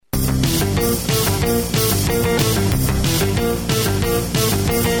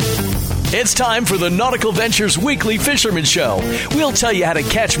It's time for the Nautical-Ventures Weekly Fisherman Show. We'll tell you how to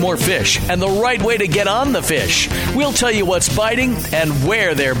catch more fish and the right way to get on the fish. We'll tell you what's biting and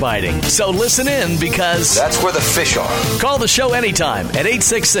where they're biting. So listen in because... that's where the fish are. Call the show anytime at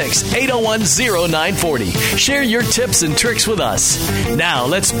 866-801-0940. Share your tips and tricks with us. Now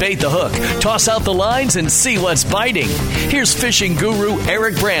let's bait the hook, toss out the lines, and see what's biting. Here's fishing guru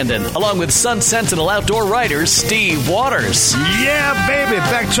Eric Brandon, along with Sun Sentinel outdoor writer Steve Waters. Yeah, baby.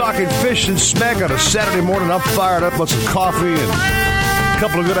 Back talking fish and smack on a Saturday morning. I'm fired up with some coffee and a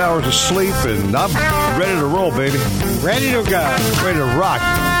couple of good hours of sleep, and I'm ready to roll, baby. Ready to go. Ready to rock.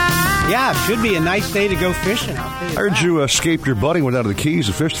 Yeah, it should be a nice day to go fishing. I heard you escaped your buddy, went down to the Keys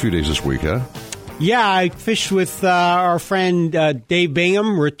and fished a few days this week, huh? Yeah, I fished with our friend Dave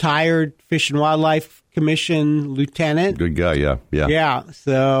Bingham, retired Fish and Wildlife Commission lieutenant. Good guy, yeah. Yeah,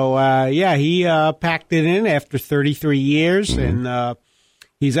 so, he packed it in after 33 years, and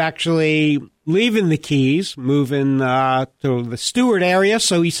he's actually leaving the Keys, moving to the Stewart area.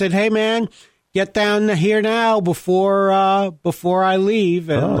 So he said, "Hey, man, get down here now before I leave,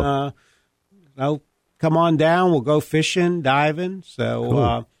 and I'll come on down. We'll go fishing, diving." So,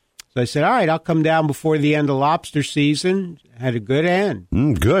 cool. So I said, "All right, I'll come down before the end of lobster season." Had a good end.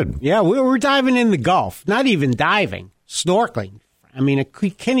 Good. Yeah, we were diving in the Gulf. Not even diving, snorkeling. I mean, we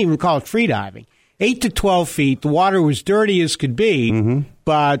can't even call it free diving. 8 to 12 feet. The water was dirty as could be,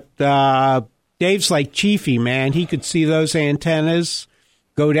 but Dave's like Chiefy, man. He could see those antennas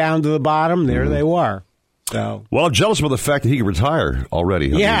go down to the bottom. There they were. So, well, I'm jealous about the fact that he can retire already.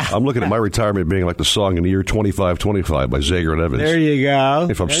 Yeah. I'm looking at my retirement being like the song In the Year 2525 by Zager and Evans. There you go.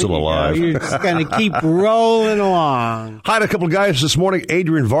 If I'm still alive. You're just going to keep rolling along. Hi to a couple of guys this morning.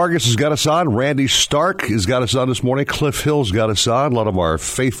 Adrian Vargas has got us on. Randy Stark has got us on this morning. Cliff Hill's got us on. A lot of our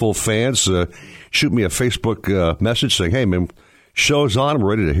faithful fans shoot me a Facebook message saying, "Hey, man, show's on.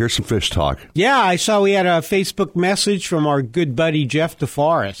 We're ready to hear some fish talk." Yeah, I saw we had a Facebook message from our good buddy Jeff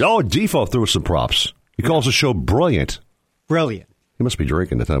DeForest. Oh, Defo threw us some props. He calls the show brilliant. Brilliant. He must be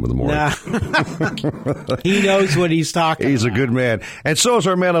drinking that time of the morning. Nah. He knows what he's talking He's about. a good man. And so is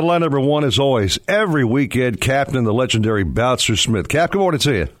our man on line number one, as always, every weekend, Captain, the legendary Bouncer Smith. Cap, good morning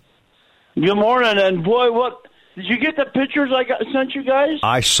to you. Good morning, and boy, what did you get the pictures I sent you guys?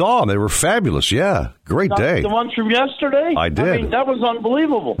 I saw them. They were fabulous. Yeah, great day. The ones from yesterday? I did. I mean, that was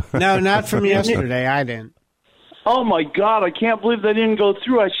unbelievable. No, not from yesterday. I didn't. Oh, my God, I can't believe they didn't go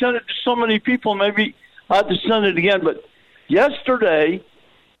through. I sent it to so many people, maybe I have to send it again. But yesterday,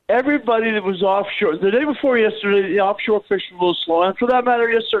 everybody that was offshore, the day before yesterday, the offshore fishing was a little slow. And for that matter,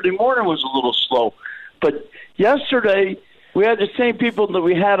 yesterday morning was a little slow. But yesterday, we had the same people that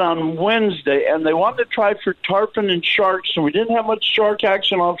we had on Wednesday, and they wanted to try for tarpon and sharks, and we didn't have much shark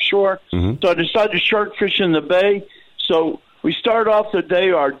action offshore. So I decided to shark fish in the bay. So we started off the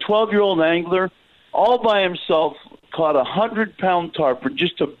day, our 12-year-old angler, all by himself, caught a 100-pound tarpon,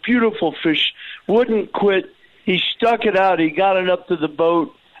 just a beautiful fish, wouldn't quit. He stuck it out. He got it up to the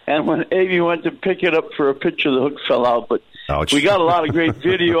boat, and when Amy went to pick it up for a picture, the hook fell out. But Ouch. We got a lot of great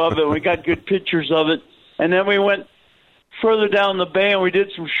video of it. We got good pictures of it. And then we went further down the bay, and we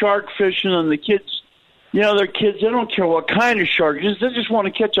did some shark fishing, and the kids, they're kids. They don't care what kind of shark. They just want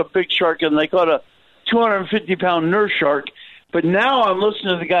to catch a big shark, and they caught a 250-pound nurse shark. But now I'm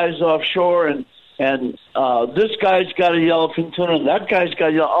listening to the guys offshore, and this guy's got a yellowfin tuna, and that guy's got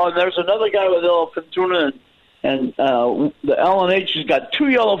and there's another guy with yellowfin tuna, and the L&H has got 2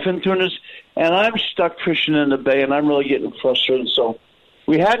 yellowfin tunas, and I'm stuck fishing in the bay, and I'm really getting frustrated. So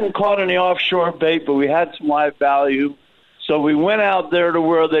we hadn't caught any offshore bait, but we had some live value. So we went out there to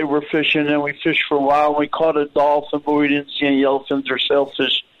where they were fishing, and we fished for a while, and we caught a dolphin, but we didn't see any yellowfins or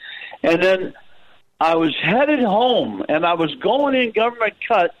sailfish. And then I was headed home, and I was going in Government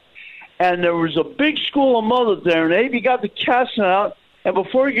Cut, and there was a big school of mullet there, and Abe got the cast net out, and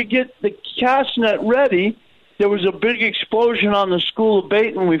before he could get the cast net ready, there was a big explosion on the school of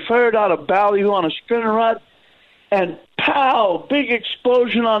bait, and we fired out a ballyhoo on a spinning rod, and pow, big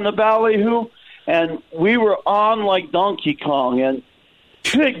explosion on the ballyhoo, and we were on like Donkey Kong, and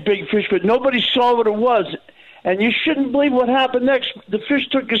big fish, but nobody saw what it was. And you shouldn't believe what happened next. The fish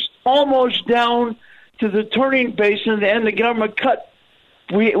took us almost down to the turning basin at the end of Government Cut.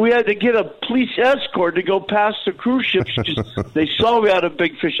 We had to get a police escort to go past the cruise ships because they saw we had a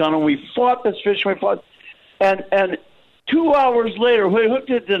big fish on them. We fought this fish. And 2 hours later, we hooked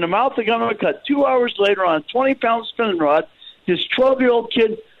it in the mouth of Government Cut. 2 hours later, on a 20-pound spinning rod, this 12-year-old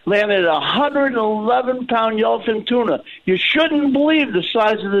kid landed a 111-pound yellowfin tuna. You shouldn't believe the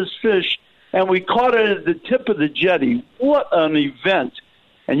size of this fish, and we caught it at the tip of the jetty. What an event.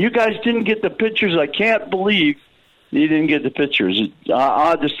 And you guys didn't get the pictures. I can't believe you didn't get the pictures.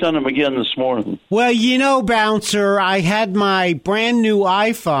 I'll just send them again this morning. Well, Bouncer, I had my brand new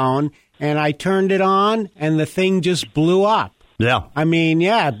iPhone, and I turned it on, and the thing just blew up. Yeah. I mean,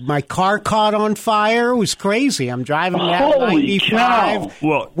 my car caught on fire. It was crazy. I'm driving down Holy 95.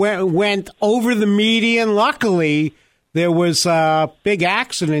 cow. Went over the median. Luckily, there was a big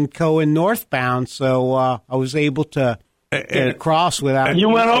accident going northbound, so I was able to get across without... You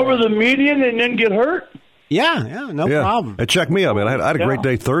went over the median and didn't get hurt? Yeah, no problem. And check me out, man. I had a great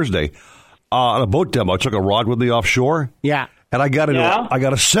day Thursday. On a boat demo, I took a rod with me offshore. Yeah. And I got a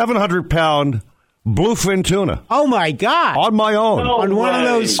 700-pound bluefin tuna. Oh, my God. On my own. No on one way. of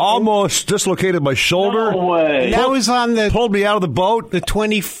those... Almost dislocated my shoulder. No way. That was on Pulled me out of the boat. the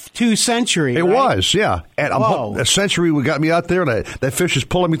 22nd century, It right? was, yeah. And a century got me out there, and that fish is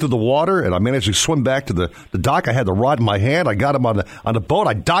pulling me through the water, and I managed to swim back to the dock. I had the rod in my hand. I got him on the boat.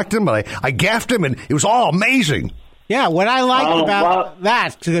 I docked him, and I gaffed him, and it was all amazing. Yeah, what I liked about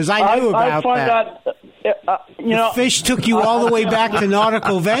that, because I knew about I find that. out, The fish took you all the way back to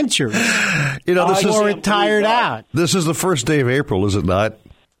Nautical-Ventures. Before it tired out. This is the first day of April, is it not?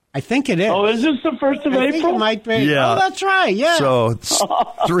 I think it is. Oh, is this the 1st of I April? think it might be. Yeah. Oh, that's right, yeah. So it's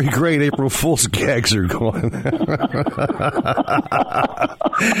 3 great April Fool's gags are going.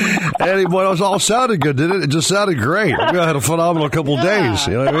 Anyway, it all sounded good, didn't it? It just sounded great. I had a phenomenal couple days.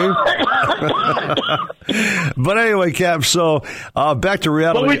 You know what I mean? But anyway, Cap, so back to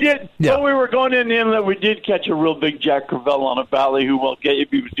reality. But we did. Yeah. But we were going in the inlet. We did catch a real big Jack Crevalle on a valley who won't get you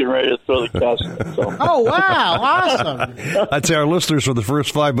if he was getting ready to throw the cast. So. Oh, wow. Awesome. I'd say our listeners for the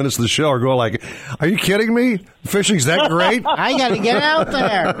first 5 minutes of the show are going like, are you kidding me? Fishing's that great? I got to get out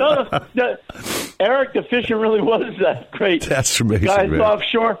there. No, Eric, the fishing really was that great. That's amazing, Guys man.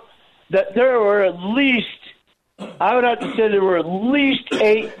 offshore, that there were at least, I would have to say there were at least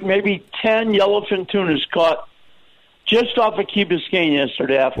 8, maybe 10 yellowfin tunas caught just off of Key Biscayne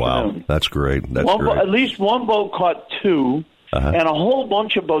yesterday afternoon. Wow, that's great. That's great. At least one boat caught 2, and a whole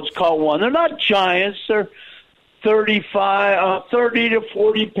bunch of boats caught 1. They're not giants. They're 30 to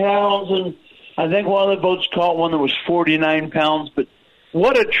 40 pounds, and I think one of the boats caught one that was 49 pounds. But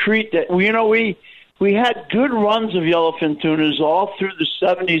what a treat that we had good runs of yellowfin tunas all through the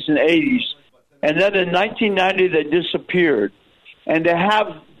 70s and 80s, and then in 1990 they disappeared. And to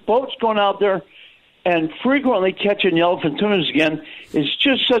have boats going out there and frequently catching yellowfin tunas again is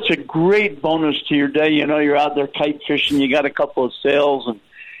just such a great bonus to your day. You're out there kite fishing, you got a couple of sails,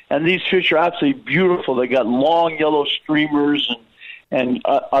 and these fish are absolutely beautiful. They got long yellow streamers, and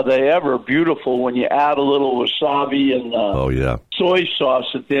are they ever beautiful when you add a little wasabi and soy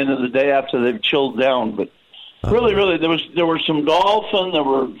sauce at the end of the day after they've chilled down. But really, there were some dolphin, there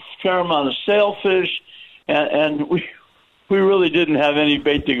were a fair amount of sailfish, and we really didn't have any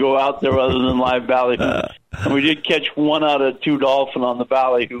bait to go out there other than live ballyhoo. And we did catch 1 out of 2 dolphin on the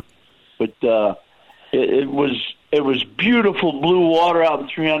ballyhoo, but it was beautiful blue water out in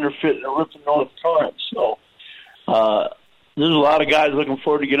 300 feet in the Ripon North Torrent. So there's a lot of guys looking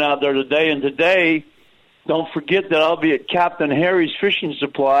forward to getting out there today. And today, don't forget that I'll be at Captain Harry's Fishing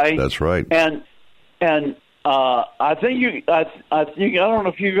Supply. That's right. And I think I don't know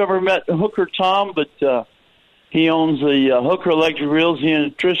if you've ever met Hooker Tom, but he owns the Hooker Electric Reels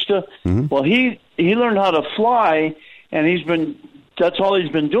in Trista. Mm-hmm. Well, he learned how to fly, and that's all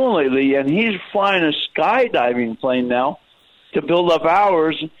he's been doing lately. And he's flying a skydiving plane now to build up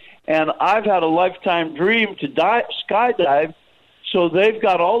hours. And I've had a lifetime dream to skydive, so they've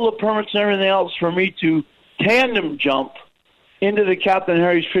got all the permits and everything else for me to tandem jump into the Captain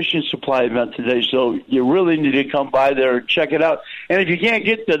Harry's Fishing Supply event today. So you really need to come by there and check it out. And if you can't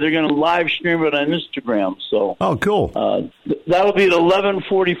get there, they're going to live stream it on Instagram. So cool. That'll be at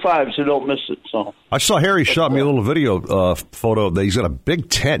 11:45, so don't miss it. So I saw Harry shot me a little video photo that he's got a big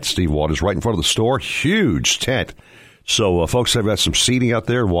tent, Steve Waters, right in front of the store. Huge tent. So folks have got some seating out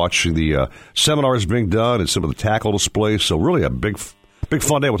there watching the seminars being done and some of the tackle displays. So really a big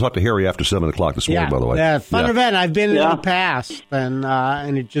fun day. We'll talk to Harry after 7 o'clock this morning, by the way. Yeah, fun event. I've been in the past,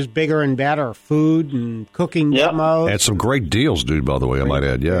 and it's just bigger and better. Food and cooking demos. And some great deals, dude, by the way, I might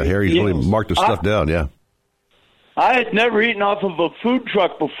add. Yeah, Harry's really marked his stuff down, I had never eaten off of a food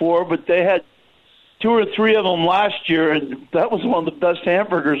truck before, but they had 2 or 3 of them last year, and that was one of the best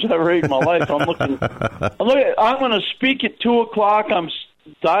hamburgers I ever ate in my life. I'm going to speak at 2 o'clock. I'm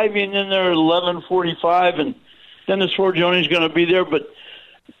diving in there at 11:45, and Dennis Forgione is going to be there. But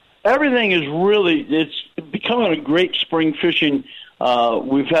everything is it's becoming a great spring fishing.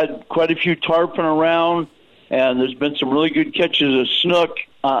 We've had quite a few tarpon around, and there's been some really good catches of snook,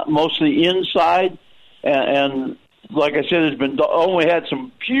 mostly inside, and like I said, we had some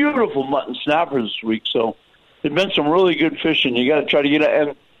beautiful mutton snappers this week. So there's been some really good fishing. You got to try to get out.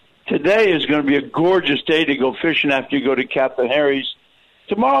 And today is going to be a gorgeous day to go fishing after you go to Captain Harry's.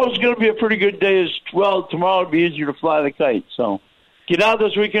 Tomorrow is going to be a pretty good day as well. Tomorrow will be easier to fly the kite. So get out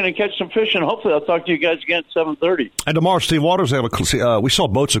this weekend and catch some fish, and hopefully I'll talk to you guys again at 7:30. And tomorrow, Steve Waters, we sell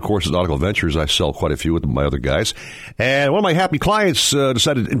boats, of course, at Nautical-Ventures. I sell quite a few with my other guys. And one of my happy clients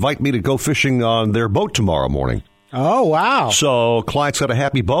decided to invite me to go fishing on their boat tomorrow morning. Oh, wow. So client's got a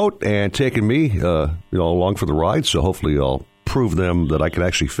happy boat and taking me along for the ride, so hopefully I'll prove them that I can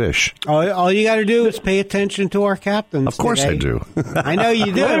actually fish. All you got to do is pay attention to our captains. Of course today. I do. I know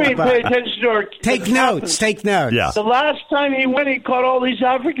you do. What do you mean pay attention to our Take notes. Take notes. Yeah. The last time he went, he caught all these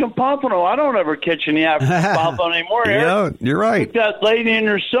African pompano. I don't ever catch any African pompano anymore, Eric. Yeah, you're right. Took that lady and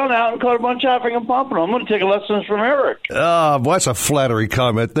her son out and caught a bunch of African pompano. I'm going to take lessons from Eric. Boy, that's a flattering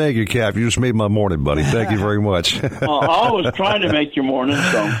comment. Thank you, Cap. You just made my morning, buddy. Thank you very much. I was trying to make your morning,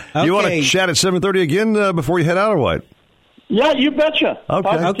 so. Okay. You want to chat at 7:30 again before you head out or what? Yeah, you betcha.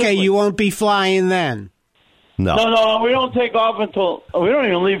 Okay, you won't be flying then. No, we don't take off until, we don't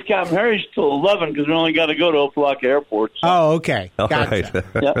even leave Captain Harry's till 11 because we only got to go to Opelika Airport. So. Oh, okay. All Gotcha. right.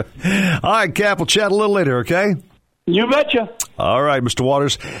 Yep. All right, Cap, we'll chat a little later, okay? You betcha. All right, Mr.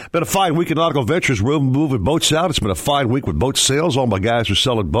 Waters. Been a fine week at Nautical-Ventures. We're moving boats out. It's been a fine week with boat sales. All my guys are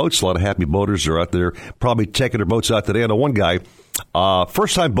selling boats. A lot of happy boaters are out there probably taking their boats out today. I know one guy,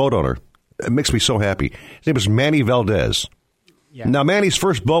 first-time boat owner. It makes me so happy. His name is Manny Valdez. Yeah. Now, Manny's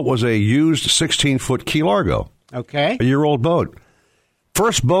first boat was a used 16-foot Key Largo. Okay. A year-old boat.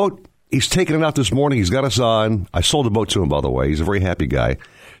 First boat, he's taking it out this morning. He's got us on. I sold the boat to him, by the way. He's a very happy guy.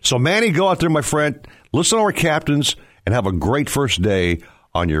 So, Manny, go out there, my friend. Listen to our captains and have a great first day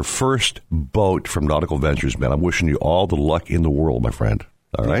on your first boat from Nautical-Ventures, man. I'm wishing you all the luck in the world, my friend.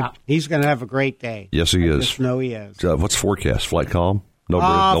 All right? Yeah, he's going to have a great day. Yes, he is. Just know he is. What's forecast? Flight calm? No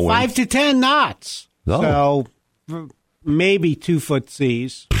wind? 5 to 10 knots. Oh. So, maybe 2-foot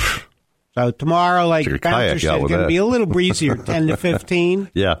seas. So tomorrow, like Bouncer said, it's going to be a little breezier, 10 to 15.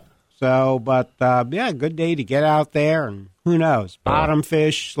 Yeah. So, but good day to get out there, and who knows? Bottom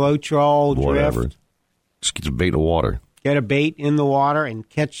fish, slow troll, Whatever. drift. Just get some bait in the water. Get a bait in the water and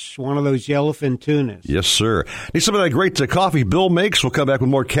catch one of those yellowfin tunas. Yes, sir. Need some of that great coffee Bill makes. We'll come back with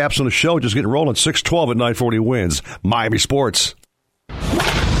more Caps on the show. Just getting rolling. 6:12 at 940 wins. Miami Sports.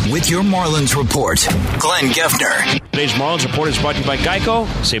 With your Marlins report, Glenn Geffner. Today's Marlins report is brought to you by Geico.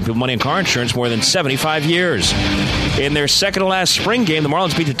 Save people money on car insurance more than 75 years. In their second to last spring game, the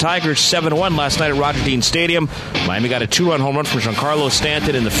Marlins beat the Tigers 7-1 last night at Roger Dean Stadium. Miami got a 2-run home run from Giancarlo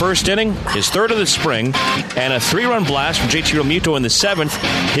Stanton in the first inning, his third of the spring, and a 3-run blast from JT Realmuto in the seventh,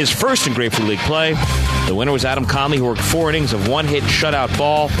 his first in Grapefruit League play. The winner was Adam Conley, who worked 4 innings of one-hit shutout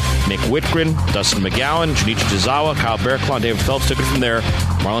ball. Mick Whitgren, Dustin McGowan, Junichi Tazawa, Kyle Bearclaw, and David Phelps took it from there.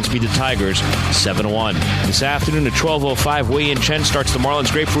 Marlins beat the Tigers 7-1. This afternoon at 12:05, Wei Yin Chen starts the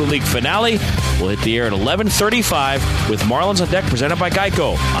Marlins Grapefruit League finale. We'll hit the air at 11:35 with Marlins on Deck, presented by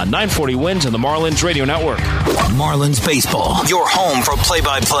Geico on 940 Wins and the Marlins Radio Network. Marlins Baseball, your home for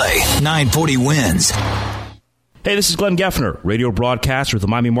play-by-play. 940 Wins. Hey, this is Glenn Geffner, radio broadcaster with the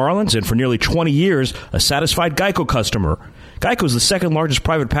Miami Marlins, and for nearly 20 years, a satisfied Geico customer. Geico is the second largest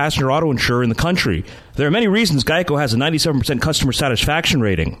private passenger auto insurer in the country. There are many reasons Geico has a 97% customer satisfaction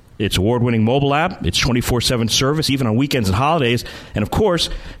rating. Its award-winning mobile app, its 24/7 service, even on weekends and holidays, and of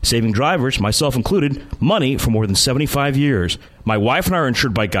course, saving drivers, myself included, money for more than 75 years. My wife and I are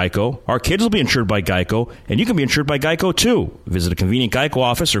insured by Geico. Our kids will be insured by Geico, and you can be insured by Geico too. Visit a convenient Geico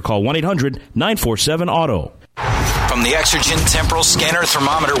office or call 1-800-947-AUTO. From the Exergen Temporal Scanner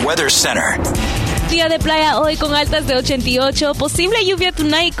Thermometer Weather Center. Día de playa hoy con altas de 88, posible lluvia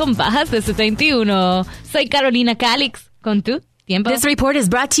tonight con bajas de 71. Soy Carolina Calix, con tu tiempo. This report is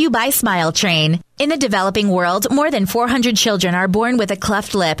brought to you by Smile Train. In the developing world, more than 400 children are born with a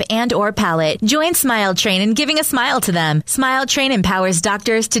cleft lip and or palate. Join Smile Train in giving a smile to them. Smile Train empowers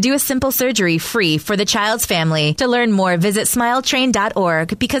doctors to do a simple surgery free for the child's family. To learn more, visit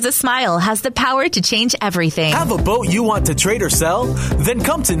smiletrain.org, because a smile has the power to change everything. Have a boat you want to trade or sell? Then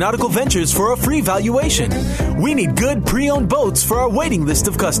come to Nautical-Ventures for a free valuation. We need good pre-owned boats for our waiting list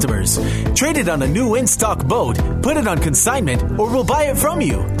of customers. Trade it on a new in-stock boat, put it on consignment, or we'll buy it from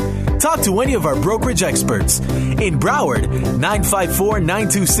you. Talk to any of our brokerage experts. In Broward,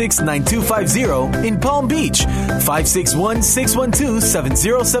 954-926-9250. In Palm Beach,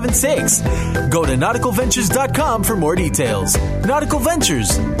 561-612-7076. Go to nauticalventures.com for more details. Nautical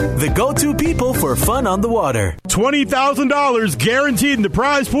Ventures, the go-to people for fun on the water. $20,000 guaranteed in the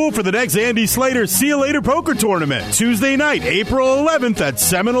prize pool for the next Andy Slater See You Later Poker Tournament. Tuesday night, April 11th at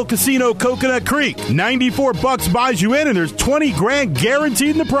Seminole Casino, Coconut Creek. $94 buys you in, and there's $20,000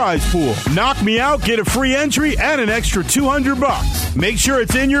 guaranteed in the prize pool. pool. Knock me out, get a free entry, and an extra $200. Make sure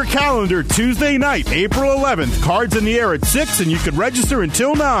it's in your calendar Tuesday night, April 11th. Cards in the air at 6, and you can register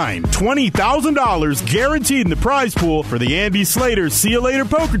until 9. $20,000 guaranteed in the prize pool for the Andy Slater See You Later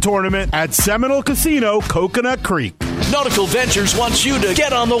Poker Tournament at Seminole Casino, Coconut Creek. Nautical-Ventures wants you to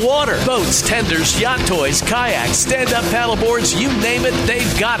get on the water. Boats, tenders, yacht toys, kayaks, stand-up paddleboards, you name it,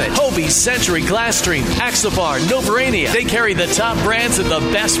 they've got it. Hobie, Century, Glasstream, Axopar, Novurania. They carry the top brands at the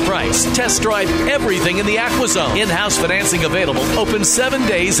best price. Test drive everything in the AquaZone. In-house financing available. Open 7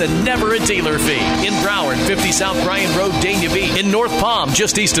 days and never a dealer fee. In Broward, 50 South Bryan Road, Dania Beach. In North Palm,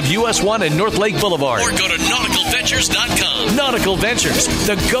 just east of US 1 and North Lake Boulevard. Or go to nauticalventures.com. Nautical Ventures,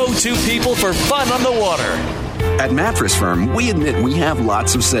 the go-to people for fun on the water. At Mattress Firm, we admit we have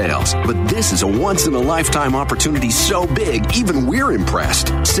lots of sales, but this is a once-in-a-lifetime opportunity so big, even we're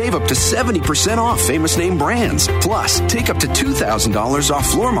impressed. Save up to 70% off famous name brands. Plus, take up to $2,000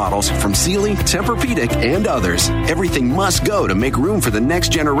 off floor models from Sealy, Tempur-Pedic, and others. Everything must go to make room for the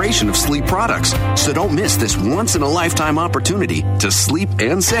next generation of sleep products. So don't miss this once-in-a-lifetime opportunity to sleep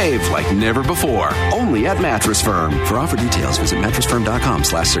and save like never before. Only at Mattress Firm. For offer details, visit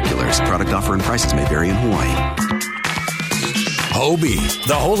mattressfirm.com/circulars. Product offer and prices may vary in Hawaii. Hobie,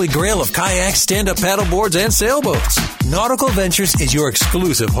 the holy grail of kayaks, stand-up paddleboards, and sailboats. Nautical Ventures is your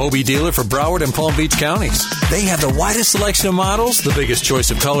exclusive Hobie dealer for Broward and Palm Beach counties. They have the widest selection of models, the biggest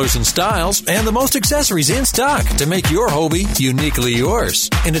choice of colors and styles, and the most accessories in stock to make your Hobie uniquely yours.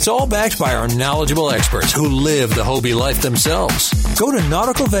 And it's all backed by our knowledgeable experts who live the Hobie life themselves. Go to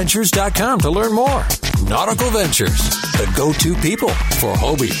nauticalventures.com to learn more. Nautical Ventures, the go-to people for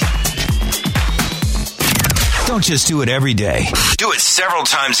Hobie. Don't just do it every day. Do it several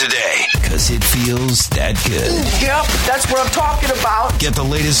times a day. Because it feels that good. Yep, that's what I'm talking about. Get the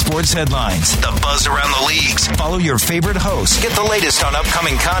latest sports headlines. The buzz around the leagues. Follow your favorite hosts. Get the latest on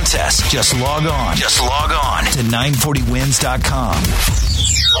upcoming contests. Just log on. To 940wins.com.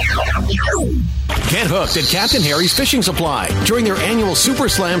 Get hooked at Captain Harry's Fishing Supply during their annual Super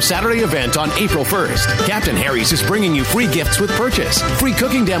Slam Saturday event on April 1st. Captain Harry's is bringing you free gifts with purchase, free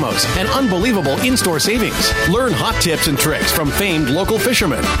cooking demos, and unbelievable in-store savings. Learn hot tips and tricks from famed local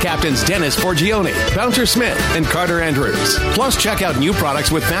fishermen, Captains Dennis Forgione, Bouncer Smith, and Carter Andrews. Plus, check out new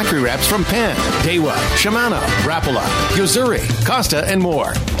products with factory wraps from Penn, Dewa, Shimano, Rapala, Yozuri, Costa, and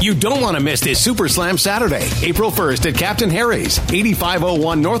more. You don't want to miss this Super Slam Saturday, April 1st at Captain Harry's,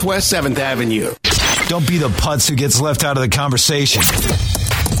 8501 Northwest 7th Avenue. Don't be the putz who gets left out of the conversation.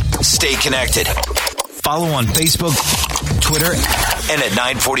 Stay connected. Follow on Facebook, Twitter, and at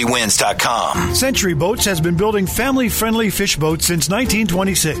 940wins.com. Century Boats has been building family-friendly fish boats since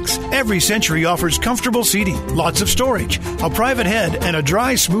 1926. Every Century offers comfortable seating, lots of storage, a private head, and a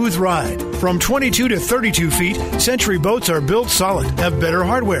dry, smooth ride. From 22 to 32 feet, Century Boats are built solid, have better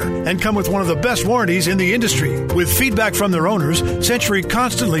hardware, and come with one of the best warranties in the industry. With feedback from their owners, Century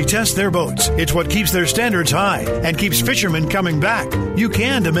constantly tests their boats. It's what keeps their standards high and keeps fishermen coming back. You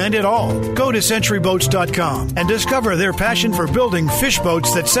can demand it all. Go to CenturyBoats.com and discover their passion for building fish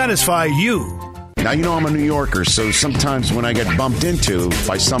boats that satisfy you. Now, you know I'm a New Yorker, so sometimes when I get bumped into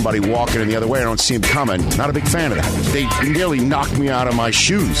by somebody walking in the other way, I don't see them coming. Not a big fan of that. They nearly knocked me out of my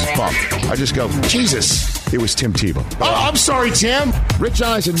shoes. Bump. I just go, Jesus. It was Tim Tebow. Oh, I'm sorry, Tim. Rich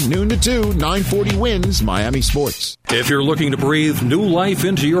Eisen, noon to 2, 940 wins, Miami Sports. If you're looking to breathe new life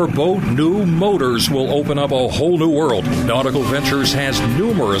into your boat, new motors will open up a whole new world. Nautical Ventures has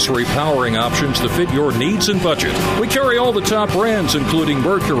numerous repowering options to fit your needs and budget. We carry all the top brands, including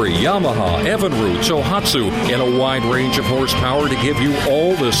Mercury, Yamaha, Evinrude, Tohatsu, and a wide range of horsepower to give you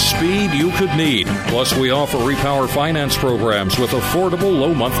all the speed you could need. Plus, we offer repower finance programs with affordable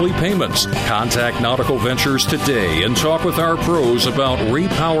low monthly payments. Contact Nautical Ventures today and talk with our pros about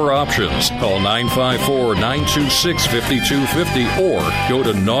repower options. Call 954-926-5250 or go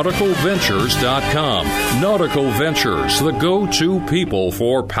to nauticalventures.com. Nautical Ventures, the go-to people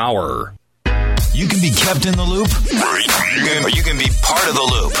for power. You can be kept in the loop, or you can be part of the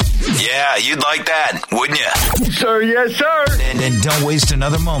loop. Yeah, you'd like that, wouldn't you? Sir, yes, sir. And don't waste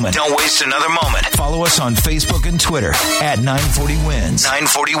another moment. Follow us on Facebook and Twitter at 940wins.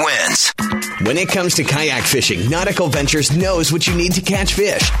 940 wins. When it comes to kayak fishing, Nautical Ventures knows what you need to catch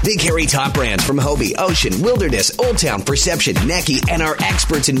fish. They carry top brands from Hobie, Ocean, Wilderness, Old Town, Perception, Necky, and are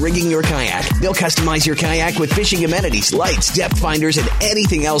experts in rigging your kayak. They'll customize your kayak with fishing amenities, lights, depth finders, and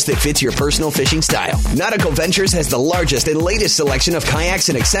anything else that fits your personal fishing style. Nautical Ventures has the largest and latest selection of kayaks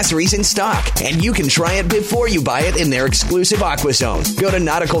and accessories in stock, and you can try it before you buy it in their exclusive AquaZone. Go to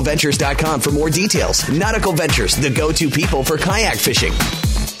nauticalventures.com for more details. Nautical Ventures, the go-to people for kayak fishing.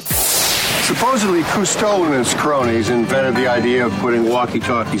 Supposedly, Cousteau and his cronies invented the idea of putting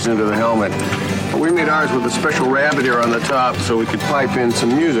walkie-talkies into the helmet. We made ours with a special rabbit ear on the top so we could pipe in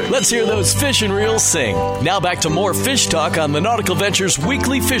some music. Let's hear those fish and reels sing. Now back to more fish talk on the Nautical Ventures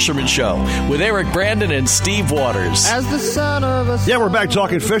Weekly Fisherman Show with Eric Brandon and Steve Waters. As the son of a... Yeah, we're back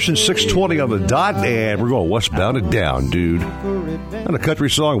talking fishing, 6:20 on the dot, and we're going westbound and down, dude. And a country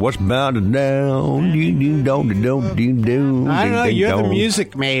song, westbound and down. I don't know, you're the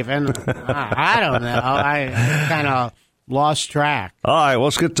music maven. I don't know. I kind of lost track. All right, well,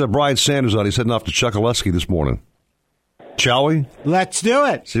 let's get Brian Sanders on. He's heading off to Chokoloskee this morning. Shall we? Let's do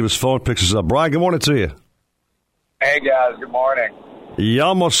it. See if his phone picks us up. Brian, good morning to you. Hey, guys. Good morning. You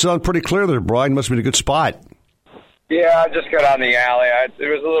almost sound pretty clear there, Brian. Must be in a good spot. Yeah, I just got on the alley. It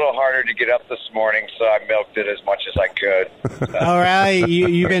was a little harder to get up this morning, so I milked it as much as I could. All right.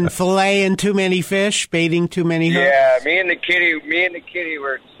 You've been filleting too many fish, baiting too many hooks? Yeah, me and the kitty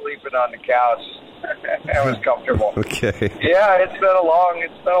were sleeping on the couch. It was comfortable. Okay. Yeah, it's been a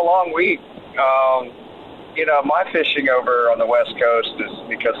long week. My fishing over on the West Coast is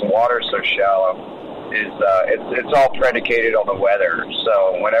because the water's so shallow. It's all predicated on the weather.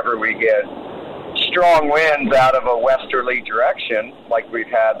 So whenever we get strong winds out of a westerly direction, like we've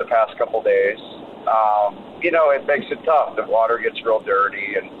had the past couple days, it makes it tough. The water gets real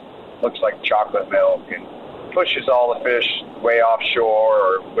dirty and looks like chocolate milk and pushes all the fish way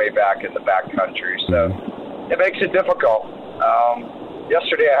offshore or way back in the backcountry. So it makes it difficult.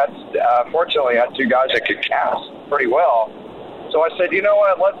 Yesterday, fortunately, I had two guys that could cast pretty well. So I said, you know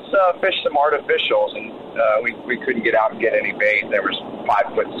what, let's fish some artificials. And we couldn't get out and get any bait. There was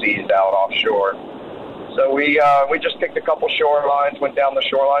 5-foot seas out offshore. So we just picked a couple shorelines, went down the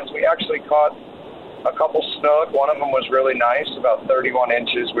shorelines. We actually caught a couple snook. One of them was really nice, about 31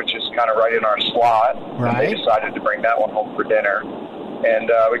 inches, which is kind of right in our slot. Right. And they decided to bring that one home for dinner.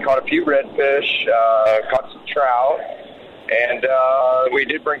 And we caught a few redfish, caught some trout, and we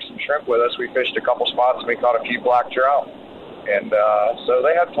did bring some shrimp with us. We fished a couple spots, and we caught a few black trout. And so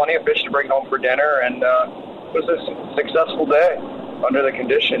they had plenty of fish to bring home for dinner, and it was a successful day under the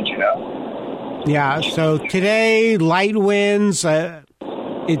conditions, Yeah, so today, light winds.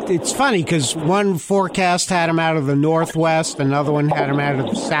 It's funny because one forecast had them out of the northwest, another one had them out of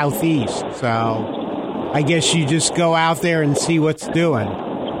the southeast. So I guess you just go out there and see what's doing.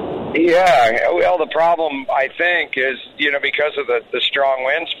 Yeah, well, the problem, I think, is, because of the strong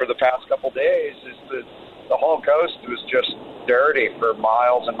winds for the past couple days, is that the whole coast was just dirty for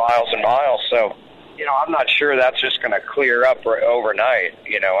miles and miles and miles. So, I'm not sure that's just going to clear up overnight.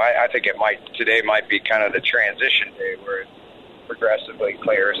 I think today might be kind of the transition day where it progressively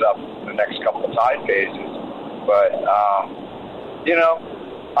clears up the next couple of tide phases. But,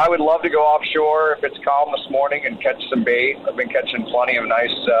 I would love to go offshore if it's calm this morning and catch some bait. I've been catching plenty of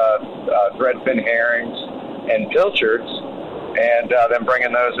nice threadfin herrings and pilchards, and then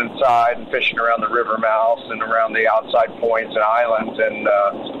bringing those inside and fishing around the river mouths and around the outside points and islands. And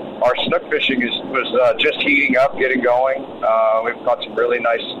our snook fishing was just heating up, getting going. We've caught some really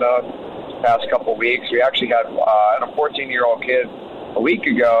nice snook the past couple of weeks. We actually had a 14-year-old kid a week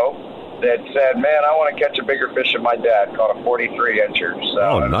ago that said, man, I want to catch a bigger fish than my dad. Caught a 43-incher.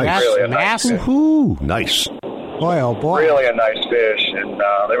 So nice. Really a nice fish. Nice. Boy, oh boy. Really a nice fish. And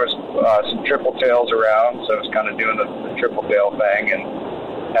there was some triple tails around, so it was kind of doing the triple tail thing. And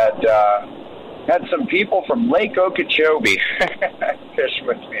had some people from Lake Okeechobee fish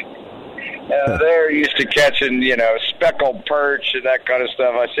with me. And they're used to catching, speckled perch and that kind of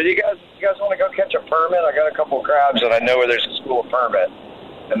stuff. I said, you guys want to go catch a permit? I got a couple of crabs, and I know where there's a school of permit.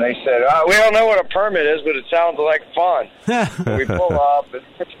 And they said, we don't know what a permit is, but it sounds like fun. So we pull up, and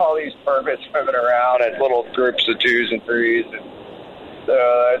there's all these permits swimming around in little groups of 2s and 3s. And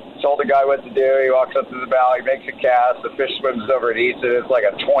I told the guy what to do. He walks up to the bow, he makes a cast, the fish swims over and eats it. It's like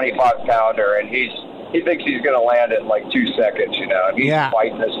a 25-pounder, and he thinks he's going to land it in like 2 seconds, And he's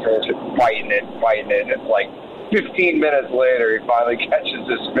fighting this fish and fighting it. And it's like 15 minutes later, he finally catches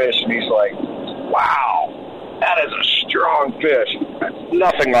this fish, and he's like, wow. That is a strong fish. That's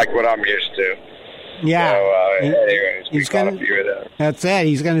nothing like what I'm used to. Yeah. So, anyways, we caught a few of them. That's it.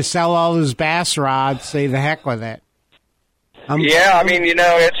 He's going to sell all his bass rods, say the heck with it. It's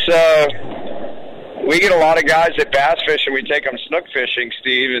we get a lot of guys that bass fish, and we take them snook fishing,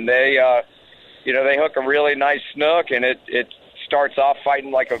 Steve, and they hook a really nice snook, and it starts off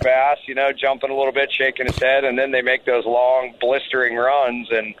fighting like a bass, jumping a little bit, shaking his head, and then they make those long, blistering runs,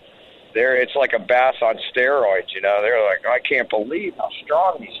 and it's like a bass on steroids, you know. They're like, I can't believe how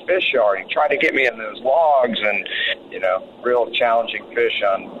strong these fish are. He tried to get me in those logs, and real challenging fish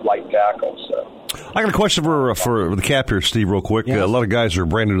on light tackle. So I got a question for the captain, Steve, real quick. Yes. A lot of guys are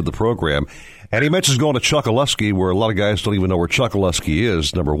brand new to the program, and he mentions going to Chuckaluskee, where a lot of guys don't even know where Chuckaluskee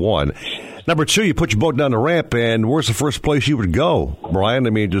is. Number one. Number two, you put your boat down the ramp, and where's the first place you would go, Brian?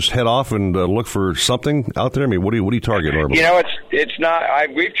 I mean, just head off and look for something out there. I mean, what do you target normally? It's not.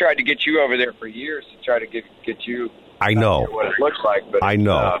 We've tried to get you over there for years to try to get you. I know what it looks like, but I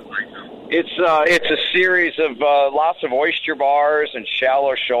know it's a series of lots of oyster bars and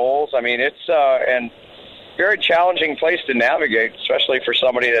shallow shoals. I mean, it's and very challenging place to navigate, especially for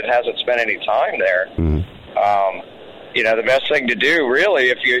somebody that hasn't spent any time there. Mm-hmm. The best thing to do, really,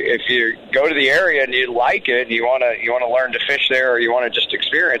 if you go to the area and you like it, and you want to learn to fish there, or you want to just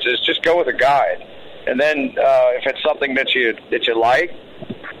experience it, is just go with a guide. And then if it's something that you like,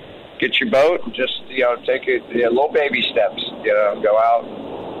 get your boat and just take it little baby steps. Go out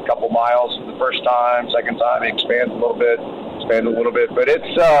a couple miles for the first time, second time, expand a little bit. But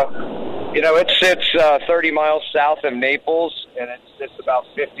it's 30 miles south of Naples, and it's about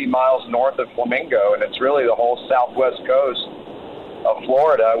 50 miles north of Flamingo, and it's really the whole southwest coast of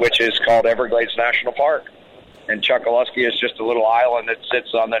Florida, which is called Everglades National Park. And Chuckaluskee is just a little island that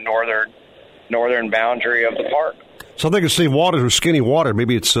sits on the northern boundary of the park. So I'm thinking, Steve, water or skinny water.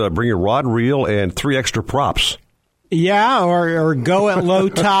 Maybe it's bring your rod, reel, and 3 extra props. Yeah, or go at low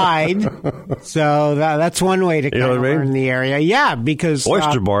tide. So that's one way to kind of learn the area. Yeah, because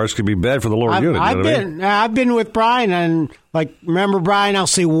oyster bars could be bad for the lower unit. I've been with Brian, and remember, Brian, I'll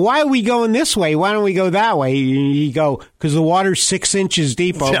say, why are we going this way? Why don't we go that way? You go, because the water's 6 inches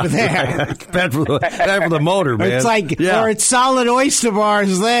deep over there. bad for the motor, man. It's or it's solid oyster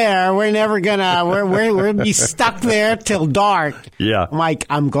bars there. We're never gonna. We're be stuck there till dark. Yeah,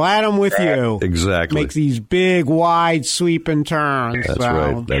 I'm glad I'm with you. Exactly. Make these big, wide, sweeping turns. That's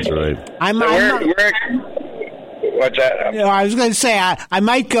right. That's right. What's that? I was going to say I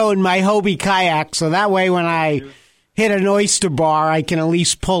might go in my Hobie kayak, so that way when I hit an oyster bar, I can at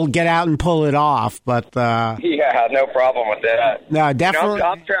least get out and pull it off. But yeah, no problem with that. No, definitely.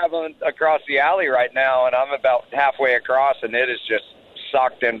 I'm traveling across the alley right now, and I'm about halfway across, and it is just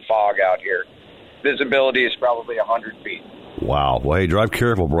socked in fog out here. Visibility is probably 100 feet. Wow. Well, hey, drive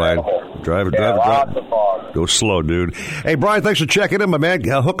careful, Brian. Drive. Lots of fog. Go slow, dude. Hey, Brian, thanks for checking in, my man.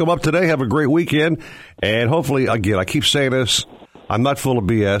 Hook them up today. Have a great weekend. And hopefully, again, I keep saying this, I'm not full of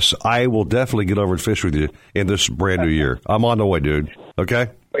BS. I will definitely get over and fish with you in this brand new year. I'm on the way, dude. Okay?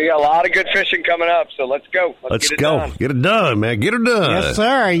 We got a lot of good fishing coming up, so let's go. Let's go. Done. Get it done, man. Get it done. Yes,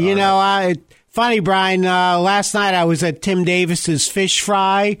 sir. Funny, Brian, last night I was at Tim Davis's Fish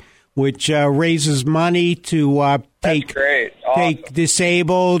Fry, which raises money to take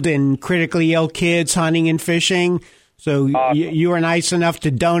disabled and critically ill kids hunting and fishing. So you were nice enough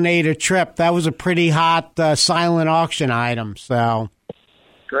to donate a trip. That was a pretty hot silent auction item. So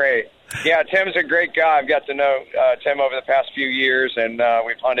great. Yeah, Tim's a great guy. I've got to know Tim over the past few years, and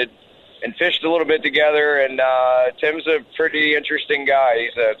we've hunted and fished a little bit together. And Tim's a pretty interesting guy.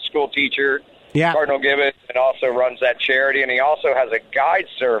 He's a school teacher. Yeah. Cardinal Gibbons, and also runs that charity, and he also has a guide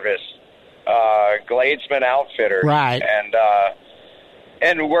service, Gladesman Outfitter, right?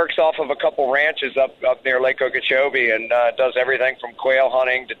 And works off of a couple ranches up near Lake Okeechobee, and does everything from quail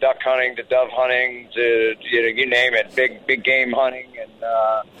hunting to duck hunting to dove hunting to you name it, big game hunting, and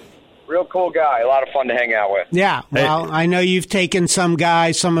real cool guy, a lot of fun to hang out with. Yeah, well, I know you've taken some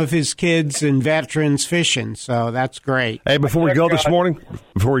of his kids and veterans fishing, so that's great. Hey, before we go this morning,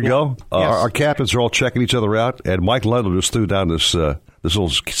 our captains are all checking each other out, and Mike Lundell just threw down this little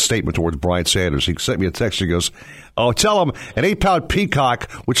statement towards Brian Sanders. He sent me a text. He goes, "Oh, tell him an 8-pound peacock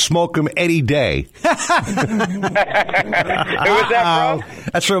would smoke him any day." Who was that from?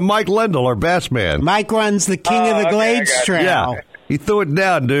 That's from Mike Lundell, our bass man. Mike runs the King of the Glades Trail. Yeah, he threw it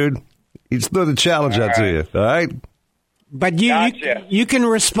down, dude. He just threw the challenge out to you, all right? But you can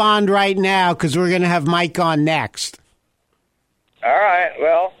respond right now because we're going to have Mike on next. All right.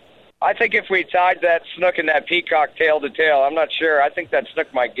 Well, I think if we tied that snook and that peacock tail to tail, I'm not sure. I think that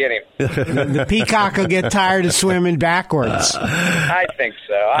snook might get him. The peacock will get tired of swimming backwards. I think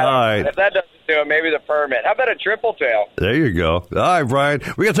so. All right. If that doesn't do it, maybe the permit. How about a triple tail? There you go. All right, Brian.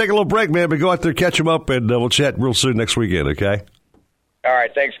 We're going to take a little break, man, but go out there, catch him up, and we'll chat real soon next weekend, okay? All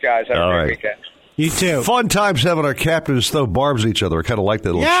right. Thanks, guys. Have a great weekend. You too. Fun times having our captains throw barbs at each other. I kind of like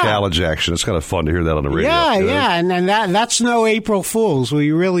that little challenge action. It's kind of fun to hear that on the radio. Yeah, and that's no April Fool's.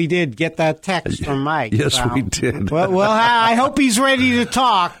 We really did get that text from Mike. Yes, we did. Well, I hope he's ready to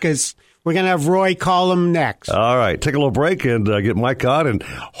talk because We're going to have Roy call him next. All right, take a little break and get Mike on. And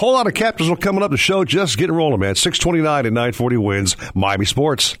a whole lot of captains will coming up. The show just getting rolling, man. 6:29 and 9:40 wins Miami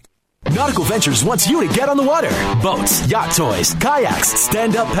Sports. Nautical-Ventures wants you to get on the water. Boats, yacht toys, kayaks,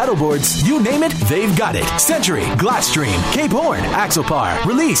 stand-up paddleboards, you name it, they've got it. Century, Glasstream, Cape Horn, Axopar,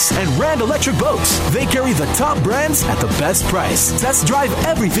 Release, and Rand Electric Boats. They carry the top brands at the best price. Test drive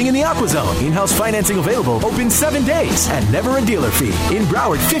everything in the AquaZone. In-house financing available, open 7 days, and never a dealer fee. In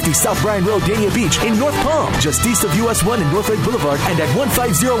Broward, 50 South Bryan Road, Dania Beach. In North Palm, just east of US 1 and North Lake Boulevard, and at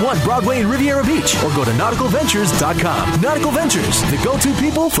 1501 Broadway in Riviera Beach. Or go to Nautical-Ventures.com. Nautical Ventures, the go-to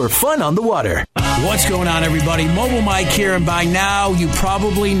people for fun on the water. What's going on, everybody? Mobile Mike here, and by now you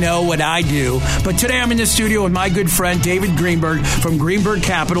probably know what I do. But today I'm in the studio with my good friend David Greenberg from Greenberg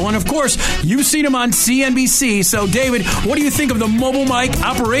Capital, and of course you've seen him on CNBC. So David, what do you think of the Mobile Mike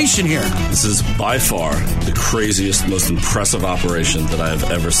operation here? This is by far the craziest, most impressive operation that I have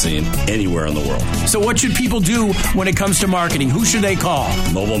ever seen anywhere in the world. So what should people do when it comes to marketing? Who should they call?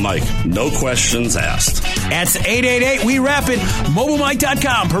 Mobile Mike, no questions asked. That's 888-WE-RAP-IT,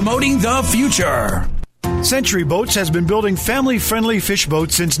 MobileMike.com, promoting the future. Century Boats has been building family-friendly fish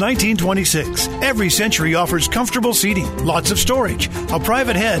boats since 1926. Every Century offers comfortable seating, lots of storage, a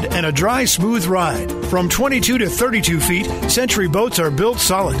private head, and a dry, smooth ride. From 22 to 32 feet, Century Boats are built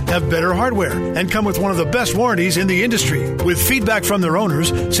solid, have better hardware, and come with one of the best warranties in the industry. With feedback from their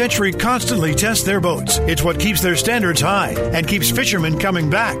owners, Century constantly tests their boats. It's what keeps their standards high and keeps fishermen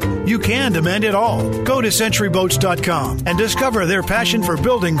coming back. You can demand it all. Go to CenturyBoats.com and discover their passion for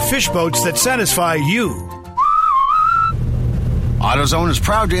building fish boats that satisfy you. AutoZone is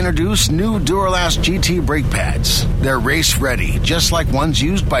proud to introduce new Duralast GT brake pads. They're race ready, just like ones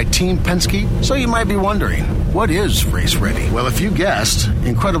used by Team Penske. So you might be wondering, what is race ready? Well, if you guessed,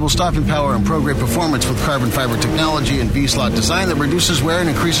 incredible stopping power and pro-grade performance with carbon fiber technology and V-slot design that reduces wear and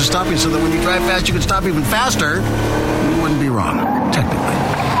increases stopping so that when you drive fast, you can stop even faster. You wouldn't be wrong, technically.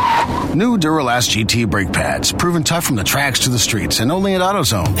 New Duralast GT brake pads, proven tough from the tracks to the streets, and only at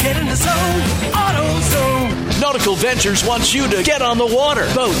AutoZone. Get in the zone, AutoZone. Nautical-Ventures wants you to get on the water.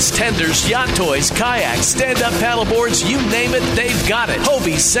 Boats, tenders, yacht toys, kayaks, stand-up paddleboards, you name it, they've got it.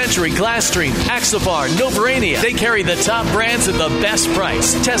 Hobie, Century, Glasstream, Axopar, Novurania. They carry the top brands at the best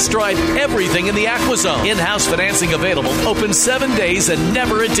price. Test drive everything in the AquaZone. In-house financing available. Open 7 days and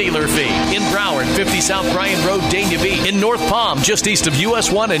never a dealer fee. In Broward, 50 South Bryan Road, Dania Beach. In North Palm, just east of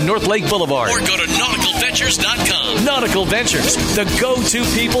US 1 and North Lake Boulevard. Or go to Nautical-Ventures.com. Nautical Ventures, the go-to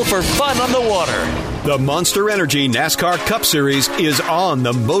people for fun on the water. The Monster Energy NASCAR Cup Series is on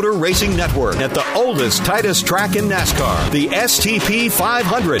the Motor Racing Network at the oldest, tightest track in NASCAR, the STP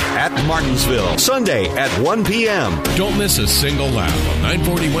 500 at Martinsville, Sunday at 1 p.m. Don't miss a single lap on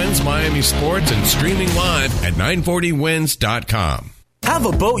 940 Wins Miami Sports and streaming live at 940wins.com. Have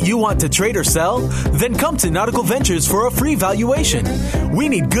a boat you want to trade or sell? Then come to Nautical Ventures for a free valuation. We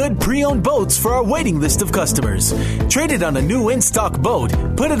need good pre-owned boats for our waiting list of customers. Trade it on a new in-stock boat,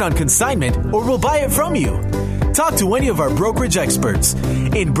 put it on consignment, or we'll buy it from you. Talk to any of our brokerage experts.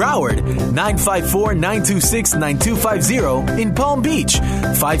 In Broward, 954-926-9250. In Palm Beach,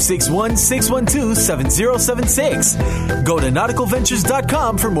 561-612-7076. Go to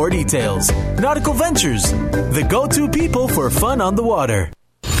nauticalventures.com for more details. Nautical Ventures, the go-to people for fun on the water.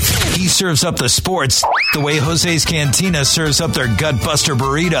 He serves up the sports the way Jose's Cantina serves up their gut-buster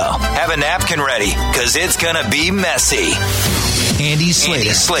burrito. Have a napkin ready, because it's going to be messy. Andy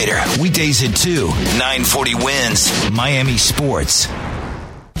Slater. Weekdays at 2. 940 Wins. Miami Sports.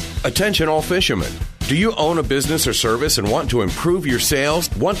 Attention all fishermen. Do you own a business or service and want to improve your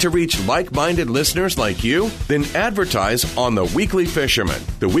sales? Want to reach like-minded listeners like you? Then advertise on The Weekly Fisherman.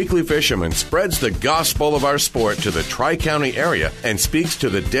 The Weekly Fisherman spreads the gospel of our sport to the Tri-County area and speaks to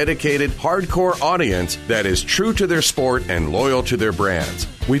the dedicated, hardcore audience that is true to their sport and loyal to their brands.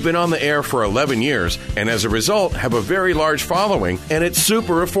 We've been on the air for 11 years and as a result have a very large following, and it's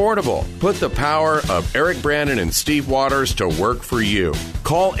super affordable. Put the power of Eric Brandon and Steve Waters to work for you.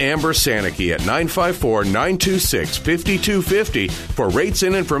 Call Amber Sanicky at 954-926-5250 for rates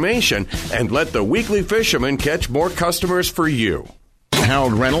and information, and let The Weekly Fisherman catch more customers for you.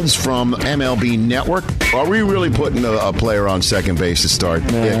 Harold Reynolds from MLB Network. Are we really putting a player on second base to start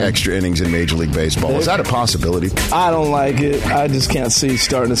extra innings in Major League Baseball? Is that a possibility? I don't like it. I just can't see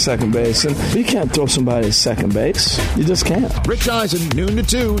starting at second base. And you can't throw somebody at second base. You just can't. Rich Eisen, noon to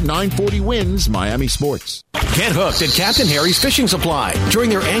 2, 940 Wins, Miami Sports. Get hooked at Captain Harry's Fishing Supply during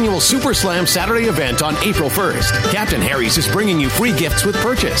their annual Super Slam Saturday event on April 1st. Captain Harry's is bringing you free gifts with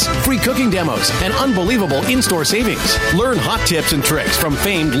purchase, free cooking demos, and unbelievable in-store savings. Learn hot tips and tricks from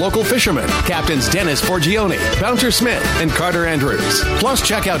famed local fishermen, Captains Dennis Forgione, Bouncer Smith, and Carter Andrews. Plus,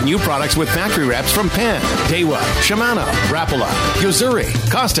 check out new products with factory reps from Penn, Dewa, Shimano, Rapala, Yuzuri,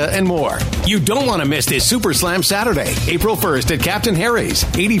 Costa, and more. You don't want to miss this Super Slam Saturday, April 1st at Captain Harry's,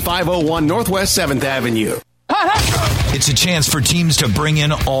 8501 Northwest 7th Avenue. It's a chance for teams to bring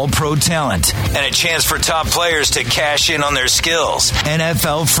in all-pro talent and a chance for top players to cash in on their skills.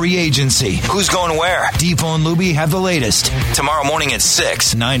 NFL free agency. Who's going where? Defoe and Luby have the latest. Tomorrow morning at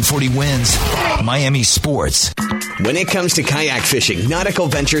 6, 940 wins. Miami Sports. When it comes to kayak fishing, Nautical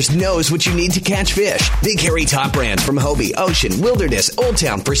Ventures knows what you need to catch fish. Big Hairy Top brands from Hobie, Ocean, Wilderness, Old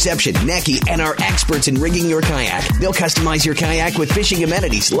Town, Perception, Necky, and are experts in rigging your kayak. They'll customize your kayak with fishing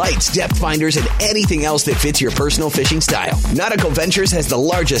amenities, lights, depth finders, and anything else that fits your personal fishing style. Nautical Ventures has the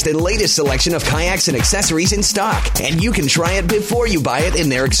largest and latest selection of kayaks and accessories in stock, and you can try it before you buy it in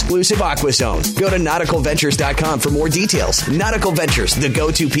their exclusive Aqua Zone. Go to nauticalventures.com for more details. Nautical Ventures, the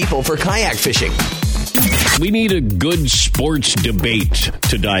go-to people for kayak fishing. We need a good sports debate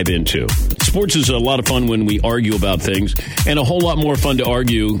to dive into. Sports is a lot of fun when we argue about things, and a whole lot more fun to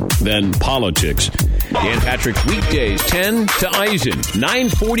argue than politics. Dan Patrick, weekdays, 10 to Eisen,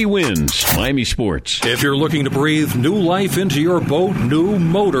 940 wins, Miami Sports. If you're looking to breathe new life into your boat, new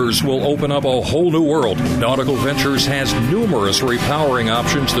motors will open up a whole new world. Nautical Ventures has numerous repowering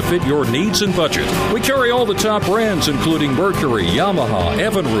options to fit your needs and budget. We carry all the top brands, including Mercury, Yamaha,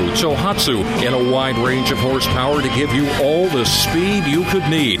 Evinrude, Tohatsu, and a wide range of horsepower to give you all the speed you could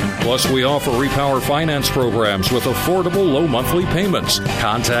need. Plus, we offer repower finance programs with affordable low monthly payments.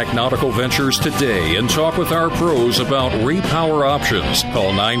 Contact Nautical Ventures today and talk with our pros about repower options.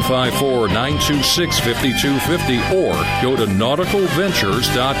 Call 954-926-5250 or go to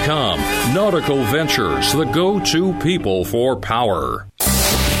nauticalventures.com. Nautical Ventures, the go-to people for power.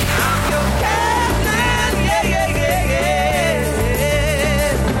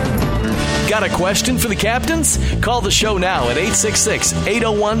 Got a question for the captains? Call the show now at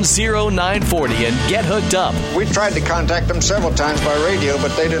 866-801-0940 and get hooked up. We tried to contact them several times by radio,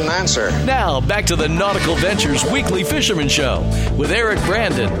 but they didn't answer. Now, back to the Nautical Ventures Weekly Fisherman Show with Eric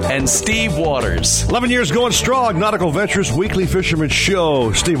Brandon and Steve Waters. 11 years going strong, Nautical Ventures Weekly Fisherman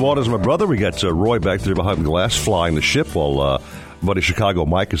Show. Steve Waters, my brother. We got Roy back there behind the glass flying the ship while buddy Chicago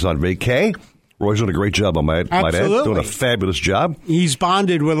Mike is on vacay. Roy's doing a great job, I might add. Doing a fabulous job. He's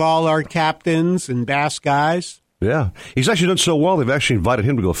bonded with all our captains and bass guys. Yeah. He's actually done so well, they've actually invited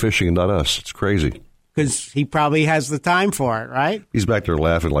him to go fishing and not us. It's crazy. Because he probably has the time for it, right? He's back there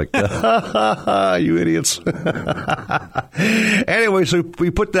laughing like, you idiots. Anyway, so we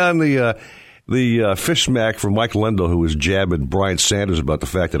put down the fish smack from Mike Lendl, who was jabbing Brian Sanders about the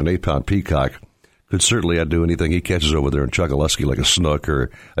fact that an 8-pound peacock could certainly outdo anything he catches over there in Chokoloskee, like a snook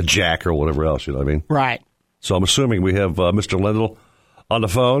or a jack or whatever else, you know what I mean? Right. So I'm assuming we have Mr. Lendl on the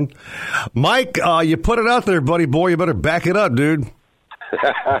phone. Mike, you put it out there, buddy boy. You better back it up, dude.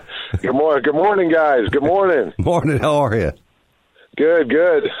 Good morning, guys. Good morning. Morning. How are you? Good.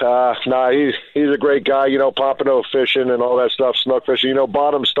 He's a great guy, pompano fishing and all that stuff, snook fishing.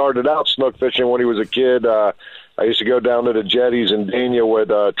 Bottom started out snook fishing when he was a kid. I used to go down to the jetties in Dania with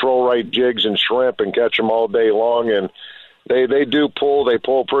troll right jigs and shrimp and catch them all day long. And they do pull. They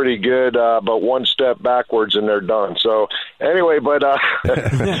pull pretty good, but one step backwards and they're done. So anyway, but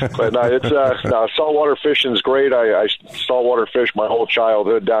saltwater fishing is great. I saltwater fished my whole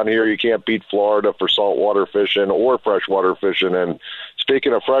childhood down here. You can't beat Florida for saltwater fishing or freshwater fishing. And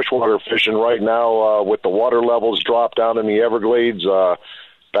speaking of freshwater fishing, right now with the water levels drop down in the Everglades,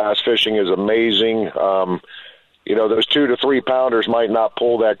 bass fishing is amazing. Those 2 to 3 pounders might not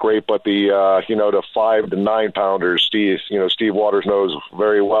pull that great, but the 5 to 9 pounders, Steve Waters knows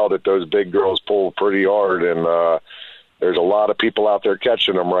very well that those big girls pull pretty hard, and there's a lot of people out there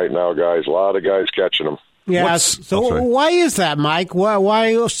catching them right now, guys. A lot of guys catching them. Yeah. So why is that, Mike?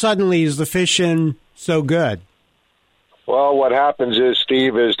 Why suddenly is the fishing so good? Well, what happens is,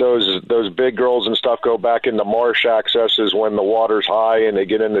 Steve, is those big girls and stuff go back into marsh accesses when the water's high and they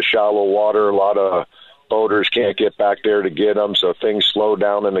get into shallow water. A lot of boaters can't get back there to get them, so things slow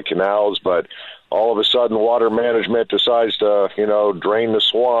down in the canals. But all of a sudden, water management decides to, drain the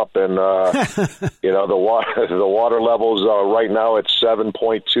swamp, and the water levels right now at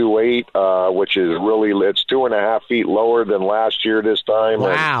 7.28, which is it's 2.5 feet lower than last year this time.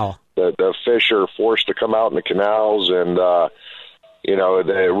 Wow! And the fish are forced to come out in the canals, and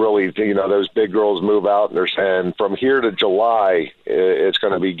they really, those big girls move out, and from here to July, it's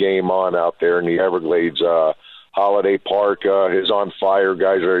going to be game on out there in the Everglades. Holiday Park is on fire.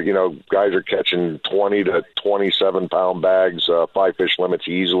 Guys are catching 20 to 27 pound bags, 5 fish limits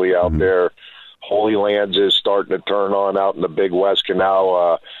easily out there. Holy Lands is starting to turn on out in the Big West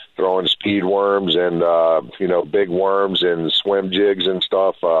Canal, throwing speed worms and, big worms and swim jigs and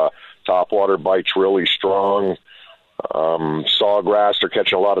stuff. Topwater bite's really strong. Sawgrass, they're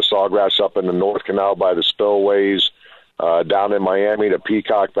catching a lot of sawgrass up in the North Canal by the spillways. Down in Miami, the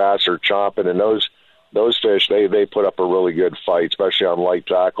peacock bass are chomping, and those fish, they put up a really good fight, especially on light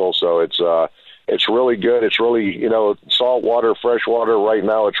tackle. So it's really good. It's really, saltwater, freshwater right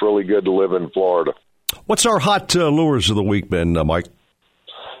now, it's really good to live in Florida. What's our hot lures of the week been, Mike?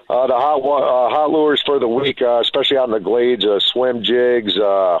 The hot lures for the week, especially out in the glades, swim jigs,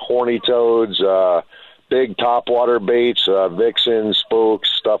 horny toads, big topwater baits, vixens, spooks,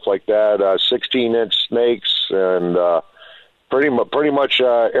 stuff like that, 16-inch snakes, and pretty much,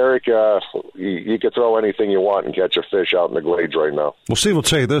 Eric, you could throw anything you want and catch a fish out in the glades right now. Well, Steve will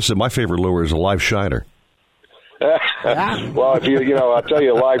tell you this, that my favorite lure is a live shiner. Well, if I'll tell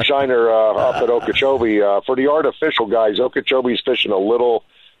you, a live shiner up at Okeechobee, for the artificial guys, Okeechobee's fishing a little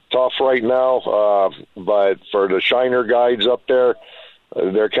tough right now, but for the shiner guides up there,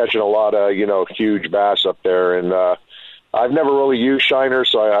 they're catching a lot of, huge bass up there, and I've never really used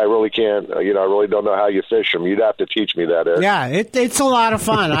shiners, so I really can't, I really don't know how you fish them. You'd have to teach me that, Eric. Yeah, it's a lot of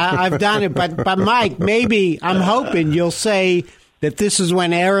fun. I've done it, but Mike, maybe I'm hoping you'll say that this is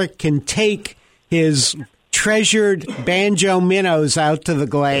when Eric can take his treasured banjo minnows out to the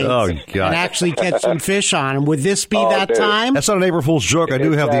glades and actually catch some fish on them. Would this be that time? That's not an April Fool's joke. I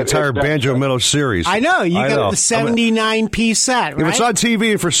do have the entire banjo minnow series. I know. You got the 79-piece set, right? If it's on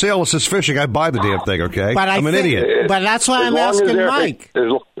TV and for sale, it says fishing, I buy the damn thing, okay? But I'm an idiot. But that's why I'm asking Mike. As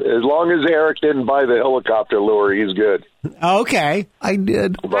long as Eric didn't buy the helicopter lure, he's good. Okay. I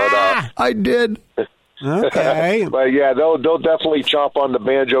did. But, I did. Okay. But, yeah, they'll definitely chomp on the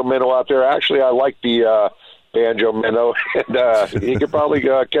banjo minnow out there. Actually, I like the banjo minnow, and you could probably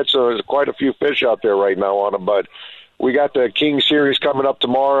catch quite a few fish out there right now on them. But we got the King Series coming up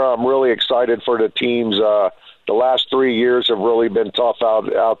tomorrow. I'm really excited for the teams. The last 3 years have really been tough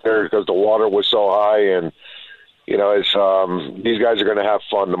out there because the water was so high, and it's these guys are going to have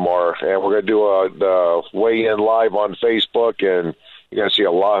fun tomorrow, and we're going to do the weigh-in live on Facebook, and you're going to see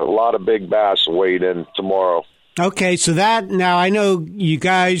a lot of big bass weighed in tomorrow. Okay, so now I know you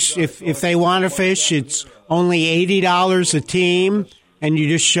guys, if they want to fish, it's only $80 a team, and you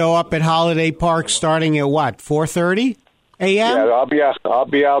just show up at Holiday Park starting at what, 4:30 a.m.? Yeah, I'll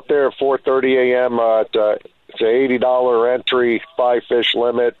be out there at 4:30 a.m. It's an $80 entry, 5-fish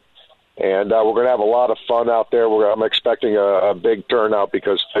limit, and we're going to have a lot of fun out there. I'm expecting a big turnout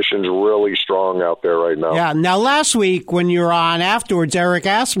because fishing's really strong out there right now. Yeah. Now, last week when you were on afterwards, Eric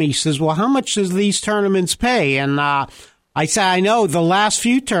asked me, he says, well, how much does these tournaments pay? And I said, I know the last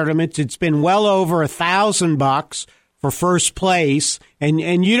few tournaments, it's been well over $1,000 for first place,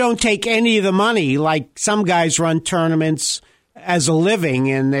 and you don't take any of the money. Like some guys run tournaments as a living,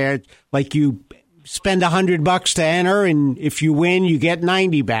 and they're like you spend $100 to enter, and if you win, you get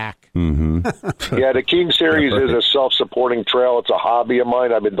 90 back. Mm-hmm. Yeah, the King Series is a self-supporting trail. It's a hobby of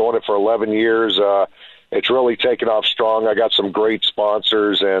mine. I've been doing it for 11 years. It's really taken off strong. I got some great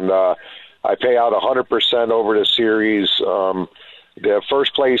sponsors, and I pay out 100% over the series. The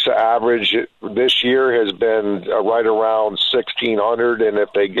first place average this year has been right around $1,600, and if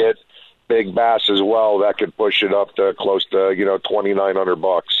they get big bass as well, that could push it up to close to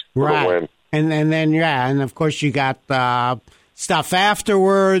 $2,900 for the win. And then and of course you got stuff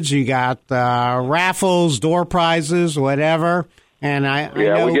afterwards. You got raffles, door prizes, whatever. And I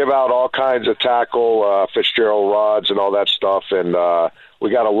know we give out all kinds of tackle, Fitzgerald rods, and all that stuff. And we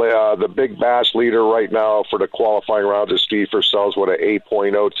got the big bass leader right now for the qualifying rounds is Steve Purcell's with an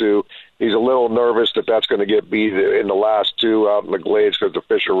 8.02. He's a little nervous that's going to get beat in the last two out in the glades because the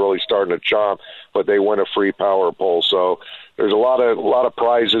fish are really starting to chomp, but they win a free power pole. So there's a lot of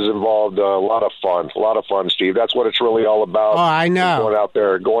prizes involved, a lot of fun, Steve. That's what it's really all about. Oh, I know.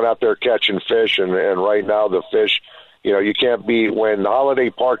 Going out there catching fish, and right now the fish, you can't beat when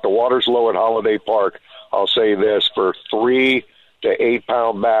Holiday Park, the water's low at Holiday Park. I'll say this, for 3 to 8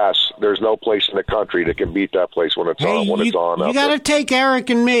 pound bass, there's no place in the country that can beat that place when it's on. You got to take Eric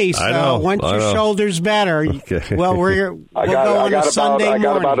and me. So I know, once your shoulder's better, okay. Well, we'll go on a Sunday morning.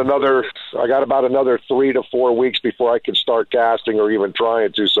 I got about another 3 to 4 weeks before I can start casting or even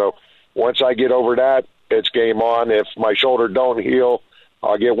trying to. So once I get over that, it's game on. If my shoulder don't heal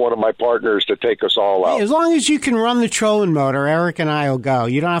I'll get one of my partners to take us all out. Hey, as long as you can run the trolling motor, Eric and I will go.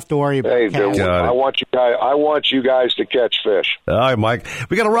 You don't have to worry about catching. I want you guys to catch fish. All right, Mike.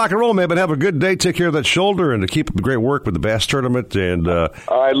 We got to rock and roll, man, but have a good day. Take care of that shoulder and to keep up the great work with the bass tournament. And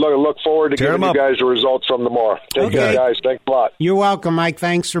I look forward to giving you guys the results from tomorrow. Take care, guys. Thanks a lot. You're welcome, Mike.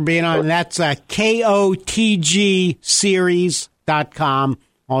 Thanks for being on. That's KOTGseries.com.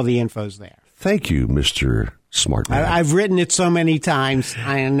 All the info's there. Thank you, Mr. Smart man. I've written it so many times,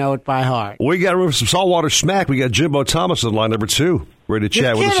 I know it by heart. We got some saltwater smack. We got Jimbo Thomas on line number 2. Ready to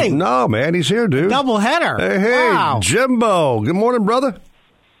chat with us. No, man, he's here, dude. Double header. Hey, wow. Jimbo. Good morning, brother.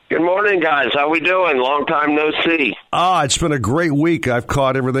 Good morning, guys. How we doing? Long time no see. It's been a great week. I've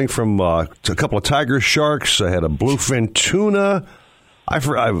caught everything from a couple of tiger sharks. I had a bluefin tuna.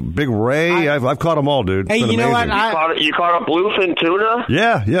 Big ray. I've caught them all, dude. Hey, you know what? You caught a bluefin tuna?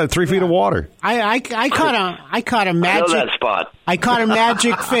 Yeah, 3 feet of water. I caught a magic. I know that spot. I caught a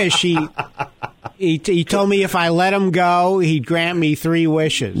magic fish. He told me if I let him go, he'd grant me 3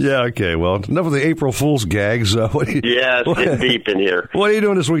 wishes. Yeah, okay. Well, enough of the April Fool's gags. It's getting deep in here. What are you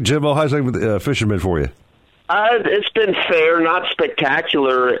doing this week, Jimbo? How's it with Fisherman for you? It's been fair, not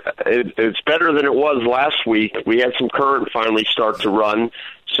spectacular. It's better than it was last week. We had some current finally start to run,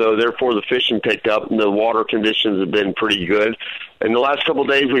 so therefore the fishing picked up, and the water conditions have been pretty good. In the last couple of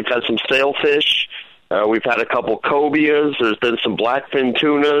days, we've had some sailfish. We've had a couple cobias. There's been some blackfin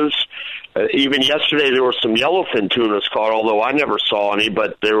tunas. Even yesterday, there were some yellowfin tunas caught, although I never saw any,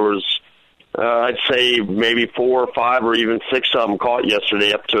 but there was, I'd say, maybe 4 or 5 or even 6 of them caught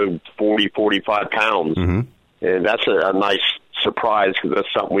yesterday, up to 40, 45 pounds. Mm-hmm. And that's a nice surprise because that's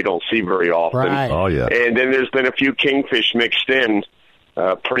something we don't see very often. Right. Oh, yeah. And then there's been a few kingfish mixed in.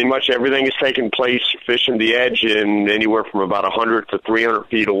 Pretty much everything has taken place fishing the edge in anywhere from about 100 to 300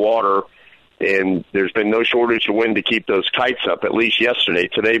 feet of water. And there's been no shortage of wind to keep those kites up, at least yesterday.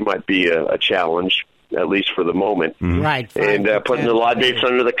 Today might be a challenge, at least for the moment. Mm-hmm. Right. And putting the live baits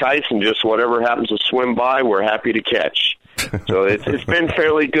under the kites and just whatever happens to swim by, we're happy to catch. So it's been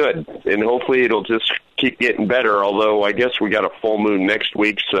fairly good, and hopefully it'll just keep getting better, although I guess we got a full moon next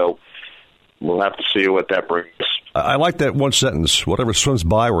week, so we'll have to see what that brings. I like that one sentence. Whatever swims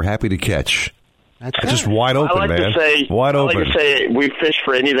by, we're happy to catch. That's just wide open, I like man. To say, wide open. I like to say we fish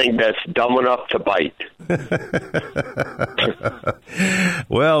for anything that's dumb enough to bite.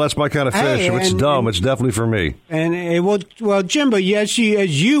 Well, that's my kind of fish. If it's dumb, it's definitely for me. And well, Jimbo, as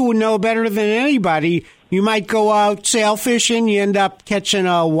you know better than anybody, you might go out sail fishing, you end up catching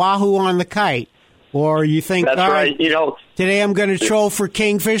a wahoo on the kite. Or you think, that's all right. Today I'm going to troll for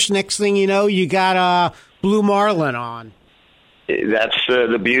kingfish. Next thing you know, you got a blue marlin on. That's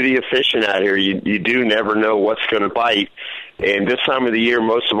the beauty of fishing out here. You do never know what's going to bite. And this time of the year,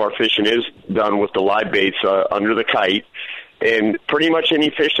 most of our fishing is done with the live baits under the kite. And pretty much any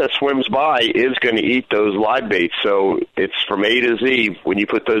fish that swims by is going to eat those live baits. So it's from A to Z when you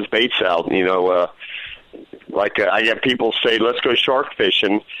put those baits out. I get people say, let's go shark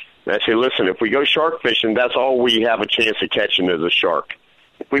fishing. And I say, listen, if we go shark fishing, that's all we have a chance of catching is a shark.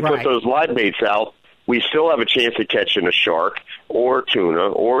 If we put those live baits out, we still have a chance of catching a shark or a tuna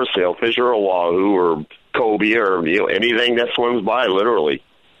or a sailfish or a wahoo or cobia or anything that swims by, literally.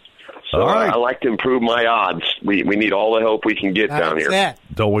 So I like to improve my odds. We need all the help we can get down here.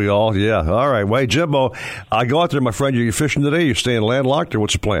 Don't we all? Yeah. All right. Wait, Jimbo, I go out there, my friend. Are you fishing today? You staying landlocked, or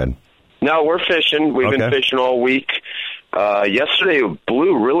what's the plan? No, we're fishing. We've been fishing all week. Yesterday it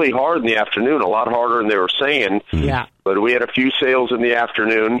blew really hard in the afternoon, a lot harder than they were saying. Yeah. But we had a few sails in the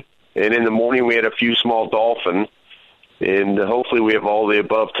afternoon, and in the morning we had a few small dolphin. And hopefully we have all the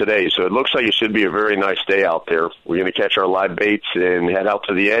above today. So it looks like it should be a very nice day out there. We're going to catch our live baits and head out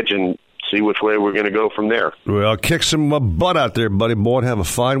to the edge and see which way we're going to go from there. Well, kick some butt out there, buddy boy, and have a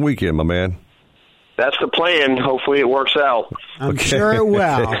fine weekend, my man. That's the plan. Hopefully it works out. I'm sure it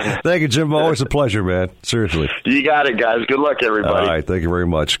will. Thank you, Jimbo. Always a pleasure, man. Seriously. You got it, guys. Good luck, everybody. All right. Thank you very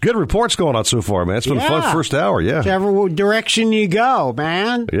much. Good reports going on so far, man. It's been a fun first hour, yeah. Whichever direction you go,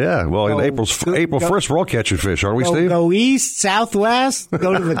 man. Yeah. Well, in April 1st, we're all catching fish, aren't we, Steve? Go east, southwest,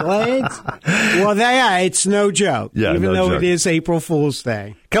 go to the Glades. Well, it's no joke, even though it is April Fool's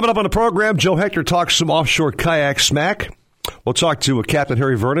Day. Coming up on the program, Joe Hector talks some offshore kayak smack. We'll talk to Captain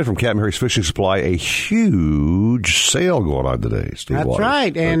Harry Vernon from Captain Harry's Fishing Supply. A huge sale going on today, Steve That's Waters.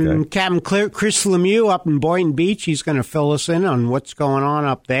 right. And Captain Chris Lemieux up in Boynton Beach, he's going to fill us in on what's going on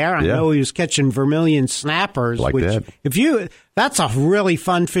up there. I know he was catching vermilion snappers. That's a really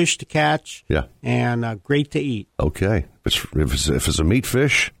fun fish to catch. Yeah. And great to eat. Okay. If it's a meat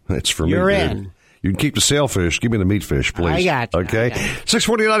fish, it's for me. You're in. Dude. You can keep the sailfish. Give me the meat fish, please. I got you. Okay.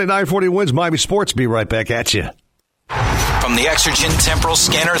 649 at 940 wins Miami Sports. Be right back at you. From from the Exergen Temporal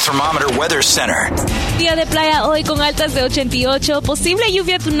Scanner Thermometer Weather Center. Día de playa hoy con altas de 88, posible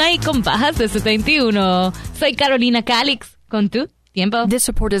lluvia tonight con bajas de 71. Soy Carolina Calix, con tu tiempo. This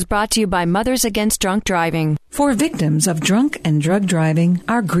report is brought to you by Mothers Against Drunk Driving. For victims of drunk and drug driving,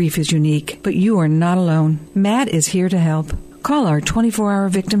 our grief is unique, but you are not alone. MAD is here to help. Call our 24-hour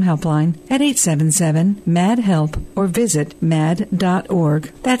victim helpline at 877-MAD-HELP or visit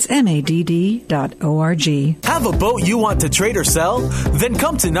mad.org. That's MADD.org. Have a boat you want to trade or sell? Then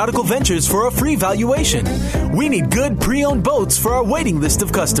come to Nautical-Ventures for a free valuation. We need good pre-owned boats for our waiting list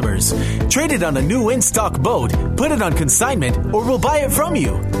of customers. Trade it on a new in-stock boat, put it on consignment, or we'll buy it from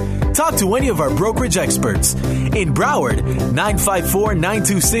you. Talk to any of our brokerage experts. In Broward,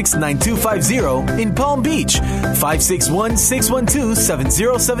 954-926-9250. In Palm Beach,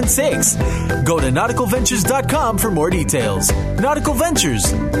 561-612-7076. Go to nauticalventures.com for more details. Nautical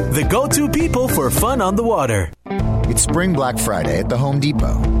Ventures, the go-to people for fun on the water. It's Spring Black Friday at the Home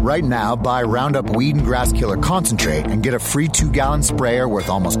Depot. Right now, buy Roundup Weed and Grass Killer Concentrate and get a free 2-gallon sprayer worth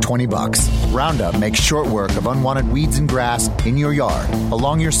almost $20. Roundup makes short work of unwanted weeds and grass in your yard,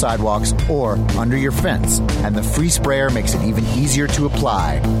 along your sidewalks, or under your fence. And the free sprayer makes it even easier to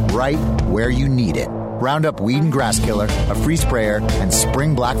apply, right where you need it. Roundup Weed and Grass Killer, a free sprayer, and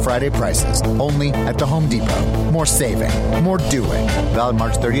Spring Black Friday prices. Only at the Home Depot. More saving. More doing. Valid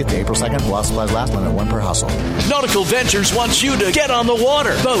March 30th to April 2nd. While supplies last. Limit 1 per household. Nautical Ventures wants you to get on the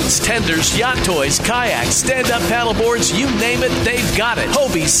water. Boats, tenders, yacht toys, kayaks, stand-up paddleboards, you name it, they've got it.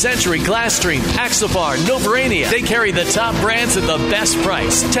 Hobie, Century, Glasstream, Axopar, Novurania. They carry the top brands at the best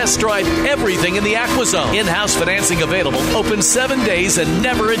price. Test drive everything in the AquaZone. In-house financing available. Open 7 days and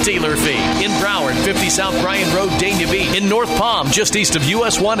never a dealer fee. In Broward, 50 South Bryan Road, Dania Beach. In North Palm, just east of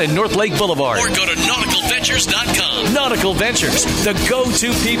US 1 and North Lake Boulevard. Or go to nauticalventures.com. Nautical Ventures, the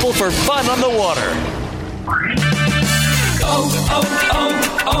go-to people for fun on the water.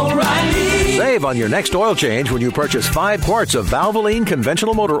 O'Reilly. Save on your next oil change when you purchase 5 quarts of Valvoline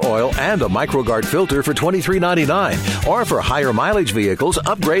conventional motor oil and a MicroGuard filter for $23.99. Or for higher mileage vehicles,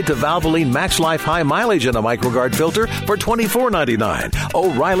 upgrade to Valvoline Max Life High Mileage and a MicroGuard filter for $24.99.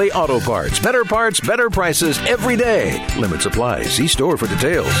 O'Reilly Auto Parts. Better parts, better prices every day. Limit supply. See store for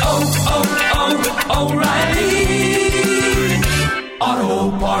details. O'Reilly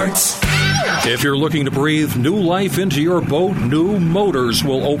Auto Parts. If you're looking to breathe new life into your boat, new motors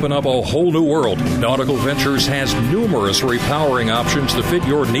will open up a whole new world. Nautical Ventures has numerous repowering options to fit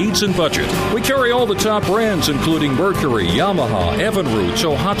your needs and budget. We carry all the top brands, including Mercury, Yamaha, Evinrude,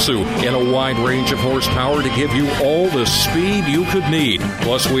 Tohatsu, in a wide range of horsepower to give you all the speed you could need.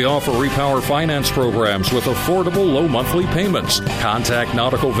 Plus, we offer repower finance programs with affordable low monthly payments. Contact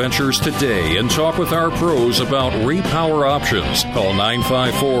Nautical Ventures today and talk with our pros about repower options. Call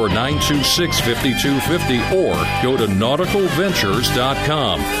 954-926-5250 or go to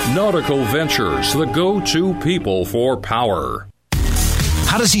nauticalventures.com. Nautical Ventures, the go-to people for power.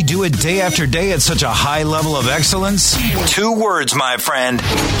 How does he do it day after day at such a high level of excellence? 2 words, my friend.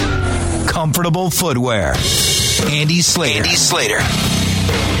 Comfortable footwear. Andy Slater.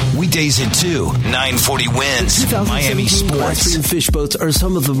 Weekdays at 2, 940 Wins, Miami Sports. Glasstream fish boats are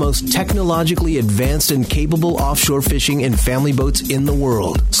some of the most technologically advanced and capable offshore fishing and family boats in the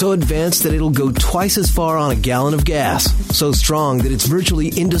world. So advanced that it'll go twice as far on a gallon of gas. So strong that it's virtually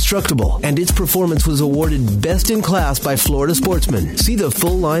indestructible. And its performance was awarded best in class by Florida Sportsman. See the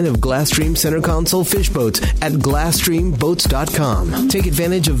full line of Glasstream center console fish boats at GlasstreamBoats.com. Take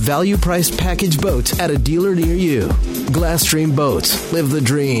advantage of value-priced package boats at a dealer near you. Glasstream Boats. Live the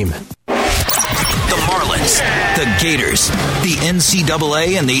dream. The Marlins, the Gators, the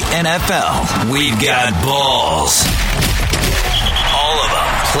NCAA, and the NFL. We've got balls. All of them.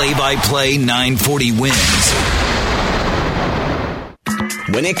 Play-by-play 940 Wins.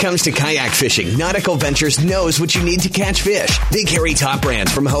 When it comes to kayak fishing, Nautical Ventures knows what you need to catch fish. They carry top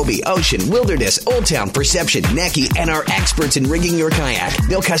brands from Hobie, Ocean, Wilderness, Old Town, Perception, Necky, and are experts in rigging your kayak.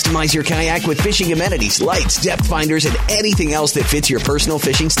 They'll customize your kayak with fishing amenities, lights, depth finders, and anything else that fits your personal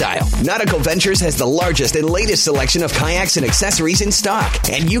fishing style. Nautical Ventures has the largest and latest selection of kayaks and accessories in stock,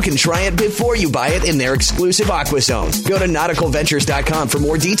 and you can try it before you buy it in their exclusive AquaZone. Go to nauticalventures.com for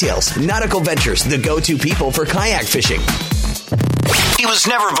more details. Nautical Ventures, the go-to people for kayak fishing. He was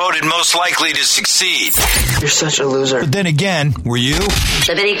never voted most likely to succeed. You're such a loser. But then again, were you?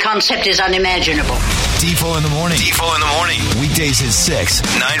 The very concept is unimaginable. Defo in the morning. Weekdays at 6,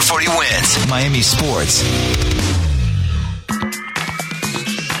 940 Wins, Miami Sports.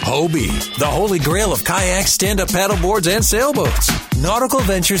 Hobie, the holy grail of kayaks, stand-up paddleboards, and sailboats. Nautical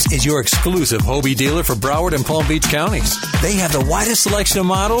Ventures is your exclusive Hobie dealer for Broward and Palm Beach counties. They have the widest selection of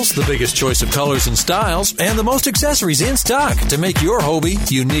models, the biggest choice of colors and styles, and the most accessories in stock to make your Hobie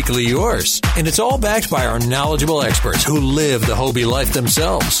uniquely yours. And it's all backed by our knowledgeable experts who live the Hobie life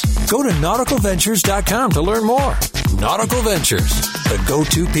themselves. Go to Nautical-Ventures.com to learn more. Nautical Ventures, the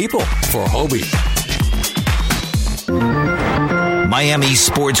go-to people for Hobie. Miami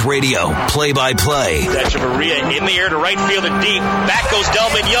Sports Radio, play-by-play. That's Maria in the air to right field and deep. Back goes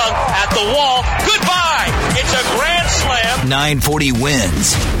Delman Young at the wall. Goodbye! It's a grand slam. 940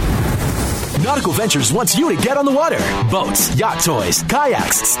 wins. Nautical Ventures wants you to get on the water. Boats, yacht toys,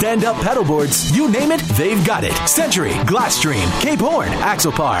 kayaks, stand-up paddleboards, you name it, they've got it. Century, Glasstream, Cape Horn,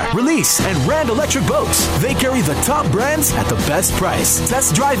 Axopar, Release, and Rand Electric Boats. They carry the top brands at the best price.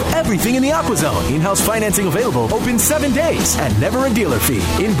 Test drive everything in the Aqua Zone. In-house financing available, open 7 days, and never a dealer fee.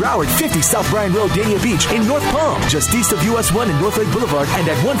 In Broward, 50 South Bryan Road, Dania Beach. In North Palm, just east of US 1 and North Lake Boulevard, and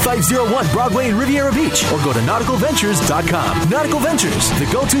at 1501 Broadway in Riviera Beach. Or go to nauticalventures.com. Nautical Ventures, the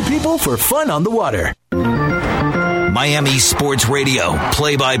go-to people for fun on the water. Miami Sports Radio,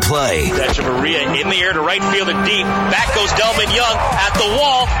 play-by-play. That's Maria in the air to right field and deep. Back goes Delman Young at the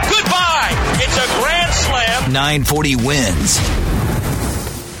wall. Goodbye! It's a grand slam. 940 wins.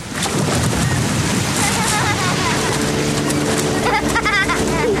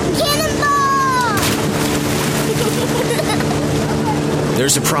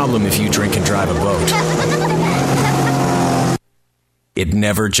 There's a problem if you drink and drive a boat. It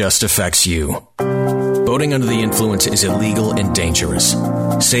never just affects you. Boating under the influence is illegal and dangerous.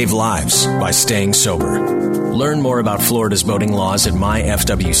 Save lives by staying sober. Learn more about Florida's boating laws at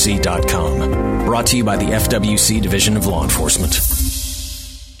myfwc.com. Brought to you by the FWC Division of Law Enforcement.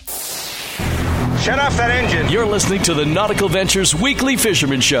 Shut off that engine. You're listening to the Nautical Ventures Weekly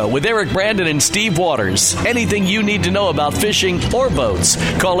Fisherman Show with Eric Brandon and Steve Waters. Anything you need to know about fishing or boats,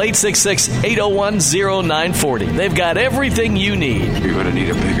 call 866-801-0940. They've got everything you need. You're going to need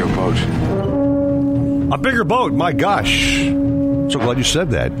a bigger boat. A bigger boat, my gosh. So glad you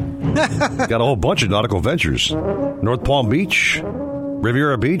said that. Got a whole bunch of Nautical Ventures. North Palm Beach,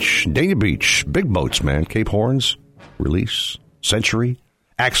 Riviera Beach, Dania Beach. Big boats, man. Cape Horns, Release, Century,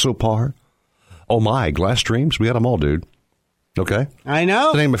 Axopar. Oh, my, Glasstreams. We got them all, dude. Okay? I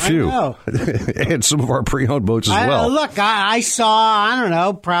know. To name a few. I know. And some of our pre-owned boats as well. Look, I saw, I don't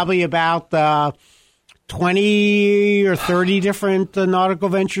know, probably about 20 or 30 different Nautical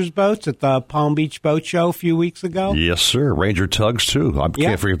Ventures boats at the Palm Beach Boat Show a few weeks ago. Yes, sir. Ranger tugs, too. I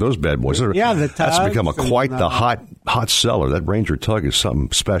can't forget those bad boys. Yeah, the tugs. That's become quite the hot seller. That Ranger tug is something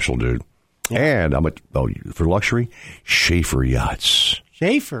special, dude. Yeah. And for luxury, Schaefer yachts.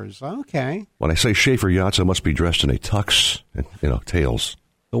 Schaefer's, okay. When I say Schaefer yachts, I must be dressed in a tux and, tails.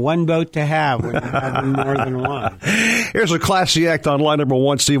 The one boat to have when you're having more than one. Here's a classy act on line number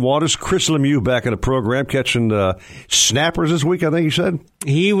 1, Steve Waters. Chris Lemieux back in the program, catching snappers this week, I think you said?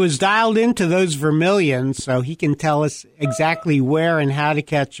 He was dialed into those vermilions, so he can tell us exactly where and how to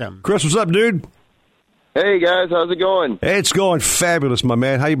catch them. Chris, what's up, dude? Hey, guys. How's it going? Hey, it's going fabulous, my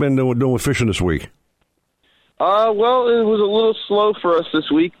man. How you been doing with fishing this week? Well, it was a little slow for us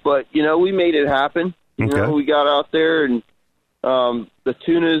this week, but, we made it happen. We got out there, and the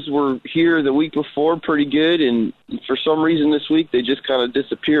tunas were here the week before pretty good, and for some reason this week they just kind of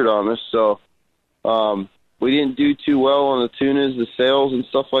disappeared on us. So we didn't do too well on the tunas, the sails, and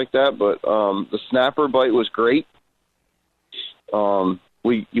stuff like that, but the snapper bite was great.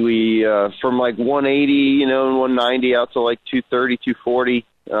 We from like 180, and 190 out to like 230, 240,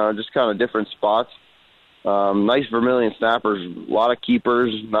 just kind of different spots. Nice vermilion snappers, a lot of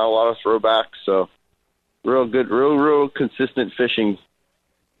keepers, not a lot of throwbacks, so real good, real consistent fishing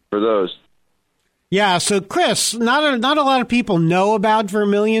for those. Yeah, so Chris, not a lot of people know about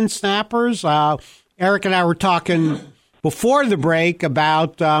vermilion snappers. Eric and I were talking before the break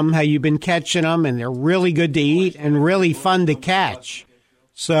about how you've been catching them, and they're really good to eat and really fun to catch.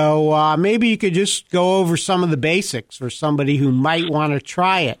 So maybe you could just go over some of the basics for somebody who might want to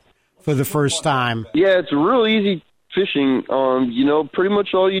try it for the first time. Yeah, it's real easy fishing. Pretty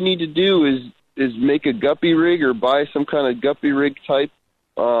much all you need to do is make a guppy rig or buy some kind of guppy rig type.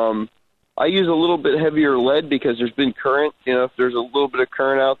 I use a little bit heavier lead because there's been current. If there's a little bit of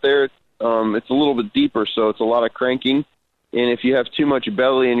current out there, it's a little bit deeper, so it's a lot of cranking. And if you have too much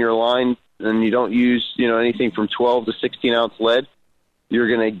belly in your line and you don't use, anything from 12 to 16 ounce lead,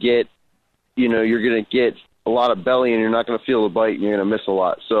 you're gonna get a lot of belly, and you're not gonna feel the bite, and you're gonna miss a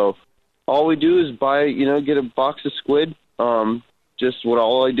lot. So all we do is get a box of squid. All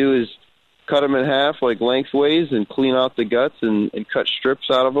I do is cut them in half, like lengthways, and clean out the guts and cut strips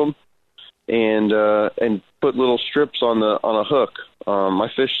out of them, and put little strips on a hook. I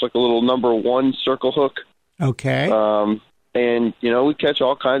fish like a little number 1 circle hook. Okay. And, we catch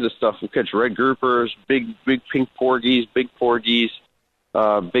all kinds of stuff. We catch red groupers, big pink porgies, big porgies,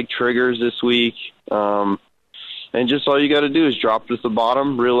 big triggers this week. And just all you got to do is drop it at the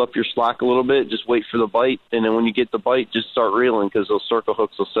bottom, reel up your slack a little bit, just wait for the bite. And then when you get the bite, just start reeling because those circle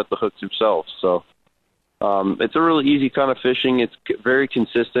hooks will set the hooks themselves. So it's a really easy kind of fishing. It's very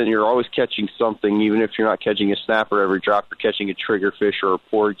consistent. You're always catching something, even if you're not catching a snapper every drop. You're catching a triggerfish or a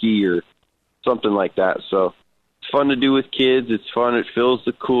porgy or something like that. So it's fun to do with kids. It's fun. It fills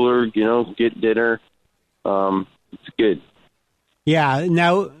the cooler, get dinner. It's good. Yeah.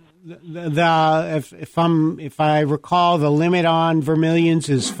 Now, if I recall, the limit on vermilions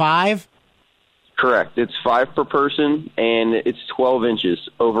is 5? Correct. It's 5 per person, and it's 12 inches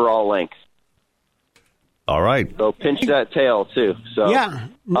overall length. All right. So pinch that tail too. So yeah.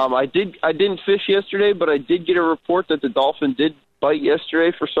 I didn't fish yesterday, but I did get a report that the dolphin did bite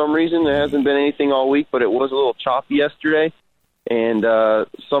yesterday for some reason. There hasn't been anything all week, but it was a little choppy yesterday. And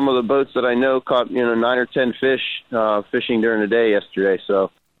some of the boats that I know caught 9 or 10 fish fishing during the day yesterday.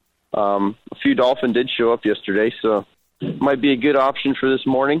 So a few dolphin did show up yesterday, so it might be a good option for this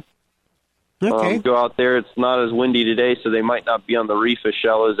morning. Okay. Go out there. It's not as windy today, so they might not be on the reef as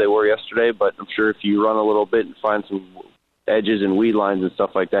shallow as they were yesterday, but I'm sure if you run a little bit and find some edges and weed lines and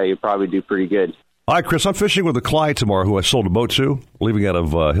stuff like that, you'll probably do pretty good. All right, Chris, I'm fishing with a client tomorrow who I sold a boat to, leaving out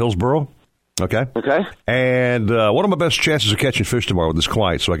of Hillsboro. Okay. And what are my best chances of catching fish tomorrow with this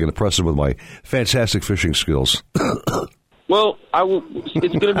client so I can impress him with my fantastic fishing skills? Well, it's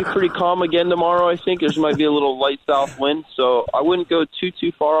going to be pretty calm again tomorrow, I think. There might be a little light south wind, so I wouldn't go too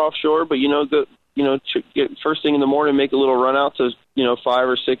far offshore, but, get first thing in the morning, make a little run out to,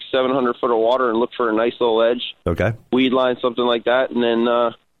 500 or 600, 700 foot of water and look for a nice little edge. Okay. Weed line, something like that, and then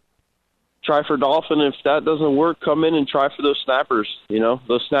try for dolphin. If that doesn't work, come in and try for those snappers.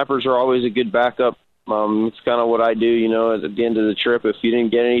 Those snappers are always a good backup. It's kind of what I do, at the end of the trip. If you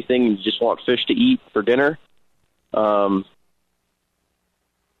didn't get anything, you just want fish to eat for dinner.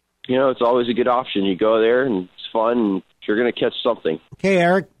 It's always a good option. You go there, and it's fun, and you're going to catch something. Okay,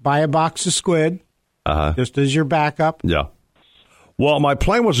 Eric, buy a box of squid, just as your backup. Yeah. Well, my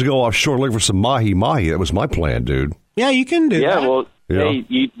plan was to go offshore and look for some mahi-mahi. That was my plan, dude. Yeah, you can do that. Yeah, well,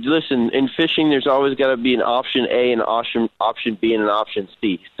 hey, listen, in fishing, there's always got to be an option A and an option B and an option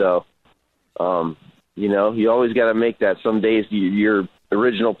C. So, you always got to make that. Some days your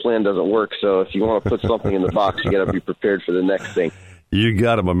original plan doesn't work, so if you want to put something in the box, you got to be prepared for the next thing. You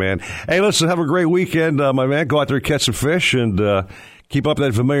got it, my man. Hey, listen, have a great weekend, my man. Go out there and catch some fish and keep up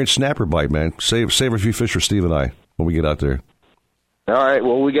that vermilion snapper bite, man. Save a few fish for Steve and I when we get out there. All right.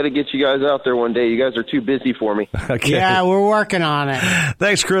 Well, we got to get you guys out there one day. You guys are too busy for me. Okay. Yeah, we're working on it.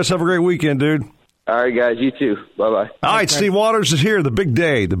 Thanks, Chris. Have a great weekend, dude. All right, guys. You too. Bye-bye. All right, Steve Waters is here. The big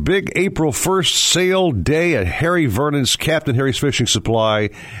day, the big April 1st sale day at Harry Vernon's Captain Harry's Fishing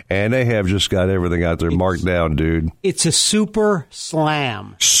Supply, and they have just got everything out there marked down, dude. It's a super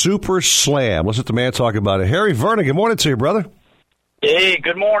slam. Super slam. Let's let the man talk about it. Harry Vernon, good morning to you, brother. Hey,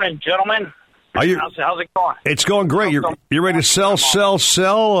 good morning, gentlemen. How's it going? It's going great. You're ready to sell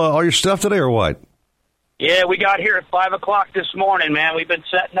all your stuff today, or what? Yeah, we got here at 5 o'clock this morning, man. We've been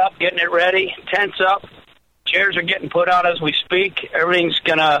setting up, getting it ready, tents up. Chairs are getting put out as we speak.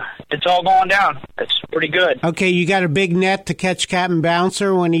 It's all going down. It's pretty good. Okay, you got a big net to catch Captain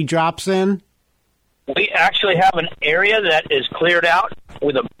Bouncer when he drops in? We actually have an area that is cleared out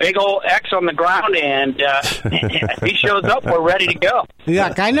with a big old X on the ground, and if he shows up, we're ready to go.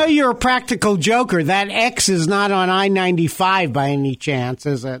 Look, I know you're a practical joker. That X is not on I-95 by any chance,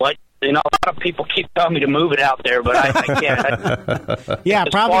 is it? What? A lot of people keep telling me to move it out there, but I can't. Yeah,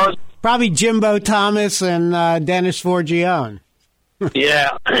 probably Jimbo Thomas and Dennis Forgione.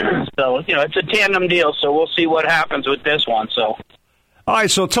 Yeah, so, it's a tandem deal, so we'll see what happens with this one, so. All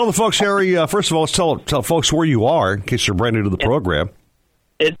right, so tell the folks, Harry, first of all, let's tell folks where you are, in case they're brand new to the program.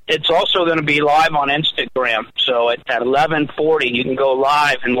 It's also going to be live on Instagram, so at 11:40, you can go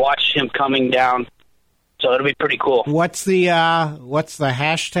live and watch him coming down. So it'll be pretty cool. What's the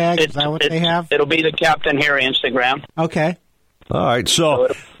hashtag? Is that what they have? It'll be the Captain Harry Instagram. Okay. All right. So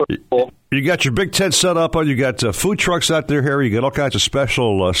cool. You got your big tent set up. You got food trucks out there, Harry. You got all kinds of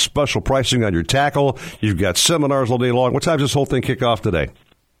special pricing on your tackle. You've got seminars all day long. What time does this whole thing kick off today?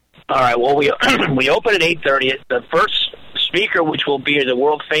 All right. Well, we open at 8:30. The first speaker, which will be the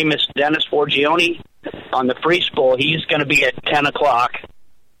world famous Dennis Forgione on the free spool, he's going to be at 10 o'clock.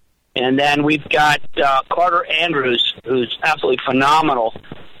 And then we've got Carter Andrews, who's absolutely phenomenal.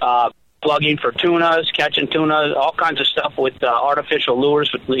 plugging for tunas, catching tuna, all kinds of stuff with artificial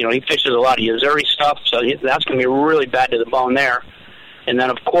lures. He fishes a lot of Missouri stuff, so that's going to be really bad to the bone there. And then,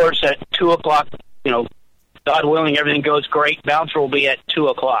 of course, at 2 o'clock, God willing, everything goes great. Bouncer will be at 2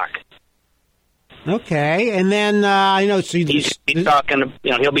 o'clock. Okay, and then so he's talking.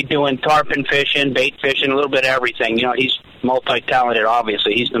 He'll be doing tarpon fishing, bait fishing, a little bit of everything. He's multi-talented.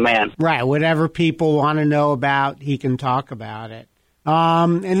 Obviously, he's the man. Right. Whatever people want to know about, he can talk about it.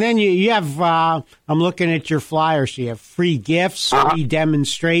 And then you have. I'm looking at your flyers. You have free gifts, free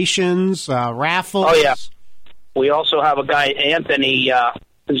demonstrations, raffles. Oh yeah. We also have a guy, Anthony,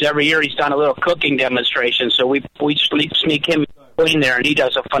 who's every year he's done a little cooking demonstration. So we sneak him in there, and he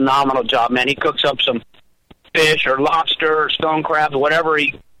does a phenomenal job, man. He cooks up some fish or lobster or stone crabs, whatever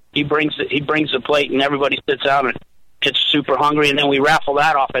he brings the plate, and everybody sits down and gets super hungry, and then we raffle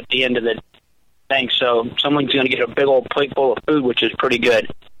that off at the end of the thing. So someone's going to get a big old plate full of food, which is pretty good.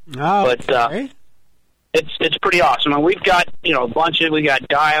 Oh, but it's pretty awesome. And we've got a bunch of we got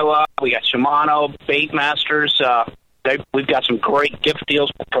Daiwa, we got Shimano, Baitmasters. We've got some great gift deals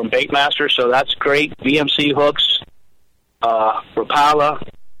from Baitmasters, so that's great. VMC hooks. Rapala,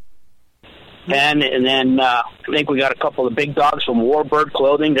 and then I think we got a couple of big dogs from Warbird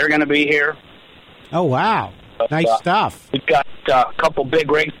Clothing. They're going to be here. Oh, wow. Nice stuff. We've got a couple big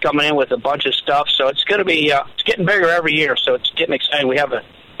rigs coming in with a bunch of stuff, so it's going to be it's getting bigger every year, so it's getting exciting. We have an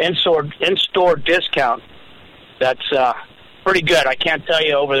in-store discount that's pretty good. I can't tell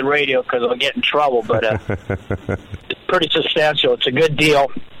you over the radio because I'll get in trouble, but it's pretty substantial. It's a good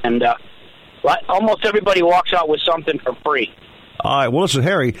deal, and almost everybody walks out with something for free. All right. Well, listen,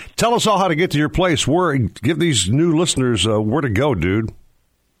 Harry, tell us all how to get to your place. Give these new listeners where to go, dude.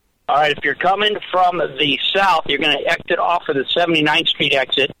 All right. If you're coming from the south, you're going to exit off of the 79th Street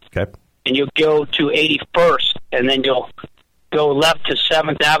exit. Okay. And you'll go to 81st, and then you'll go left to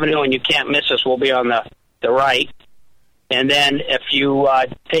 7th Avenue, and you can't miss us. We'll be on the right. And then if you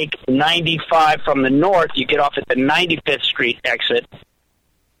take 95 from the north, you get off at the 95th Street exit.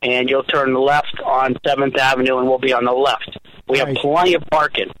 And you'll turn left on 7th Avenue, and we'll be on the left. We have plenty of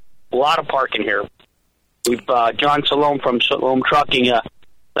parking, a lot of parking here. We've John Salome from Salome Trucking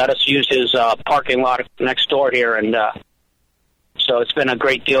let us use his parking lot next door here, and so it's been a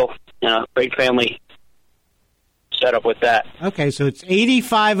great deal, great family setup with that. Okay, so it's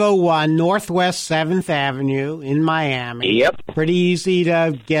 8501 Northwest 7th Avenue in Miami. Yep. Pretty easy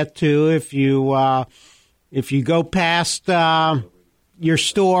to get to if you go past your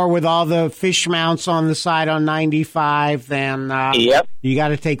store with all the fish mounts on the side on 95, then you got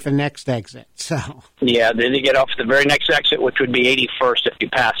to take the next exit. So yeah, then you get off the very next exit, which would be 81st if you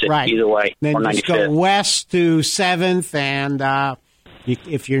pass it. Right. Either way. Then just go west to 7th, and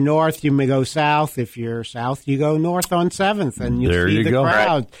if you're north, you may go south. If you're south, you go north on 7th, and you'll see the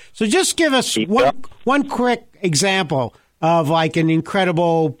crowd. Right. So just give us one quick example of like an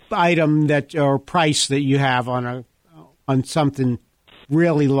incredible item or price that you have on something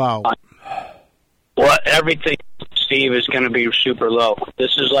really low. Well, everything, Steve, is going to be super low.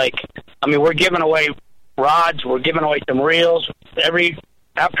 This is we're giving away rods, we're giving away some reels.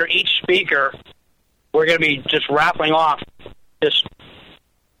 After each speaker, we're going to be just raffling off just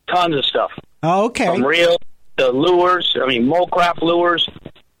tons of stuff. Oh, okay. From reels to lures, Mole-Craft lures,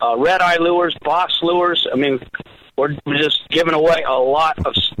 red-eye lures, Boss lures. We're just giving away a lot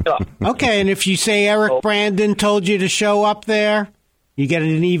of stuff. Okay, and if you say Eric Brandon told you to show up there, you get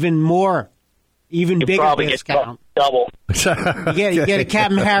an even bigger discount. Double. You get a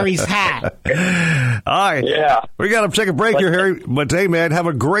Captain Harry's hat. All right. Yeah. We got to take a break here, Harry. But, hey, man, have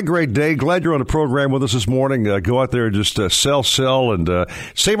a great day. Glad you're on the program with us this morning. Go out there and just sell, and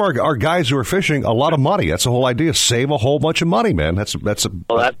save our guys who are fishing a lot of money. That's the whole idea. Save a whole bunch of money, man. That's a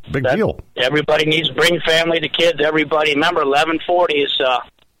big deal. Everybody needs to bring family, the kids, everybody. Remember, 11:40 is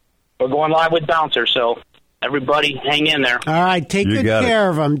we're going live with Bouncer, so everybody hang in there. All right, take good care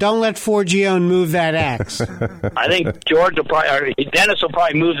of them. Don't let Forgione move that X. I think Dennis will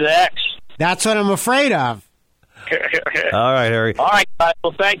probably move the X. That's what I'm afraid of. All right, Harry. All right, guys.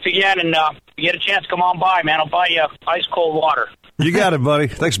 Well, thanks again, and if you get a chance, come on by, man. I'll buy you ice cold water. You got it, buddy.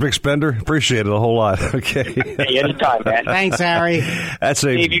 Thanks, Big Spender. Appreciate it a whole lot. Okay. Hey, anytime, man. Thanks, Harry.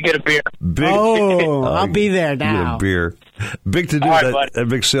 Steve, you get a beer. I'll be there now. Get a beer. Big to do. Right, that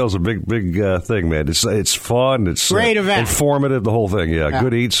big sale's a big thing, man. It's fun. It's great event. Informative, the whole thing. Yeah.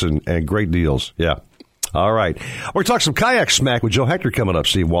 Good eats and great deals. Yeah. All right. We're talking some kayak smack with Joe Hector coming up,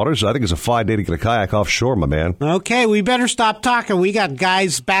 Steve Waters. I think it's a fine day to get a kayak offshore, my man. Okay, we better stop talking. We got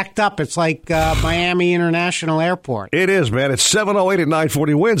guys backed up. It's like Miami International Airport. It is, man. It's 7:08 at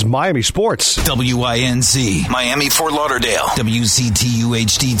 940 Wins, Miami Sports. WINZ, Miami, Fort Lauderdale. WCTU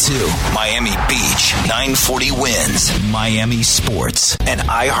HD2, Miami Beach. 940 Wins, Miami Sports. An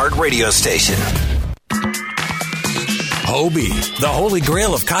iHeart radio station. Hobie, the holy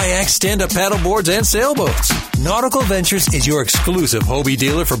grail of kayaks, stand-up paddleboards, and sailboats. Nautical-Ventures is your exclusive Hobie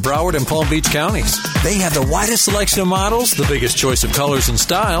dealer for Broward and Palm Beach counties. They have the widest selection of models, the biggest choice of colors and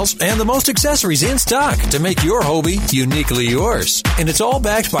styles, and the most accessories in stock to make your Hobie uniquely yours. And it's all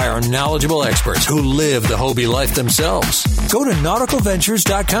backed by our knowledgeable experts who live the Hobie life themselves. Go to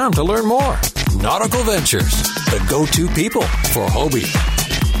Nautical-Ventures.com to learn more. Nautical Ventures, the go-to people for Hobie.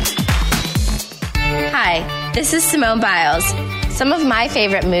 Hi, this is Simone Biles. Some of my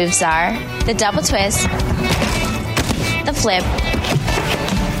favorite moves are the double twist, the flip,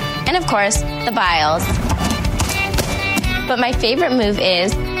 and of course, the Biles. But my favorite move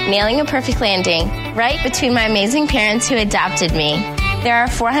is nailing a perfect landing right between my amazing parents who adopted me. There are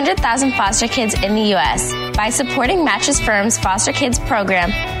 400,000 foster kids in the U.S. By supporting Mattress Firm's Foster Kids program,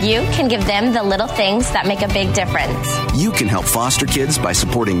 you can give them the little things that make a big difference. You can help foster kids by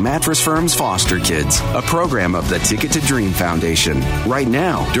supporting Mattress Firm's Foster Kids, a program of the Ticket to Dream Foundation. Right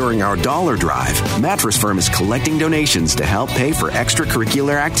now, during our Dollar Drive, Mattress Firm is collecting donations to help pay for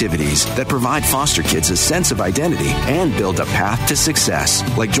extracurricular activities that provide foster kids a sense of identity and build a path to success,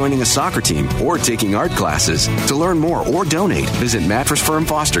 like joining a soccer team or taking art classes. To learn more or donate, visit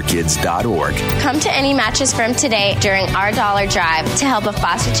mattressfirmfosterkids.org. Come to any Mattress Firm today during our Dollar Drive to help a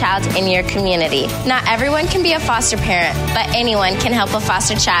foster child in your community. Not everyone can be a foster parent, but anyone can help a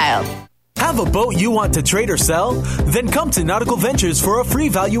foster child. Have a boat you want to trade or sell? Then come to Nautical Ventures for a free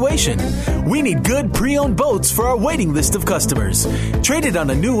valuation. We need good pre-owned boats for our waiting list of customers. Trade it on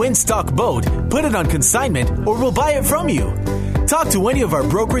a new in-stock boat, put it on consignment, or we'll buy it from you. Talk to any of our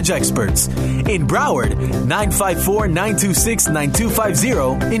brokerage experts. In Broward,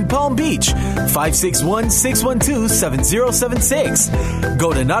 954-926-9250. In Palm Beach, 561-612-7076.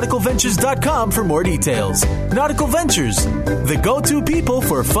 Go to nauticalventures.com for more details. Nautical Ventures, the go-to people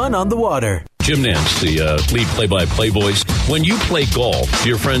for fun on the water. Jim Nance, the lead play-by-play voice. When you play golf, do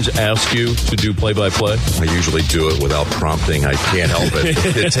your friends ask you to do play-by-play? I usually do it without prompting. I can't help it.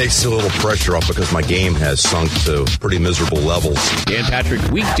 It takes a little pressure off because my game has sunk to pretty miserable levels. Dan Patrick,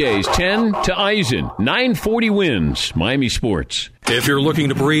 weekdays 10 to Eisen, 940 Wins, Miami Sports. If you're looking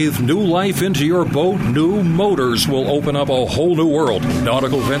to breathe new life into your boat, new motors will open up a whole new world.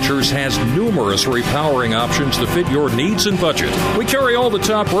 Nautical-Ventures has numerous repowering options to fit your needs and budget. We carry all the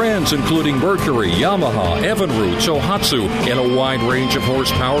top brands, including Mercury, Yamaha, Evinrude, Tohatsu, and a wide range of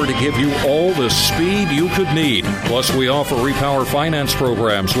horsepower to give you all the speed you could need. Plus, we offer repower finance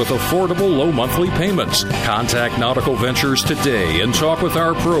programs with affordable low monthly payments. Contact Nautical Ventures today and talk with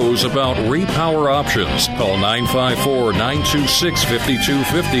our pros about repower options. Call 954-926-5250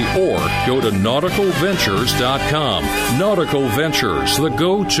 or go to nauticalventures.com. Nautical Ventures, the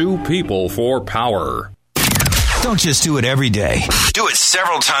go-to people for power. Don't just do it every day. Do it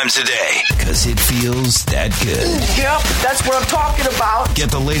several times a day, because it feels that good. Yep, that's what I'm talking about.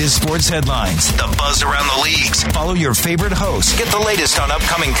 Get the latest sports headlines, the buzz around the leagues. Follow your favorite hosts. Get the latest on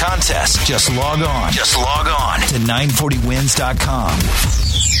upcoming contests. Just log on to 940wins.com.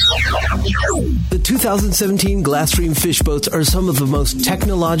 The 2017 Glasstream fish boats are some of the most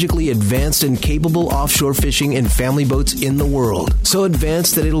technologically advanced and capable offshore fishing and family boats in the world. So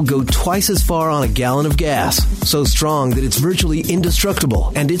advanced that it'll go twice as far on a gallon of gas. So strong that it's virtually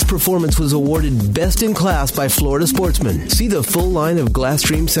indestructible. And its performance was awarded Best in Class by Florida Sportsman. See the full line of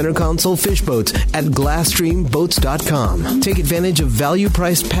Glasstream center console fish boats at GlassstreamBoats.com. Take advantage of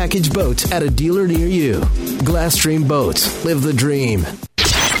value-priced package boats at a dealer near you. Glasstream Boats. Live the dream.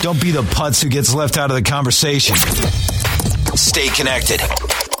 Don't be the putz who gets left out of the conversation. Stay connected.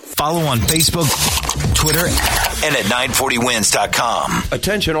 Follow on Facebook, Twitter, and at 940wins.com.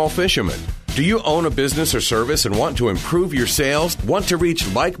 Attention all fishermen. Do you own a business or service and want to improve your sales? Want to reach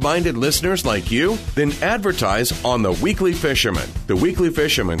like-minded listeners like you? Then advertise on The Weekly Fisherman. The Weekly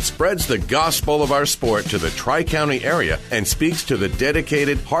Fisherman spreads the gospel of our sport to the Tri-County area and speaks to the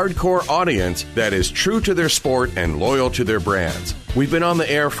dedicated, hardcore audience that is true to their sport and loyal to their brands. We've been on the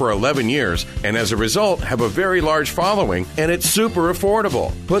air for 11 years and as a result have a very large following, and it's super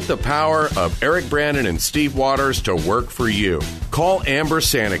affordable. Put the power of Eric Brandon and Steve Waters to work for you. Call Amber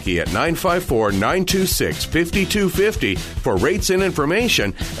Sanicky at 954-926-5250 for rates and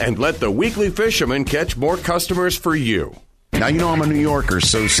information, and let The Weekly Fisherman catch more customers for you. Now, you know I'm a New Yorker,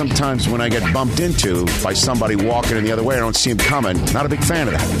 so sometimes when I get bumped into by somebody walking in the other way, I don't see them coming. Not a big fan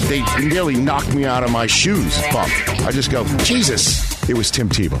of that. They nearly knocked me out of my shoes. Bump. I just go, Jesus. It was Tim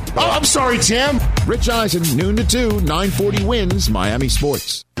Tebow. Oh, I'm sorry, Tim. Rich Eisen, noon to 2, 940 wins, Miami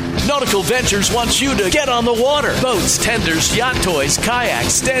Sports. Nautical-Ventures wants you to get on the water. Boats, tenders, yacht toys,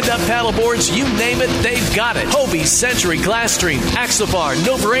 kayaks, stand-up paddleboards, you name it, they've got it. Hobie, Century, Glasstream, Axopar,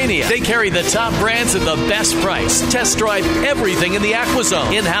 Novurania. They carry the top brands at the best price. Test drive everything in the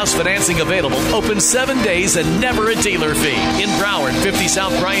AquaZone. In-house financing available. Open 7 days and never a dealer fee. In Broward, 50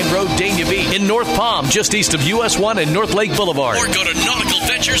 South Bryan Road, Dania Beach. In North Palm, just east of US 1 and North Lake Boulevard. Or go to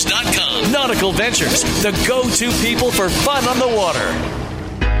nauticalventures.com. Nautical Ventures, the go-to people for fun on the water.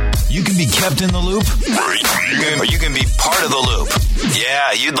 You can be kept in the loop, or you can be part of the loop.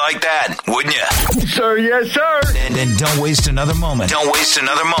 Yeah, you'd like that, wouldn't you? Sir, yes, sir. And don't waste another moment. Don't waste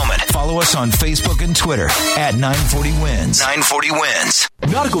another moment. Follow us on Facebook and Twitter at 940 Wins. 940 Wins.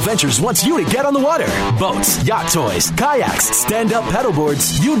 Nautical-Ventures wants you to get on the water. Boats, yacht toys, kayaks, stand-up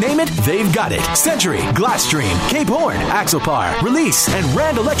paddleboards, you name it, they've got it. Century, Glasstream, Cape Horn, Axopar, Release, and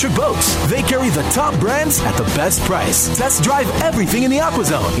Rand Electric Boats. They carry the top brands at the best price. Test drive everything in the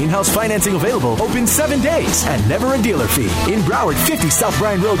AquaZone. In-house financing available. Open 7 days and never a dealer fee. In Broward, 50 South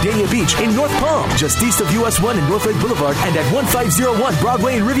Bryan Road, Dania Beach. In North Palm, just east of US 1 and North Lake Boulevard, and at 1501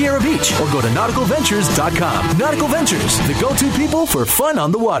 Broadway in Riviera Beach. Or go to nauticalventures.com. Nautical Ventures, the go-to people for fun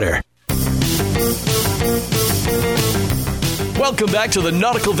on the water. Welcome back to the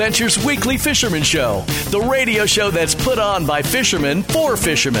Nautical Ventures Weekly Fisherman Show, the radio show that's put on by fishermen for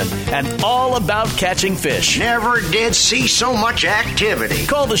fishermen and all about catching fish. Never did see so much activity.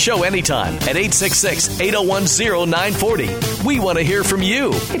 Call the show anytime at 866-801-0940. We want to hear from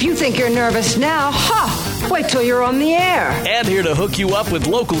you. If you think you're nervous now, wait till you're on the air. And here to hook you up with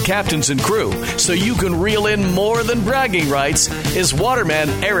local captains and crew so you can reel in more than bragging rights is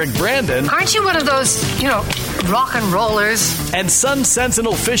waterman Eric Brandon. Aren't you one of those, rock and rollers? And Sun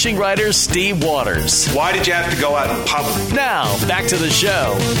Sentinel fishing writer Steve Waters. Why did you have to go out in public? Now, back to the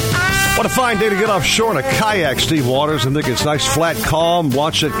show. What a fine day to get offshore in a kayak, Steve Waters, and think it's nice, flat, calm,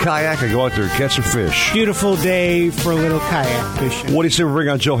 launch that kayak and go out there and catch some fish. Beautiful day for a little kayak fishing. What do you say we bring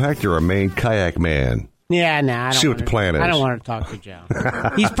on Joe Hector, our main kayak man? Yeah, no, I don't see what the plan is. I don't want to talk to Joe.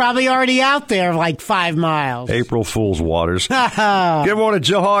 He's probably already out there like 5 miles. April Fool's Waters. Good morning,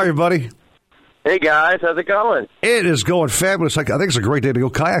 Joe. How are you, buddy? Hey, guys. How's it going? It is going fabulous. I think it's a great day to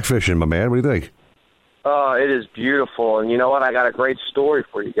go kayak fishing, my man. What do you think? It is beautiful. And you know what? I got a great story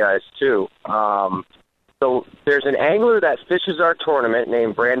for you guys, too. So there's an angler that fishes our tournament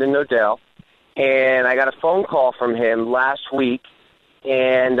named Brandon Nodell, and I got a phone call from him last week.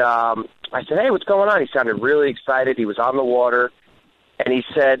 And I said, hey, what's going on? He sounded really excited. He was on the water. And he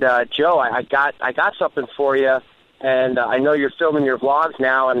said, Joe, I got something for you. And I know you're filming your vlogs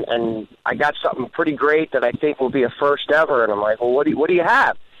now, and I got something pretty great that I think will be a first ever. And I'm like, well, what do you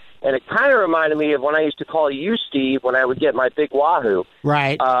have? And it kind of reminded me of when I used to call you, Steve, when I would get my big wahoo.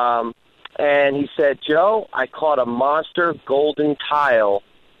 Right. And he said, Joe, I caught a monster golden tile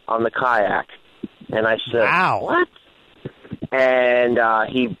on the kayak. And I said, wow. What? And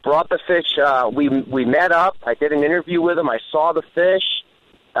he brought the fish. We met up. I did an interview with him. I saw the fish.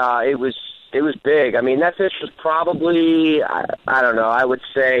 It was big. I mean, that fish was probably, I don't know, I would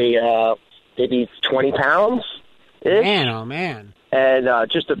say maybe 20 pounds. Man, oh, man. And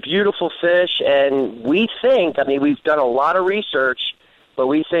just a beautiful fish. And we think, I mean, we've done a lot of research, but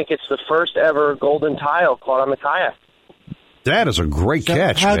we think it's the first ever golden tile caught on the kayak. That is a great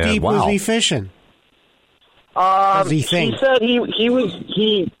catch, how man. Deep was he fishing? He said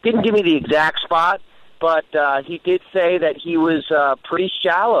he didn't give me the exact spot, but he did say that he was pretty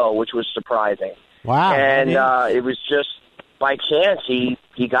shallow, which was surprising. Wow! And it was just by chance he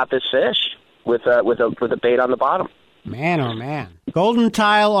got this fish with a bait on the bottom. Man, oh man! Golden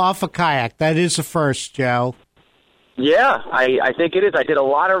tile off a kayak. That is the first, Joe. Yeah, I think it is. I did a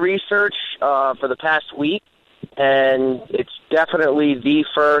lot of research for the past week, and it's definitely the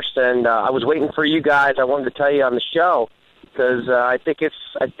first. And I was waiting for you guys. I wanted to tell you on the show because I think it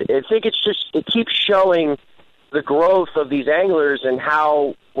keeps showing the growth of these anglers and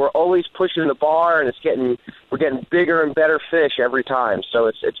how we're always pushing the bar, and we're getting bigger and better fish every time. So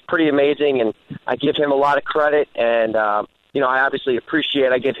it's pretty amazing, and I give him a lot of credit. And I obviously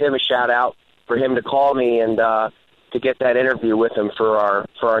appreciate. I give him a shout out for him to call me and to get that interview with him for our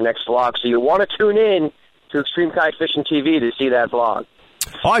next vlog. So you want to tune in to Extreme Kayak Fishing TV to see that vlog.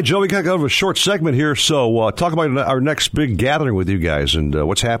 All right, Joe, we got to go to a short segment here, so talk about our next big gathering with you guys and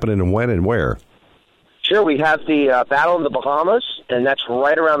what's happening and when and where. Sure, we have the Battle in the Bahamas, and that's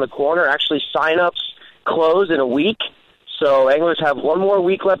right around the corner. Actually, sign-ups close in a week, So anglers have one more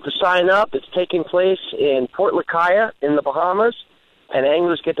week left to sign up. It's taking place in Port Lacaya in the Bahamas, and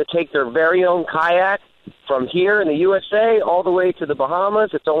anglers get to take their very own kayak from here in the USA all the way to the Bahamas.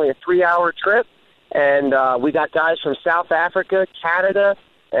 It's only a 3-hour trip, and we got guys from South Africa, Canada,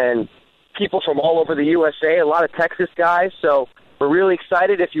 and people from all over the USA, a lot of Texas guys. So we're really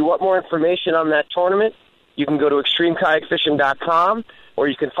excited. If you want more information on that tournament, you can go to extremekayakfishing.com, or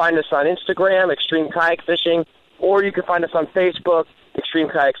you can find us on Instagram, Extreme Kayak Fishing, or you can find us on Facebook, Extreme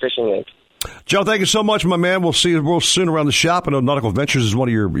Kayak Fishing Inc. Joe, thank you so much, my man. We'll see you real soon around the shop. I know Nautical-Ventures is one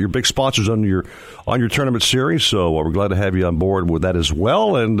of your big sponsors on your tournament series, so we're glad to have you on board with that as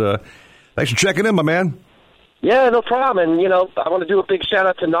well. And thanks for checking in, my man. Yeah, no problem. And, I want to do a big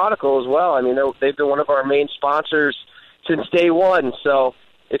shout-out to Nautical as well. I mean, they've been one of our main sponsors since day one, so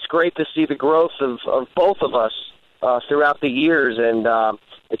it's great to see the growth of both of us throughout the years, and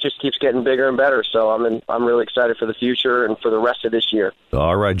it just keeps getting bigger and better. So I'm really excited for the future and for the rest of this year.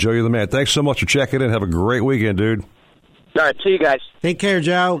 All right, Joe, you're the man. Thanks so much for checking in. Have a great weekend, dude. All right, see you guys. Take care,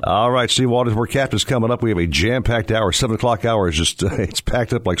 Joe. All right, Steve Walters, we're Captain's coming up. We have a jam-packed hour. 7 o'clock hour is just it's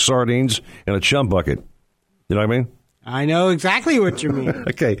packed up like sardines in a chum bucket. You know what I mean? I know exactly what you mean.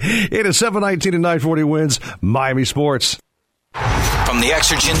 Okay, it is 7:19 and 9:40 wins Miami Sports. From the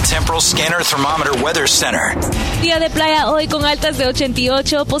Exergen Temporal Scanner Thermometer Weather Center. Día de playa hoy con altas de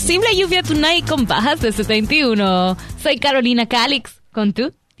 88, posible lluvia tonight con bajas de 71. Soy Carolina Calix, con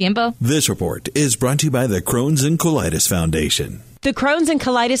tu tiempo. This report is brought to you by the Crohn's and Colitis Foundation. The Crohn's and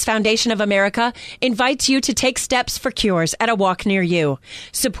Colitis Foundation of America invites you to take steps for cures at a walk near you.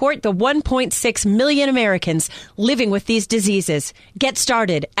 Support the 1.6 million Americans living with these diseases. Get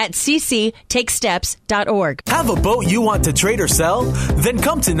started at cctakesteps.org. Have a boat you want to trade or sell? Then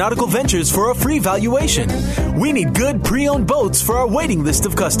come to Nautical-Ventures for a free valuation. We need good pre-owned boats for our waiting list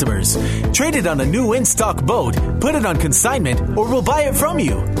of customers. Trade it on a new in-stock boat, put it on consignment, or we'll buy it from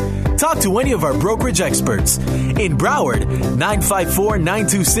you. Talk to any of our brokerage experts. In Broward,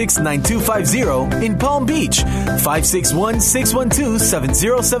 954-926-9250. In Palm Beach,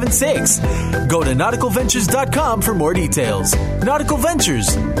 561-612-7076. Go to nauticalventures.com for more details. Nautical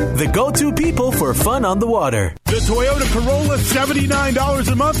Ventures, the go-to people for fun on the water. The Toyota Corolla,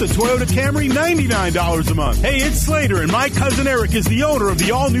 $79 a month. The Toyota Camry, $99 a month. Hey, it's Slater, and my cousin Eric is the owner of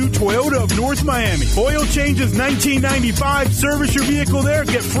the all-new Toyota of North Miami. Oil changes $19.95. Service your vehicle there.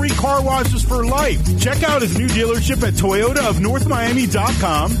 Get free car washes for life. Check out his new dealership at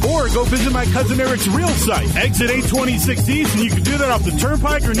ToyotaofNorthMiami.com or go visit my cousin Eric's real site, exit 826 East, and you can do that off the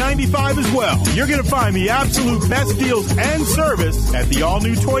Turnpike or 95 as well. You're going to find the absolute best deals and service at the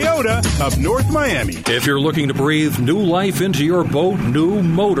all-new Toyota of North Miami. If you're looking to breathe new life into your boat, new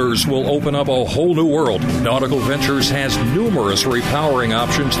motors will open up a whole new world. Nautical-Ventures has numerous repowering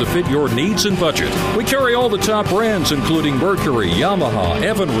options to fit your needs and budget. We carry all the top brands, including Mercury, Yamaha,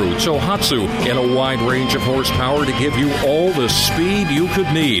 Evinrude, Tohatsu, and a wide range of horsepower to give you all the speed you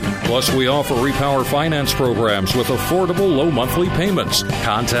could need. Plus, we offer repower finance programs with affordable low monthly payments.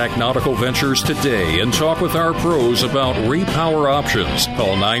 Contact Nautical-Ventures today and talk with our pros about repower options.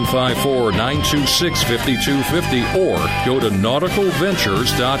 Call 954-926-5250 or go to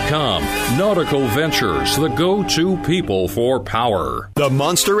nauticalventures.com. Nautical Ventures, the go-to people for power. The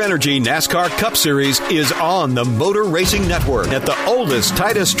Monster Energy NASCAR Cup Series is on the Motor Racing Network at the oldest,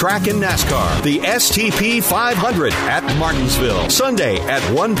 tightest track in NASCAR, the STP 500 at Martinsville, Sunday at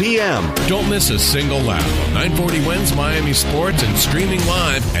 1 p.m. Don't miss a single lap. 940 Wins Miami Sports and streaming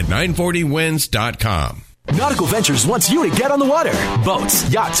live at 940wins.com. Nautical Ventures wants you to get on the water. Boats,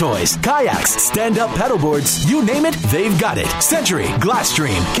 yacht toys, kayaks, stand-up paddleboards, you name it, they've got it. Century,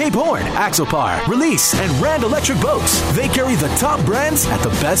 Glasstream, Cape Horn, Axopar, Release, and Rand Electric Boats. They carry the top brands at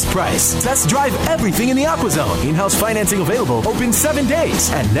the best price. Test drive everything in the AquaZone. In-house financing available, open 7 days,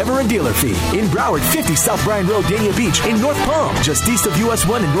 and never a dealer fee. In Broward, 50 South Bryan Road, Dania Beach. In North Palm, just east of US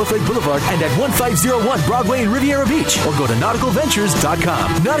 1 and North Lake Boulevard, and at 1501 Broadway in Riviera Beach. Or go to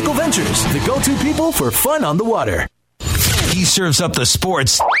nauticalventures.com. Nautical Ventures, the go-to people for fun on the water. He serves up the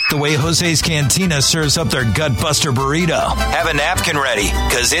sports the way Jose's Cantina serves up their gutbuster burrito. Have a napkin ready,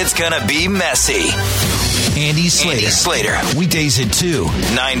 because it's going to be messy. Andy Slater. Weekdays at 2,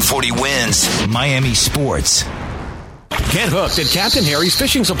 940 Wins, Miami Sports. Get hooked at Captain Harry's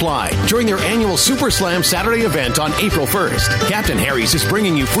Fishing Supply during their annual Super Slam Saturday event on April 1st. Captain Harry's is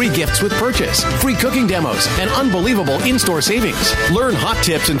bringing you free gifts with purchase, free cooking demos, and unbelievable in-store savings. Learn hot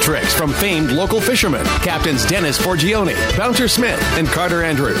tips and tricks from famed local fishermen, Captains Dennis Forgione, Bouncer Smith, and Carter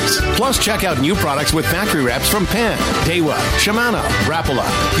Andrews. Plus, check out new products with factory wraps from Penn, Dewa, Shimano, Rapala,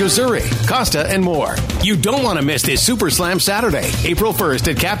 Yozuri, Costa, and more. You don't want to miss this Super Slam Saturday, April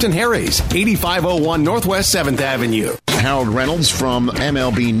 1st at Captain Harry's, 8501 Northwest 7th Avenue. Harold Reynolds from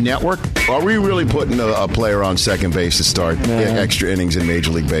MLB Network. Are we really putting a player on second base to start extra innings in Major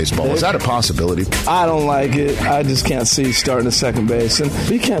League Baseball? Is that a possibility? I don't like it. I just can't see starting at second base. And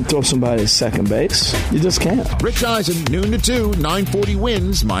you can't throw somebody at second base. You just can't. Rich Eisen, noon to 2, 940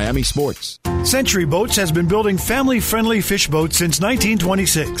 Wins, Miami Sports. Century Boats has been building family-friendly fish boats since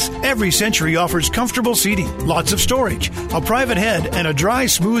 1926. Every Century offers comfortable seating, lots of storage, a private head, and a dry,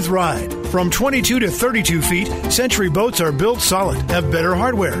 smooth ride. From 22 to 32 feet, Century Boats are built solid, have better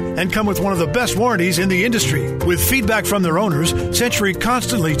hardware, and come with one of the best warranties in the industry. With feedback from their owners, Century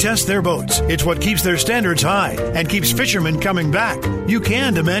constantly tests their boats. It's what keeps their standards high and keeps fishermen coming back. You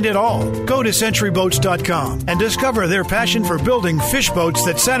can demand it all. Go to CenturyBoats.com and discover their passion for building fish boats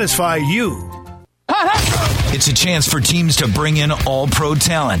that satisfy you. It's a chance for teams to bring in all-pro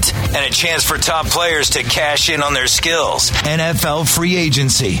talent and a chance for top players to cash in on their skills. NFL free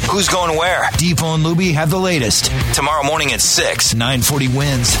agency. Who's going where? Depot and Luby have the latest. Tomorrow morning at 6, 940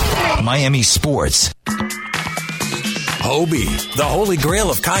 Wins. Miami Sports. Hobie, the holy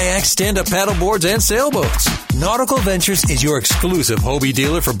grail of kayaks, stand-up paddleboards, and sailboats. Nautical-Ventures is your exclusive Hobie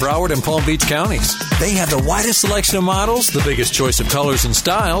dealer for Broward and Palm Beach counties. They have the widest selection of models, the biggest choice of colors and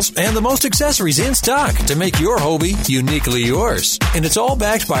styles, and the most accessories in stock to make your Hobie uniquely yours. And it's all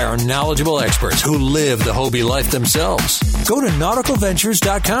backed by our knowledgeable experts who live the Hobie life themselves. Go to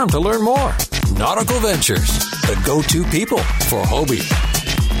Nautical-Ventures.com to learn more. Nautical Ventures, the go-to people for Hobie.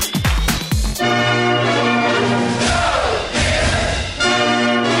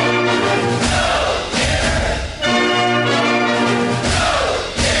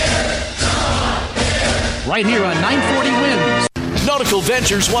 Right here on 940 Wins. Nautical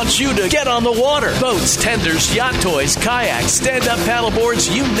Ventures wants you to get on the water. Boats, tenders, yacht toys, kayaks, stand-up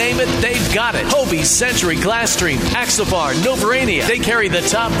paddleboards, you name it, they've got it. Hobie, Century, Glasstream, Axopar, Novarania. They carry the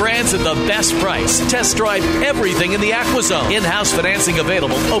top brands at the best price. Test drive everything in the AquaZone. In-house financing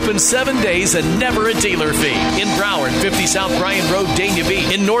available. Open 7 days and never a dealer fee. In Broward, 50 South Bryan Road, Dania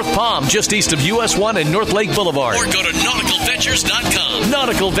Beach. In North Palm, just east of US 1 and North Lake Boulevard. Or go to nauticalventures.com.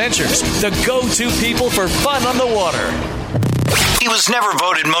 Nautical Ventures, the go-to people for fun on the water. He was never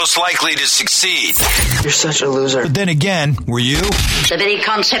voted most likely to succeed. You're such a loser. But then again, were you? The very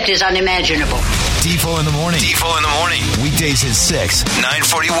concept is unimaginable. Defo in the morning. Defo in the morning. Weekdays at 6,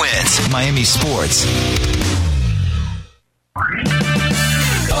 940 Wins. Miami Sports.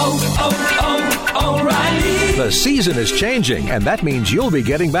 O'Reilly. The season is changing, and that means you'll be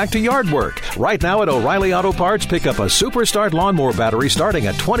getting back to yard work. Right now at O'Reilly Auto Parts, pick up a Super Start lawnmower battery starting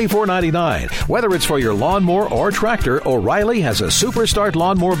at $24.99. Whether it's for your lawnmower or tractor, O'Reilly has a Super Start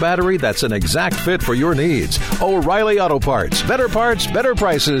lawnmower battery that's an exact fit for your needs. O'Reilly Auto Parts. Better parts, better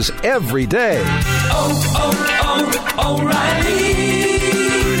prices every day. O'Reilly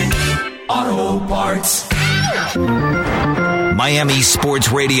Auto Parts. Miami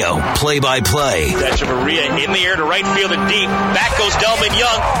Sports Radio, play-by-play. That's Maria in the air to right field and deep. Back goes Delvin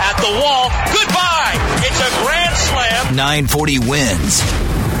Young at the wall. Goodbye! It's a grand slam. 940 Wins.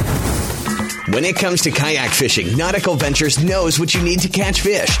 When it comes to kayak fishing, Nautical Ventures knows what you need to catch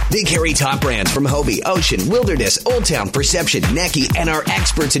fish. They carry top brands from Hobie, Ocean, Wilderness, Old Town, Perception, Necky, and are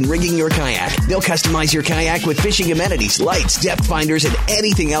experts in rigging your kayak. They'll customize your kayak with fishing amenities, lights, depth finders, and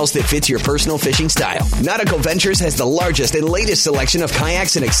anything else that fits your personal fishing style. Nautical Ventures has the largest and latest selection of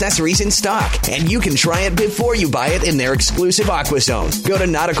kayaks and accessories in stock, and you can try it before you buy it in their exclusive AquaZone. Go to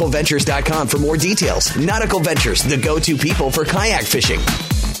nauticalventures.com for more details. Nautical Ventures, the go-to people for kayak fishing.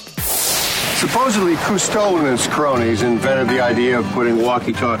 Supposedly, Cousteau and his cronies invented the idea of putting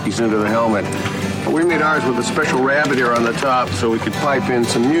walkie-talkies into the helmet. We made ours with a special rabbit ear on the top so we could pipe in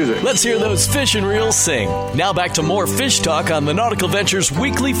some music. Let's hear those fish and reels sing. Now back to more fish talk on the Nautical Ventures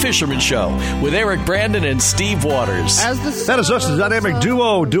Weekly Fisherman Show with Eric Brandon and Steve Waters. That is us, the dynamic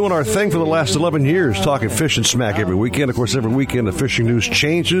duo, doing our thing for the last 11 years, talking fish and smack every weekend. Of course, every weekend the fishing news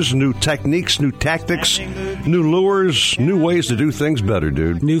changes, new techniques, new tactics, new lures, new ways to do things better,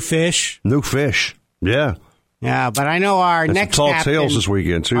 dude. New fish. New fish, yeah. Yeah, but I know our next tall captain. Tales this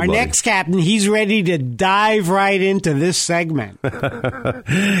weekend too. Our buddy. next captain, he's ready to dive right into this segment.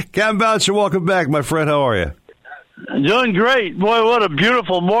 Captain Bouncer, welcome back, my friend. How are you? Doing great, boy. What a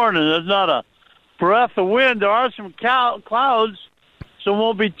beautiful morning. There's not a breath of wind. There are some clouds, so it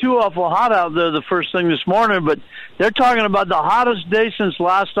won't be too awful hot out there the first thing this morning. But they're talking about the hottest day since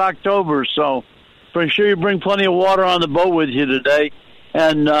last October. So, make sure you bring plenty of water on the boat with you today,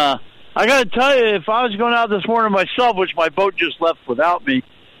 and. I got to tell you, if I was going out this morning myself, which my boat just left without me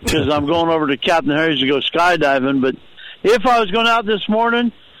because I'm going over to Captain Harry's to go skydiving, but if I was going out this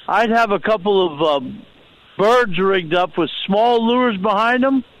morning, I'd have a couple of birds rigged up with small lures behind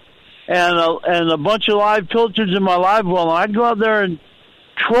them and a bunch of live pilchards in my live well. And I'd go out there and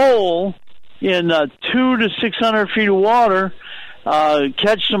troll in 200 to 600 feet of water,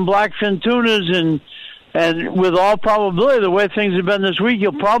 catch some blackfin tunas, and with all probability, the way things have been this week,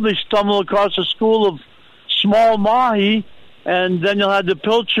 you'll probably stumble across a school of small mahi, and then you'll have the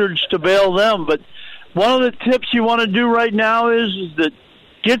pilchards to bail them. But one of the tips you want to do right now is that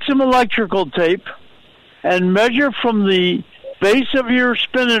get some electrical tape and measure from the base of your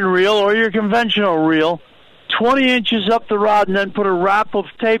spinning reel or your conventional reel 20 inches up the rod, and then put a wrap of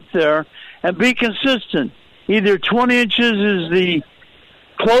tape there and be consistent. Either 20 inches is the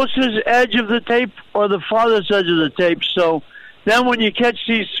closest edge of the tape or the farthest edge of the tape. So then when you catch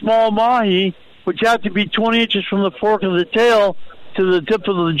these small mahi, which have to be 20 inches from the fork of the tail to the tip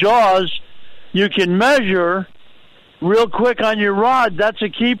of the jaws, you can measure real quick on your rod. That's a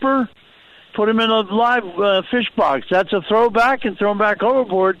keeper. Put them in a live fish box. That's a throwback, and throw them back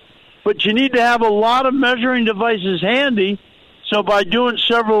overboard. But you need to have a lot of measuring devices handy. So by doing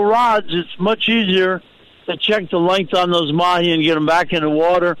several rods, it's much easier to check the length on those mahi and get them back in the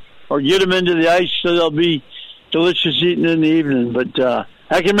water, or get them into the ice so they'll be delicious eating in the evening. But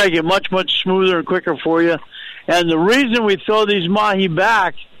that can make it much, much smoother and quicker for you. And the reason we throw these mahi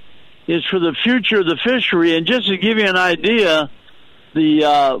back is for the future of the fishery. And just to give you an idea,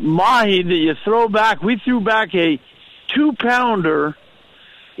 the mahi that you throw back, we threw back a 2-pounder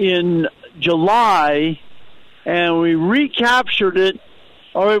in July, and we recaptured it.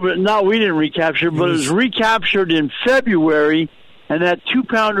 Or no, we didn't recapture it, but it was recaptured in February, and that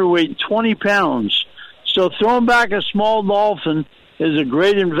 2-pounder weighed 20 pounds. So throwing back a small dolphin is a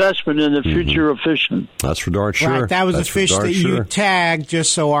great investment in the future of fishing. That's for darn sure. Right, that was a fish that you tagged,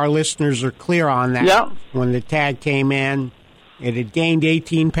 just so our listeners are clear on that. Yeah. When the tag came in, it had gained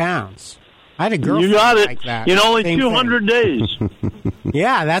 18 pounds. I had a girlfriend you got it. like that. In only Same 200 days.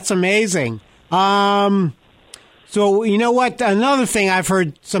 Yeah, that's amazing. So, you know what? Another thing I've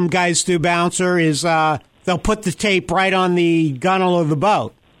heard some guys do, Bouncer, is they'll put the tape right on the gunnel of the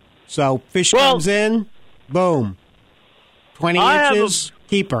boat. So fish comes in, boom. 20 inches,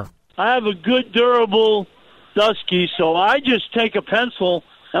 keeper. I have a good, durable dusky, so I just take a pencil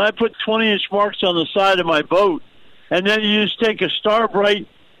and I put 20-inch marks on the side of my boat. And then you just take a Starbright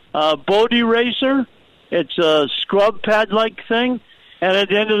boat eraser. It's a scrub pad-like thing. And at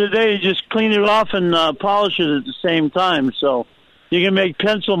the end of the day, you just clean it off and polish it at the same time. So you can make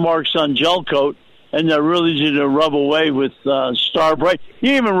pencil marks on gel coat, and they're really easy to rub away with Starbright. You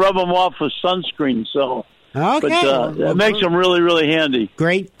can even rub them off with sunscreen. So, okay. But it makes them really, really handy.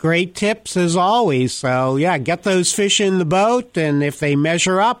 Great tips as always. So, yeah, get those fish in the boat, and if they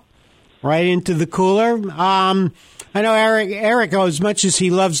measure up, right into the cooler. I know Eric, as much as he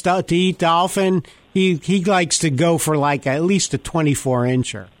loves to eat dolphin, he likes to go for like at least a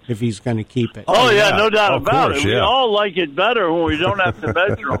 24-incher if he's going to keep it. Oh, yeah, no doubt about it. Yeah. We all like it better when we don't have to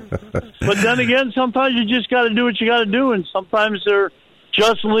measure them. But then again, sometimes you just got to do what you got to do, and sometimes they're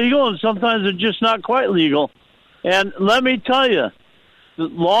just legal, and sometimes they're just not quite legal. And let me tell you,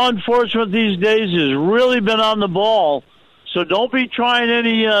 law enforcement these days has really been on the ball. So don't be trying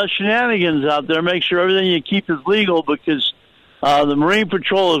any shenanigans out there. Make sure everything you keep is legal, because the Marine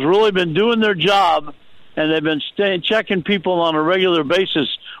Patrol has really been doing their job, and they've been checking people on a regular basis.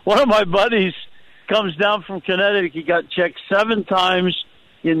 One of my buddies comes down from Connecticut. He got checked 7 times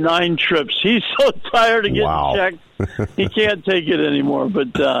in 9 trips. He's so tired of getting checked, he can't take it anymore.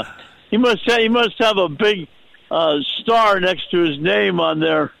 But he must have a big star next to his name on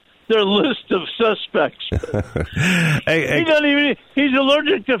their list of suspects. He's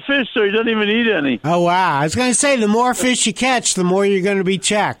allergic to fish, so he doesn't even eat any. Oh, wow. I was going to say, the more fish you catch, the more you're going to be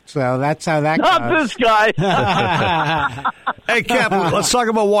checked. So that's how that goes. Not this guy. Hey, Cap, let's talk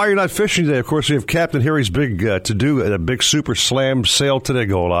about why you're not fishing today. Of course, we have Captain Harry's big to-do at a big Super Slam sale today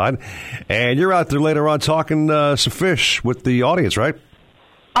going on. And you're out there later on talking some fish with the audience, right?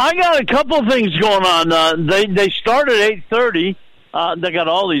 I got a couple things going on. They start at 8:30. They got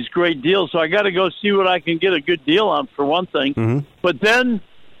all these great deals, so I got to go see what I can get a good deal on, for one thing. Mm-hmm. But then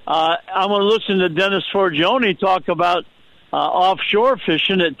I'm going to listen to Dennis Forgione talk about offshore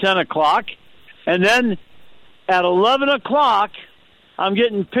fishing at 10 o'clock. And then at 11 o'clock, I'm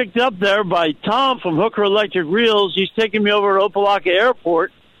getting picked up there by Tom from Hooker Electric Reels. He's taking me over to Opelika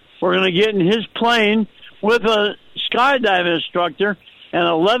Airport. We're going to get in his plane with a skydiving instructor. And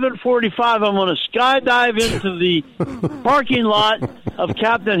at 11:45, I'm going to skydive into the parking lot of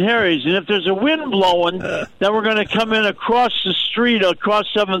Captain Harry's. And if there's a wind blowing, then we're going to come in across the street, across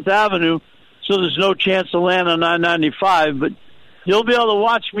 7th Avenue, so there's no chance to land on 995. But you'll be able to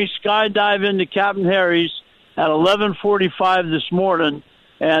watch me skydive into Captain Harry's at 11:45 this morning.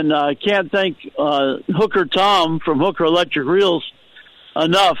 And I can't thank Hooker Tom from Hooker Electric Reels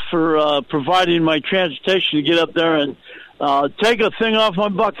enough for providing my transportation to get up there and take a thing off my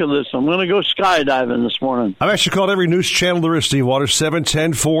bucket list. I'm going to go skydiving this morning. I've actually called every news channel there is, Steve Waters, 7,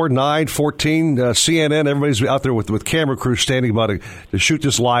 10, 4, 9, 14, CNN. Everybody's out there with camera crews standing by to shoot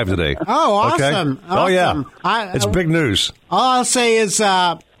this live today. Oh, awesome. Okay? Awesome. Oh, yeah. It's big news. All I'll say is,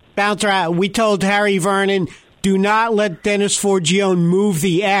 Bouncer out. We told Harry Vernon, do not let Dennis Forgione move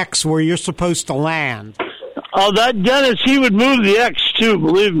the X where you're supposed to land. Oh, that Dennis, he would move the X too,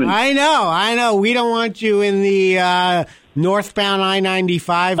 believe me. I know. We don't want you in the northbound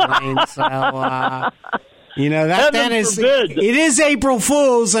I-95 lane. So, that Dennis, it is April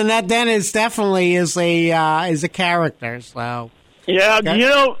Fool's, and that Dennis definitely is a character. So, yeah,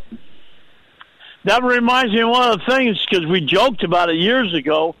 that reminds me of one of the things, because we joked about it years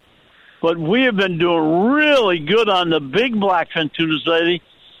ago, but we have been doing really good on the big blackfin tunas lately.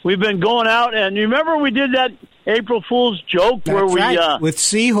 We've been going out, and you remember we did that April Fool's joke where we with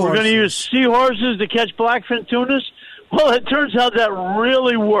seahorses. We're going to use seahorses to catch blackfin tunas. Well, it turns out that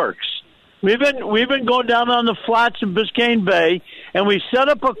really works. We've been going down on the flats in Biscayne Bay, and we set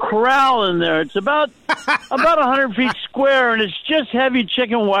up a corral in there. It's about 100 feet square, and it's just heavy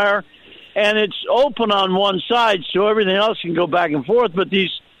chicken wire, and it's open on one side, so everything else can go back and forth. But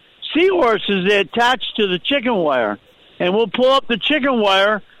these seahorses, they attach to the chicken wire, and we'll pull up the chicken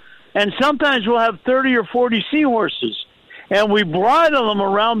wire, and sometimes we'll have 30 or 40 seahorses, and we bridle them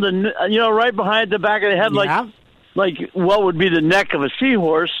around right behind the back of the head, like what would be the neck of a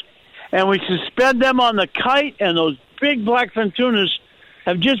seahorse, and we suspend them on the kite, and those big blackfin tunas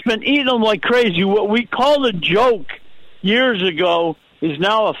have just been eating them like crazy. What we called a joke years ago is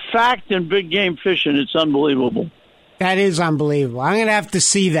now a fact in big game fishing. It's unbelievable. That is unbelievable. I'm going to have to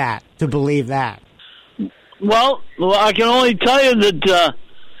see that to believe that. Well, I can only tell you that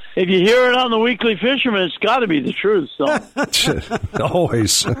if you hear it on the Weekly Fisherman, it's got to be the truth. So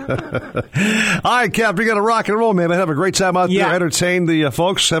always. All right, Cap, you got to rock and roll, man. Have a great time out there. Entertain the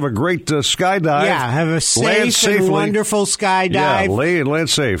folks. Have a great skydive. Yeah, have a safe and wonderful skydive. Yeah, land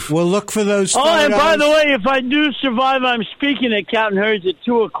safe. We'll look for those photos. Oh, and by the way, if I do survive, I'm speaking at Captain Harry's at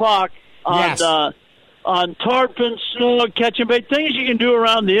 2:00 on tarpon, snow, catching bait, things you can do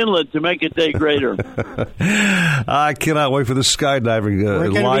around the inlet to make a day greater. I cannot wait for the skydiving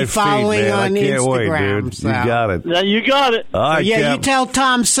live feed, man. I can't Instagram, wait, dude. So. You got it. Yeah, you got it. All right, you tell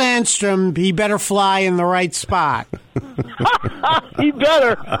Tom Sandstrom he better fly in the right spot. He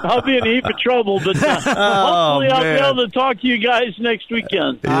better. I'll be in a heap of trouble, but hopefully I'll be able to talk to you guys next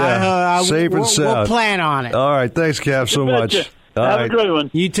weekend. Yeah, safe and sound. We'll plan on it. All right, thanks, Cap, so much. Have a great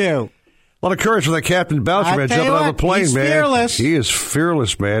one. You too. A lot of courage for that Captain Bouncer, man, jumping out of the plane, he's man. Fearless. He is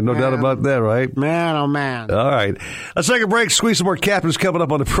fearless, man. No doubt about that, right? Man, oh, man. All right. Let's take a break. Squeeze some more captains coming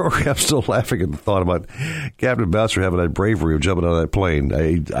up on the program. Still laughing at the thought about Captain Bouncer having that bravery of jumping out of that plane.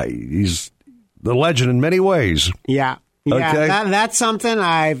 He's the legend in many ways. Yeah. Yeah, okay. That's something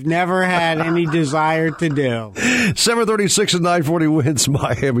I've never had any desire to do. 7:36 and 9:40 wins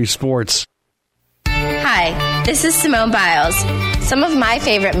Miami Sports. Hi, this is Simone Biles. Some of my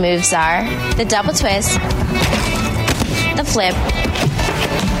favorite moves are the double twist, the flip,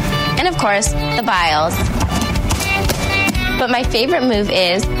 and of course, the Biles. But my favorite move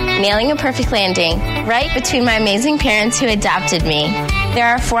is nailing a perfect landing right between my amazing parents who adopted me. There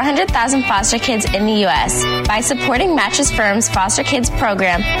are 400,000 foster kids in the U.S. By supporting Mattress Firm's Foster Kids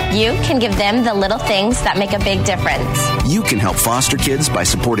program, you can give them the little things that make a big difference. You can help foster kids by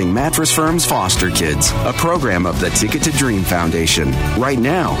supporting Mattress Firm's Foster Kids, a program of the Ticket to Dream Foundation. Right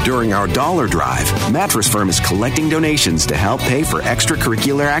now, during our Dollar Drive, Mattress Firm is collecting donations to help pay for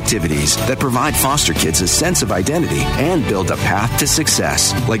extracurricular activities that provide foster kids a sense of identity and build a path to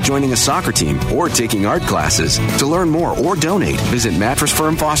success, like joining a soccer team or taking art classes. To learn more or donate, visit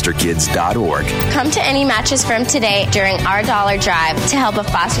mattressfirmfosterkids.org. Come to any Mattress Firm today during our Dollar Drive to help a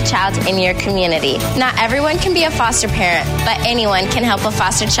foster child in your community. Not everyone can be a foster parent, but anyone can help a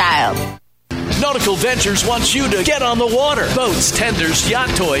foster child. Nautical-Ventures wants you to get on the water. Boats, tenders, yacht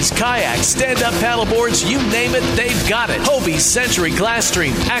toys, kayaks, stand-up paddleboards, you name it, they've got it. Hobie, Century,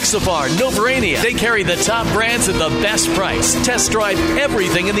 Glasstream, Axopar, Novurania. They carry the top brands at the best price. Test drive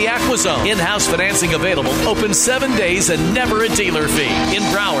everything in the AquaZone. In-house financing available. Open 7 days and never a dealer fee. In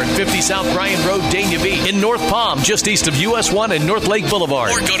Broward, 50 South Bryan Road, Dania Beach. In North Palm, just east of US 1 and North Lake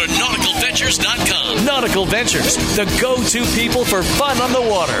Boulevard. Or go to nauticalventures.com. Nautical Ventures, the go-to people for fun on the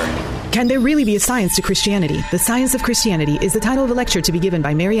water. Can there really be a science to Christianity? The Science of Christianity is the title of a lecture to be given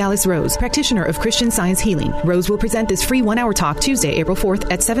by Mary Alice Rose, practitioner of Christian Science Healing. Rose will present this free 1-hour talk Tuesday, April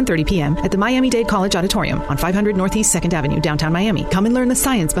 4th at 7:30 p.m. at the Miami-Dade College Auditorium on 500 Northeast 2nd Avenue, downtown Miami. Come and learn the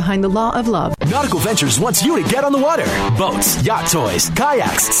science behind the law of love. Nautical-Ventures wants you to get on the water. Boats, yacht toys,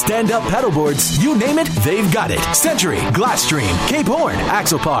 kayaks, stand-up paddleboards, you name it, they've got it. Century, Glasstream, Cape Horn,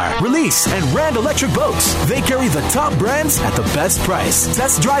 Axopar, Release, and Rand Electric Boats. They carry the top brands at the best price.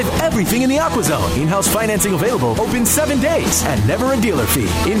 Test drive everything in the AquaZone. In-house financing available, open 7 days, and never a dealer fee.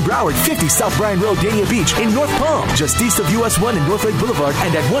 In Broward, 50 South Bryan Road, Dania Beach. In North Palm, just east of US 1 and North Lake Boulevard,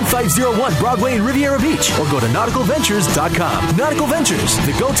 and at 1501 Broadway in Riviera Beach. Or go to Nautical-Ventures.com. Nautical Ventures,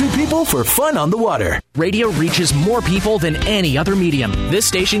 the go-to people for fun on the water. Radio reaches more people than any other medium. This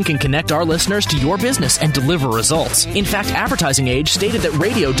station can connect our listeners to your business and deliver results. In fact, Advertising Age stated that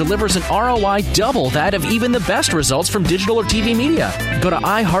radio delivers an ROI double that of even the best results from digital or TV media. Go to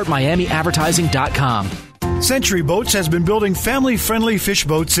iHeartMiamiAdvertising.com. Century Boats has been building family-friendly fish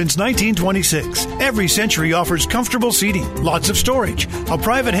boats since 1926. Every Century offers comfortable seating, lots of storage, a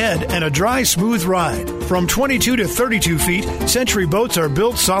private head, and a dry, smooth ride. From 22 to 32 feet, Century Boats are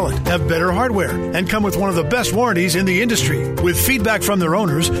built solid, have better hardware, and come with one of the best warranties in the industry. With feedback from their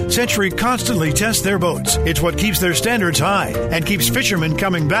owners, Century constantly tests their boats. It's what keeps their standards high and keeps fishermen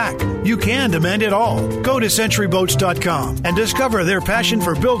coming back. You can demand it all. Go to CenturyBoats.com and discover their passion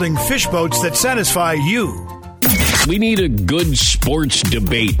for building fish boats that satisfy you. We need a good sports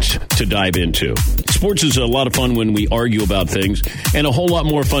debate to dive into. Sports is a lot of fun when we argue about things, and a whole lot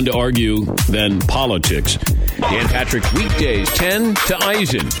more fun to argue than politics. Dan Patrick, weekdays, 10 to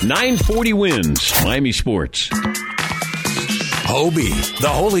Eisen, 940 Wins, Miami Sports. Hobie, the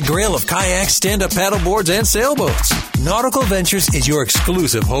holy grail of kayaks, stand-up paddleboards, and sailboats. Nautical-Ventures is your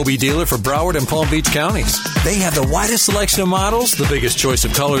exclusive Hobie dealer for Broward and Palm Beach counties. They have the widest selection of models, the biggest choice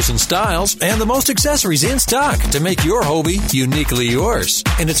of colors and styles, and the most accessories in stock to make your Hobie uniquely yours.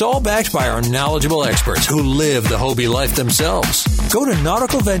 And it's all backed by our knowledgeable experts who live the Hobie life themselves. Go to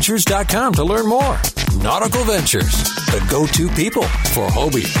Nautical-Ventures.com to learn more. Nautical Ventures, the go-to people for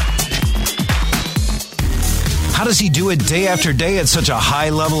Hobie. How does he do it day after day at such a high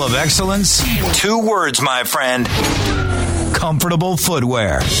level of excellence? 2 words, my friend. Comfortable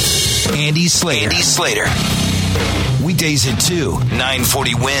footwear. Andy Slater. Weekdays at 2,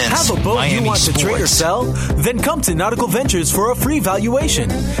 940 Wins. Have a boat Miami you want Sports. to trade or sell? Then come to Nautical Ventures for a free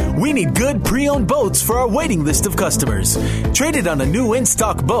valuation. We need good pre-owned boats for our waiting list of customers. Trade it on a new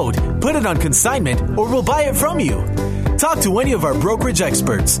in-stock boat, put it on consignment, or we'll buy it from you. Talk to any of our brokerage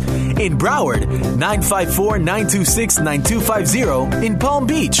experts. In Broward, 954-926-9250. In Palm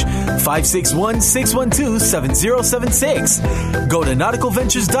Beach, 561-612-7076. Go to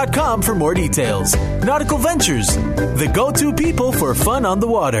nauticalventures.com for more details. Nautical Ventures, the go-to people for fun on the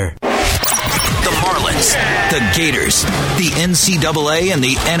water. The Marlins, the Gators, the NCAA, and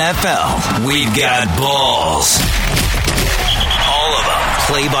the NFL. We've got balls. All of them.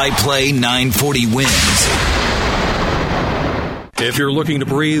 Play-by-play 940 Wins. If you're looking to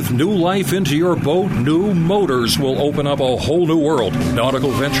breathe new life into your boat, new motors will open up a whole new world. Nautical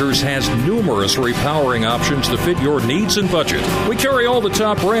Ventures has numerous repowering options to fit your needs and budget. We carry all the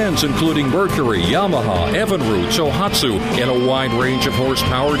top brands, including Mercury, Yamaha, Evinrude, Tohatsu, and a wide range of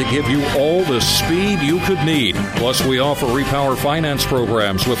horsepower to give you all the speed you could need. Plus, we offer repower finance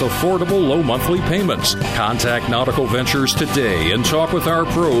programs with affordable low monthly payments. Contact Nautical Ventures today and talk with our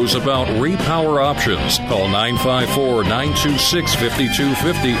pros about repower options. Call 954-926-5250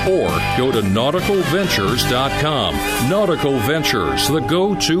 or go to nauticalventures.com. Nautical Ventures, the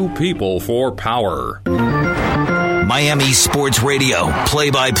go-to people for power. Miami Sports Radio,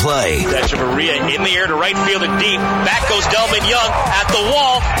 play-by-play. That's Maria in the air to right field and deep. Back goes Delman Young at the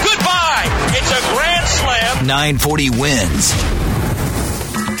wall. Goodbye! It's a grand slam. 940 Wins.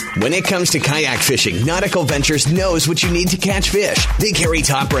 When it comes to kayak fishing, Nautical Ventures knows what you need to catch fish. They carry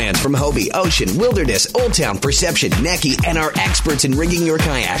top brands from Hobie, Ocean, Wilderness, Old Town, Perception, Necky, and are experts in rigging your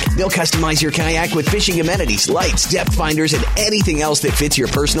kayak. They'll customize your kayak with fishing amenities, lights, depth finders, and anything else that fits your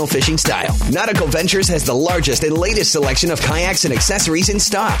personal fishing style. Nautical Ventures has the largest and latest selection of kayaks and accessories in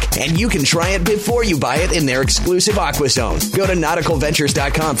stock, and you can try it before you buy it in their exclusive AquaZone. Go to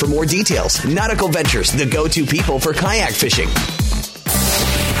nauticalventures.com for more details. Nautical Ventures, the go-to people for kayak fishing.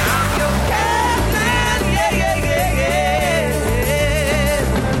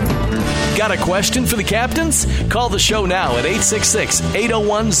 Got a question for the captains? Call the show now at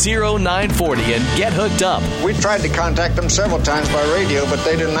 866-801-0940 and get hooked up. We tried to contact them several times by radio, but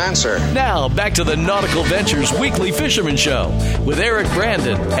they didn't answer. Now, back to the Nautical Ventures Weekly Fisherman Show with Eric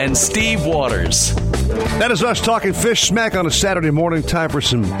Brandon and Steve Waters. That is us talking fish smack on a Saturday morning. Time for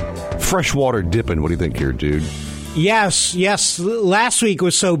some freshwater dipping. What do you think here, dude? Yes. Last week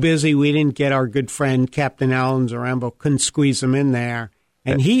was so busy we didn't get our good friend Captain Alan Zarembo. Couldn't squeeze him in there.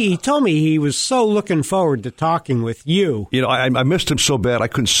 And he told me he was so looking forward to talking with you. You know, I missed him so bad I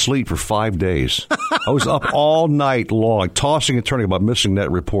couldn't sleep for 5 days. I was up all night long, tossing and turning about missing that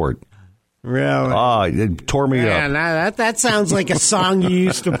report. Really? It tore me up. That sounds like a song you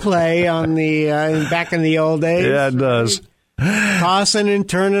used to play on the back in the old days. Yeah, it does. Tossing and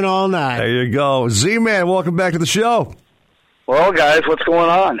turning all night. There you go. Z-Man, welcome back to the show. Well, guys, what's going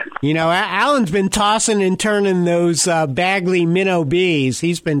on? You know, Alan's been tossing and turning those Bagley minnow bees.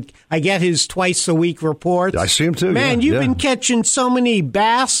 I get his twice-a-week reports. I see him, too. Man, you've been catching so many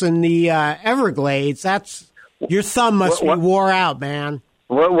bass in the Everglades. Your thumb must be wore out, man.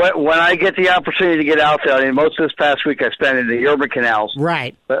 When I get the opportunity to get out there, I mean, most of this past week I spent in the urban canals.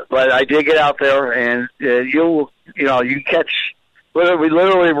 Right. But I did get out there, and you catch. We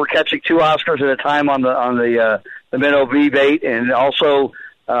literally were catching 2 Oscars at a time on the minnow bee bait, and also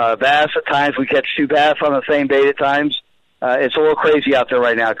bass at times. We catch 2 bass on the same bait at times. It's a little crazy out there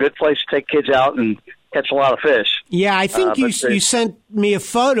right now. Good place to take kids out and catch a lot of fish. Yeah, I think you sent me a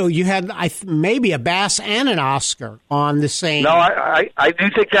photo. You had maybe a bass and an Oscar on the same. No, I do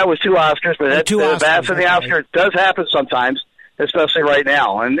think that was 2 Oscars, but the bass and the Oscar does happen sometimes, especially right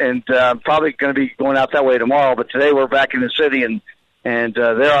now. And I'm probably going to be going out that way tomorrow. But today we're back in the city, and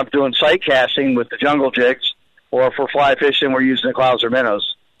there I'm doing sight casting with the jungle jigs, or for fly fishing we're using the clouser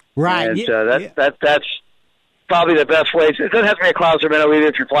minnows. Right. And that's probably the best way. It doesn't have to be a clouser minnow either.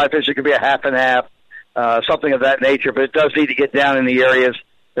 If you're fly fishing, it could be a half and half. Something of that nature, but it does need to get down in the areas.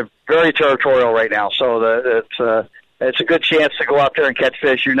 They're very territorial right now, so it's a good chance to go out there and catch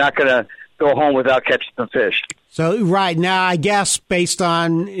fish. You're not going to go home without catching some fish. So right now, I guess based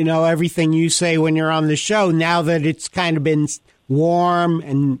on everything you say when you're on the show, now that it's kind of been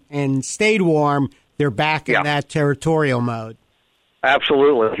warm and stayed warm, they're back in that territorial mode.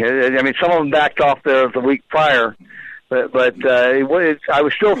 Absolutely. I mean, some of them backed off there the week prior. But I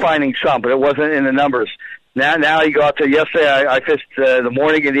was still finding some, but it wasn't in the numbers. Now you go out there. Yesterday I fished the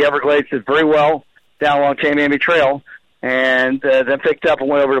morning in the Everglades, did very well down along Tamiami Trail, and then picked up and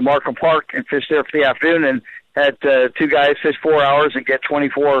went over to Markham Park and fished there for the afternoon, and had 2 guys fish 4 hours and get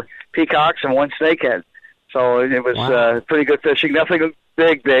 24 peacocks and 1 snakehead. So it was pretty good fishing. Nothing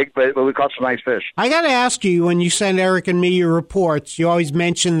big, but we caught some nice fish. I got to ask you, when you send Eric and me your reports, you always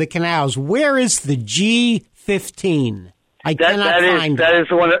mention the canals. Where is the G15? I cannot find it. That is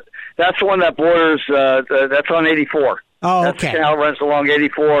the one. That's the one that borders. That's on 84. Oh, that's okay. The canal runs along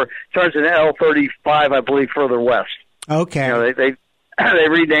 84, turns into L35, I believe, further west. Okay. They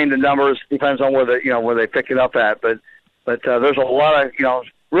rename the numbers, depends on where they pick it up at. But there's a lot of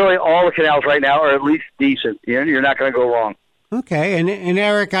really all the canals right now are at least decent. You're not going to go wrong. Okay, and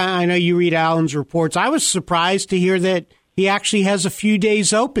Eric, I know you read Alan's reports. I was surprised to hear that he actually has a few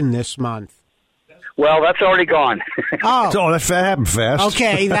days open this month. Well, that's already gone. Oh, that happened fast.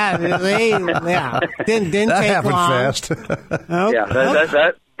 Okay, didn't that take happened long. Fast. Yeah,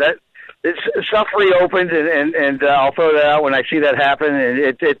 that stuff reopened, and I'll throw that out when I see that happen. And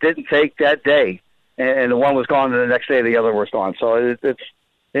it didn't take that day, and the one was gone, and the next day the other was gone. So it's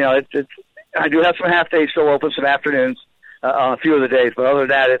I do have some half days still open, some afternoons on a few of the days, but other than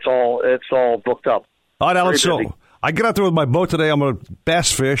that, it's all booked up. All right, Alan. So I get out there with my boat today. I'm going to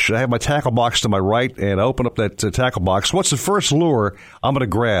bass fish. I have my tackle box to my right, and I open up that tackle box. What's the first lure I'm going to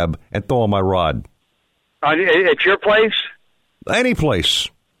grab and throw on my rod? At your place? Any place.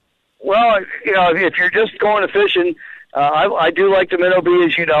 Well, if you're just going to fishing, I do like the minnow bee,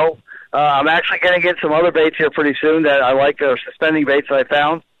 as you know. I'm actually going to get some other baits here pretty soon that I like. They're suspending baits that I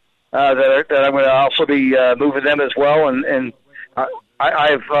found that I'm going to also be moving them as well. And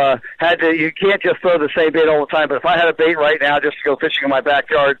I've had to. You can't just throw the same bait all the time. But if I had a bait right now just to go fishing in my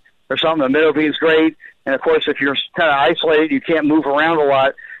backyard or something, the minnow bee is great. And of course, if you're kind of isolated, you can't move around a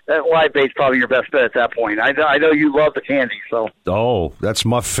lot. That live bait's probably your best bet at that point. I know you love the candy, so. Oh, that's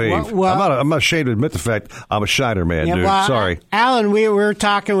my fave. Well, I'm not ashamed to admit the fact I'm a shiner man, dude. Well, sorry. Alan, we were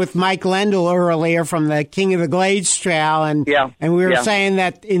talking with Mike Lendl earlier from the King of the Glades Trail, and we were saying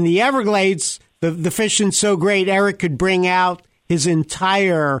that in the Everglades, the fishing's so great, Eric could bring out his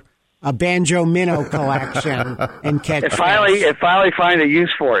entire banjo minnow collection and catch fish. Finally find a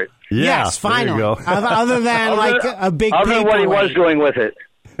use for it. Yeah, yes, finally. There you go. Other than like a big other than what he was doing with it.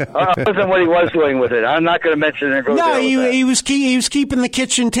 wasn't what he was doing with it. I'm not going to mention it. No, he was keeping the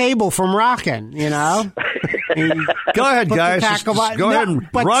kitchen table from rocking, you know. Go ahead, guys. Just go ahead and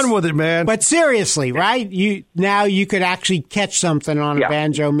run with it, man. But seriously, right? You could actually catch something on a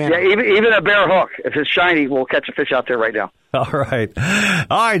banjo minnow. Yeah, even a bare hook, if it's shiny, we'll catch a fish out there right now. All right,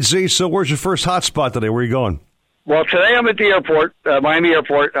 Z. So where's your first hot spot today? Where are you going? Well, today I'm at the airport, Miami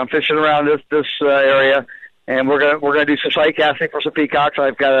Airport. I'm fishing around this area, and we're gonna do some sight casting for some peacocks.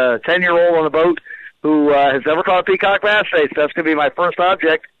 I've got a 10-year-old on the boat who has never caught a peacock bass today, so that's going to be my first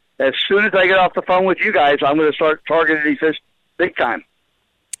object. As soon as I get off the phone with you guys, I'm going to start targeting these fish big time.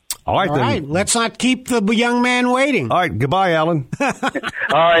 All right, let's not keep the young man waiting. All right, goodbye, Alan. All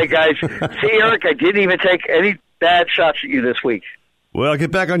right, guys. See, Eric, I didn't even take any bad shots at you this week. Well,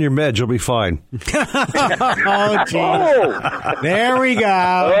 get back on your meds. You'll be fine. Oh, geez. There we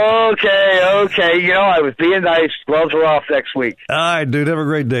go. Okay. You know, I was being nice. Gloves are off next week. All right, dude. Have a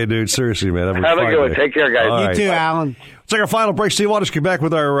great day, dude. Seriously, man. Have a good one. Take care, guys. All you right. too, Alan. Let's take our final break. Steve, I'll just get back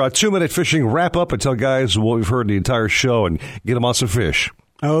with our 2-minute fishing wrap-up and tell guys what we've heard in the entire show and get them on some fish.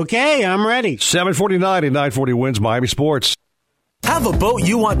 Okay, I'm ready. 7:49 and 9:40 wins Miami Sports. Have a boat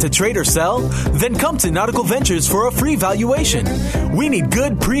you want to trade or sell? Then come to Nautical-Ventures for a free valuation. We need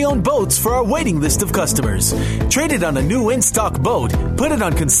good pre-owned boats for our waiting list of customers. Trade it on a new in-stock boat, put it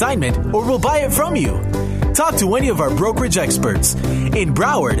on consignment, or we'll buy it from you. Talk to any of our brokerage experts. In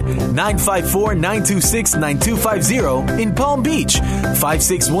Broward, 954-926-9250. In Palm Beach,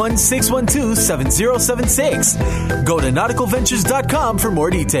 561-612-7076. Go to nauticalventures.com for more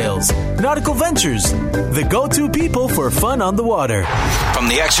details. Nautical Ventures, the go-to people for fun on the water. From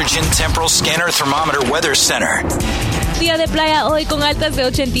the Exergen Temporal Scanner Thermometer Weather Center. Día de playa hoy con altas de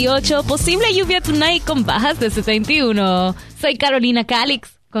 88, posible lluvia tonight con bajas de 71. Soy Carolina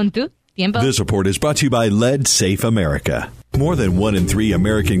Calix, con tu tiempo. This report is brought to you by Lead Safe America. More than 1 in 3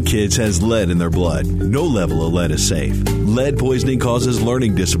 American kids has lead in their blood. No level of lead is safe. Lead poisoning causes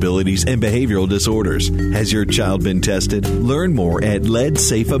learning disabilities and behavioral disorders. Has your child been tested? Learn more at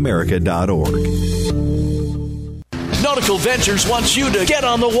leadsafeamerica.org. Nautical-Ventures wants you to get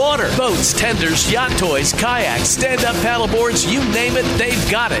on the water. Boats, tenders, yacht toys, kayaks, stand-up paddleboards, you name it,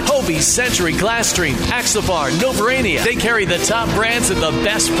 they've got it. Hobie, Century, Glasstream, Axopar, Novurania. They carry the top brands at the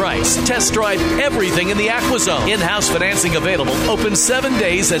best price. Test drive everything in the AquaZone. In-house financing available. Open 7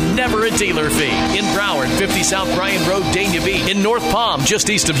 days and never a dealer fee. In Broward, 50 South Bryan Road, Dania Beach. In North Palm, just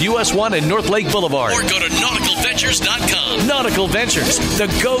east of US 1 and North Lake Boulevard. Or go to nauticalventures.com. Nautical Ventures, the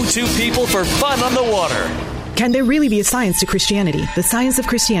go-to people for fun on the water. Can there really be a science to Christianity? The Science of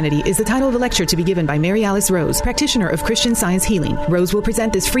Christianity is the title of a lecture to be given by Mary Alice Rose, practitioner of Christian Science Healing. Rose will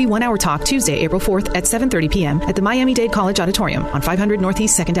present this free 1-hour talk Tuesday, April 4th at 7:30 p.m. at the Miami-Dade College Auditorium on 500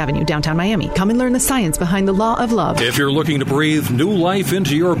 Northeast 2nd Avenue, downtown Miami. Come and learn the science behind the law of love. If you're looking to breathe new life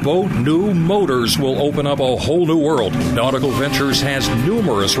into your boat, new motors will open up a whole new world. Nautical-Ventures has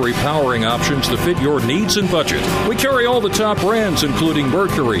numerous repowering options to fit your needs and budget. We carry all the top brands, including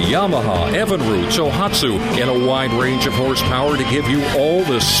Mercury, Yamaha, Evinrude, Tohatsu, and a wide range of horsepower to give you all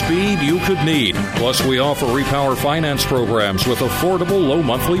the speed you could need. Plus, we offer repower finance programs with affordable low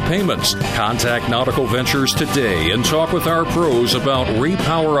monthly payments. Contact Nautical Ventures today and talk with our pros about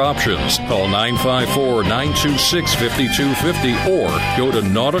repower options. Call 954-926-5250 or go to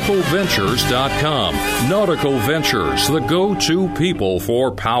nauticalventures.com. Nautical Ventures, the go-to people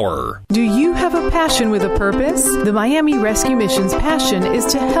for power. Do you have a passion with a purpose? The Miami Rescue Mission's passion is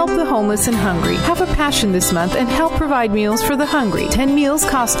to help the homeless and hungry. Have a passion this month and help provide meals for the hungry. 10 meals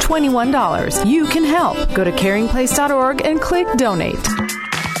cost $21. You can help. Go to caringplace.org and click donate.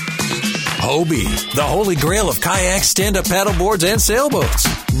 Hobie, the holy grail of kayaks, stand-up paddleboards, and sailboats.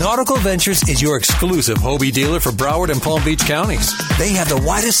 Nautical Ventures is your exclusive Hobie dealer for Broward and Palm Beach counties. They have the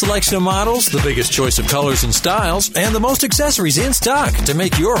widest selection of models, the biggest choice of colors and styles, and the most accessories in stock to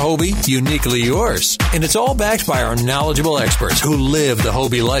make your Hobie uniquely yours. And it's all backed by our knowledgeable experts who live the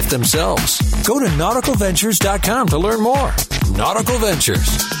Hobie life themselves. Go to nauticalventures.com to learn more. Nautical Ventures,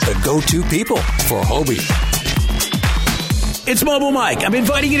 the go-to people for Hobie. It's Mobile Mike. I'm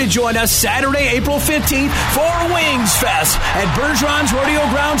inviting you to join us Saturday, April 15th for Wings Fest at Bergeron's Rodeo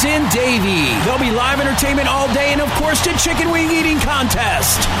Grounds in Davie. There'll be live entertainment all day and, of course, the chicken wing eating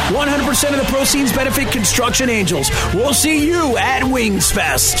contest. 100% of the proceeds benefit Construction Angels. We'll see you at Wings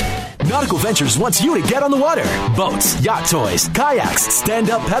Fest. Nautical-Ventures wants you to get on the water. Boats, yacht toys, kayaks,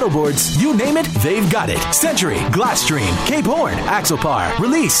 stand-up paddleboards, you name it, they've got it. Century, Glasstream, Cape Horn, Axopar,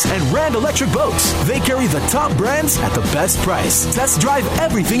 Release, and Rand Electric Boats. They carry the top brands at the best price. Test drive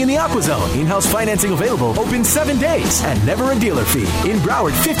everything in the AquaZone. In-house financing available, open 7 days, and never a dealer fee. In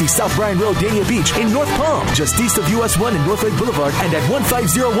Broward, 50 South Bryan Road, Dania Beach. In North Palm, just east of US 1 and North Lake Boulevard, and at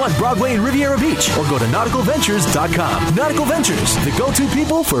 1501 Broadway in Riviera Beach. Or go to Nautical-Ventures.com. Nautical Ventures, the go-to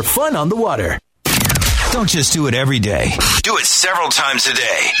people for fun on the water. Don't just do it every day. Do it several times a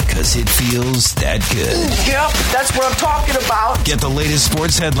day, because it feels that good. Yep, that's what I'm talking about. Get the latest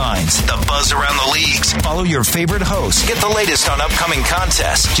sports headlines, the buzz around the leagues. Follow your favorite hosts. Get the latest on upcoming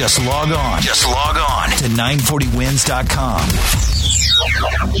contests. Just log on to 940wins.com.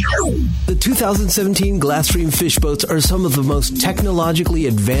 The 2017 Glasstream fish boats are some of the most technologically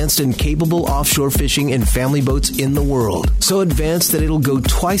advanced and capable offshore fishing and family boats in the world. So advanced that it'll go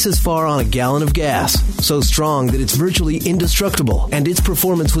twice as far on a gallon of gas. So strong that it's virtually indestructible. And its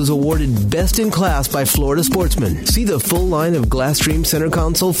performance was awarded best in class by Florida Sportsman. See the full line of Glasstream center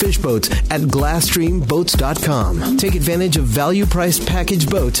console fish boats at GlasstreamBoats.com. Take advantage of value-priced package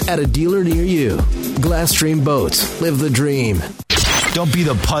boats at a dealer near you. Glasstream Boats. Live the dream. Don't be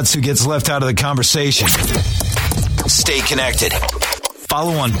the putz who gets left out of the conversation. Stay connected.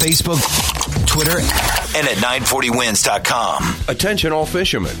 Follow on Facebook, Twitter, and at 940wins.com. Attention all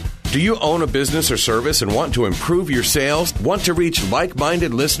fishermen. Do you own a business or service and want to improve your sales? Want to reach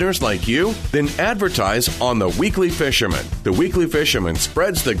like-minded listeners like you? Then advertise on The Weekly Fisherman. The Weekly Fisherman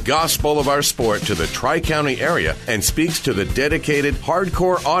spreads the gospel of our sport to the Tri-County area and speaks to the dedicated,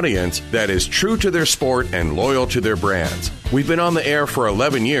 hardcore audience that is true to their sport and loyal to their brands. We've been on the air for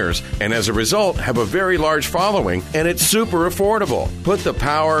 11 years and as a result have a very large following, and it's super affordable. Put the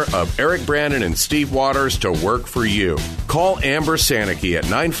power of Eric Brandon and Steve Waters to work for you. Call Amber Sanicky at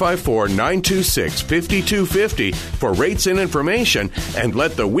 954-926-5250 for rates and information, and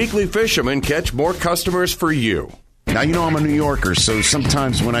let The Weekly Fisherman catch more customers for you. Now, you know I'm a New Yorker, so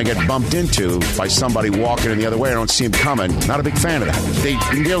sometimes when I get bumped into by somebody walking in the other way, I don't see them coming. Not a big fan of that. They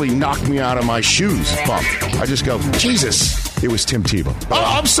nearly knocked me out of my shoes bump. I just go, Jesus. It was Tim Tebow. Oh,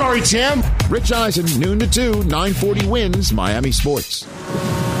 I'm sorry, Tim. Rich Eisen, noon to 2, 940 wins, Miami Sports.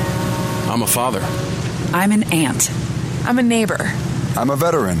 I'm a father. I'm an aunt. I'm a neighbor. I'm a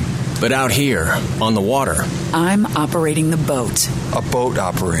veteran. But out here, on the water, I'm operating the boat. A boat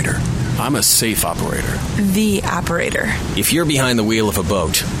operator. I'm a safe operator. The operator. If you're behind the wheel of a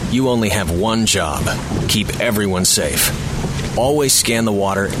boat, you only have one job. Keep everyone safe. Always scan the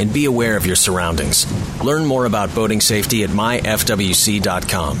water and be aware of your surroundings. Learn more about boating safety at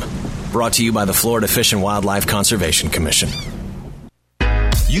myfwc.com. Brought to you by the Florida Fish and Wildlife Conservation Commission.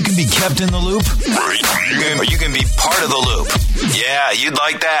 You can be kept in the loop, or you can be part of the loop. Yeah, you'd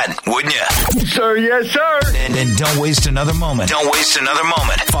like that, wouldn't you? Sir, yes, sir. And don't waste another moment.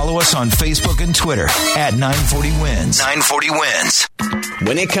 Follow us on Facebook and Twitter at 940wins. 940wins.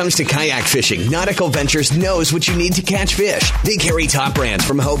 When it comes to kayak fishing, Nautical-Ventures knows what you need to catch fish. They carry top brands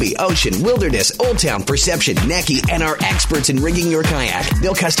from Hobie, Ocean, Wilderness, Old Town, Perception, Necky, and are experts in rigging your kayak.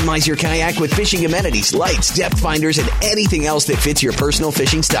 They'll customize your kayak with fishing amenities, lights, depth finders, and anything else that fits your personal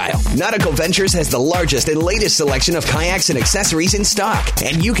fishing style. Nautical-Ventures has the largest and latest selection of kayaks and accessories in stock,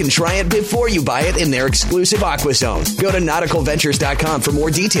 and you can try it before you buy it in their exclusive AquaZone. Go to Nautical-Ventures.com for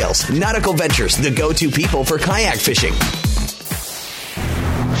more details. Nautical-Ventures, the go-to people for kayak fishing.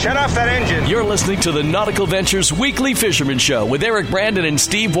 Shut off that engine. You're listening to the Nautical Ventures Weekly Fisherman Show with Eric Brandon and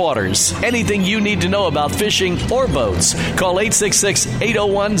Steve Waters. Anything you need to know about fishing or boats, call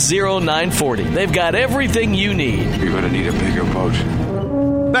 866-801-0940. They've got everything you need. You're going to need a bigger boat.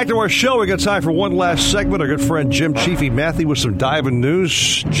 Back to our show. We got time for one last segment. Our good friend Jim Chiefy Matthew with some diving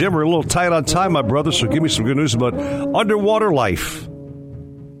news. Jim, we're a little tight on time, my brother, so give me some good news about underwater life.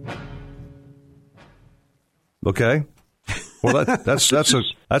 Okay. Well, that's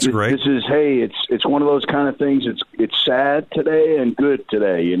great. This is it's one of those kind of things. It's sad today and good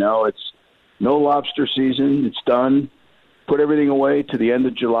today. You know, it's no lobster season. It's done. Put everything away to the end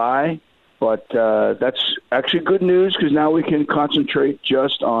of July. But that's actually good news because now we can concentrate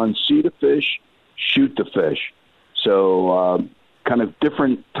just on see the fish, shoot the fish. So kind of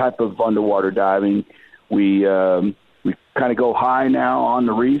different type of underwater diving. We kind of go high now on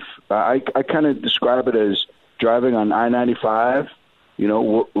the reef. I kind of describe it as driving on I-95, you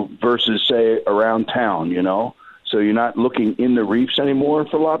know, versus, say, around town, you know. So you're not looking in the reefs anymore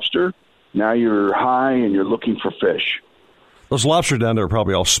for lobster. Now you're high and you're looking for fish. Those lobsters down there are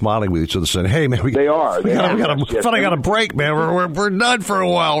probably all smiling with each other, saying, "Hey, man, they are. I got a break, man. We're done for a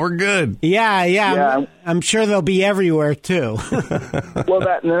while. We're good." Yeah. I'm sure they'll be everywhere too. Well,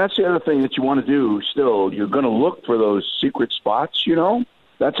 that's the other thing that you want to do. Still, you're going to look for those secret spots.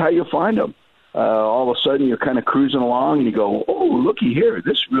 That's how you find them. All of a sudden, you're kind of cruising along, and you go, "Oh, looky here!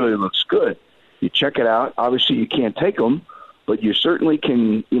 This really looks good." You check it out. Obviously, you can't take them, but you certainly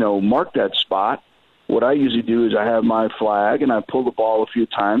can, mark that spot. What I usually do is I have my flag, and I pull the flag a few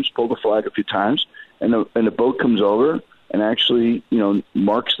times, and the boat comes over and actually,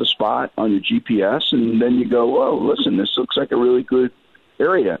 marks the spot on your GPS, and then you go, "Oh, listen, this looks like a really good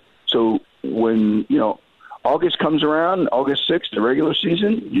area." So when, August comes around, August 6th, the regular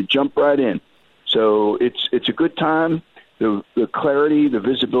season, you jump right in. So it's a good time. The clarity, the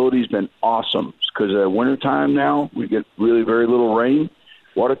visibility has been awesome because wintertime now, we get really very little rain.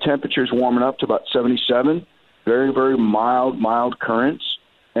 Water temperatures warming up to about 77. Very, very mild currents.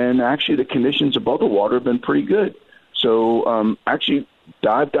 And actually the conditions above the water have been pretty good. So actually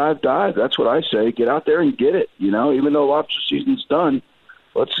dive. That's what I say. Get out there and get it. Even though lobster season's done,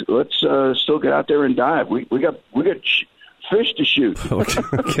 let's still get out there and dive. We got fish to shoot.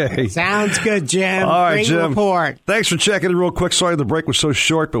 Okay. Sounds good, Jim. All right, Great Jim. report. Thanks for checking in real quick. Sorry the break was so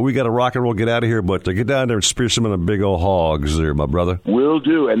short, but we got to rock and roll, get out of here. But get down there and spear some of the big old hogs there, my brother. Will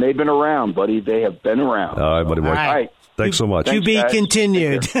do. And they've been around, buddy. They have been around. All right, buddy. All right. Thanks so much. To be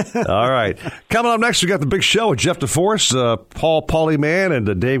continued. All right. Coming up next, we got the big show with Jeff DeForest, Paul Polyman,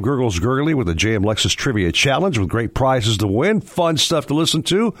 and Dave Gurgles Gurgley with the JM Lexus Trivia Challenge with great prizes to win, fun stuff to listen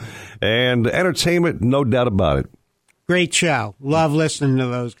to, and entertainment, no doubt about it. Great show. Love listening to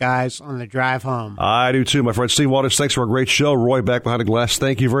those guys on the drive home. I do too, my friend. Steve Waters, thanks for a great show. Roy back behind the glass,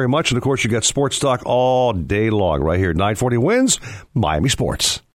 thank you very much. And, of course, you got sports talk all day long right here. 940 Wins, Miami Sports.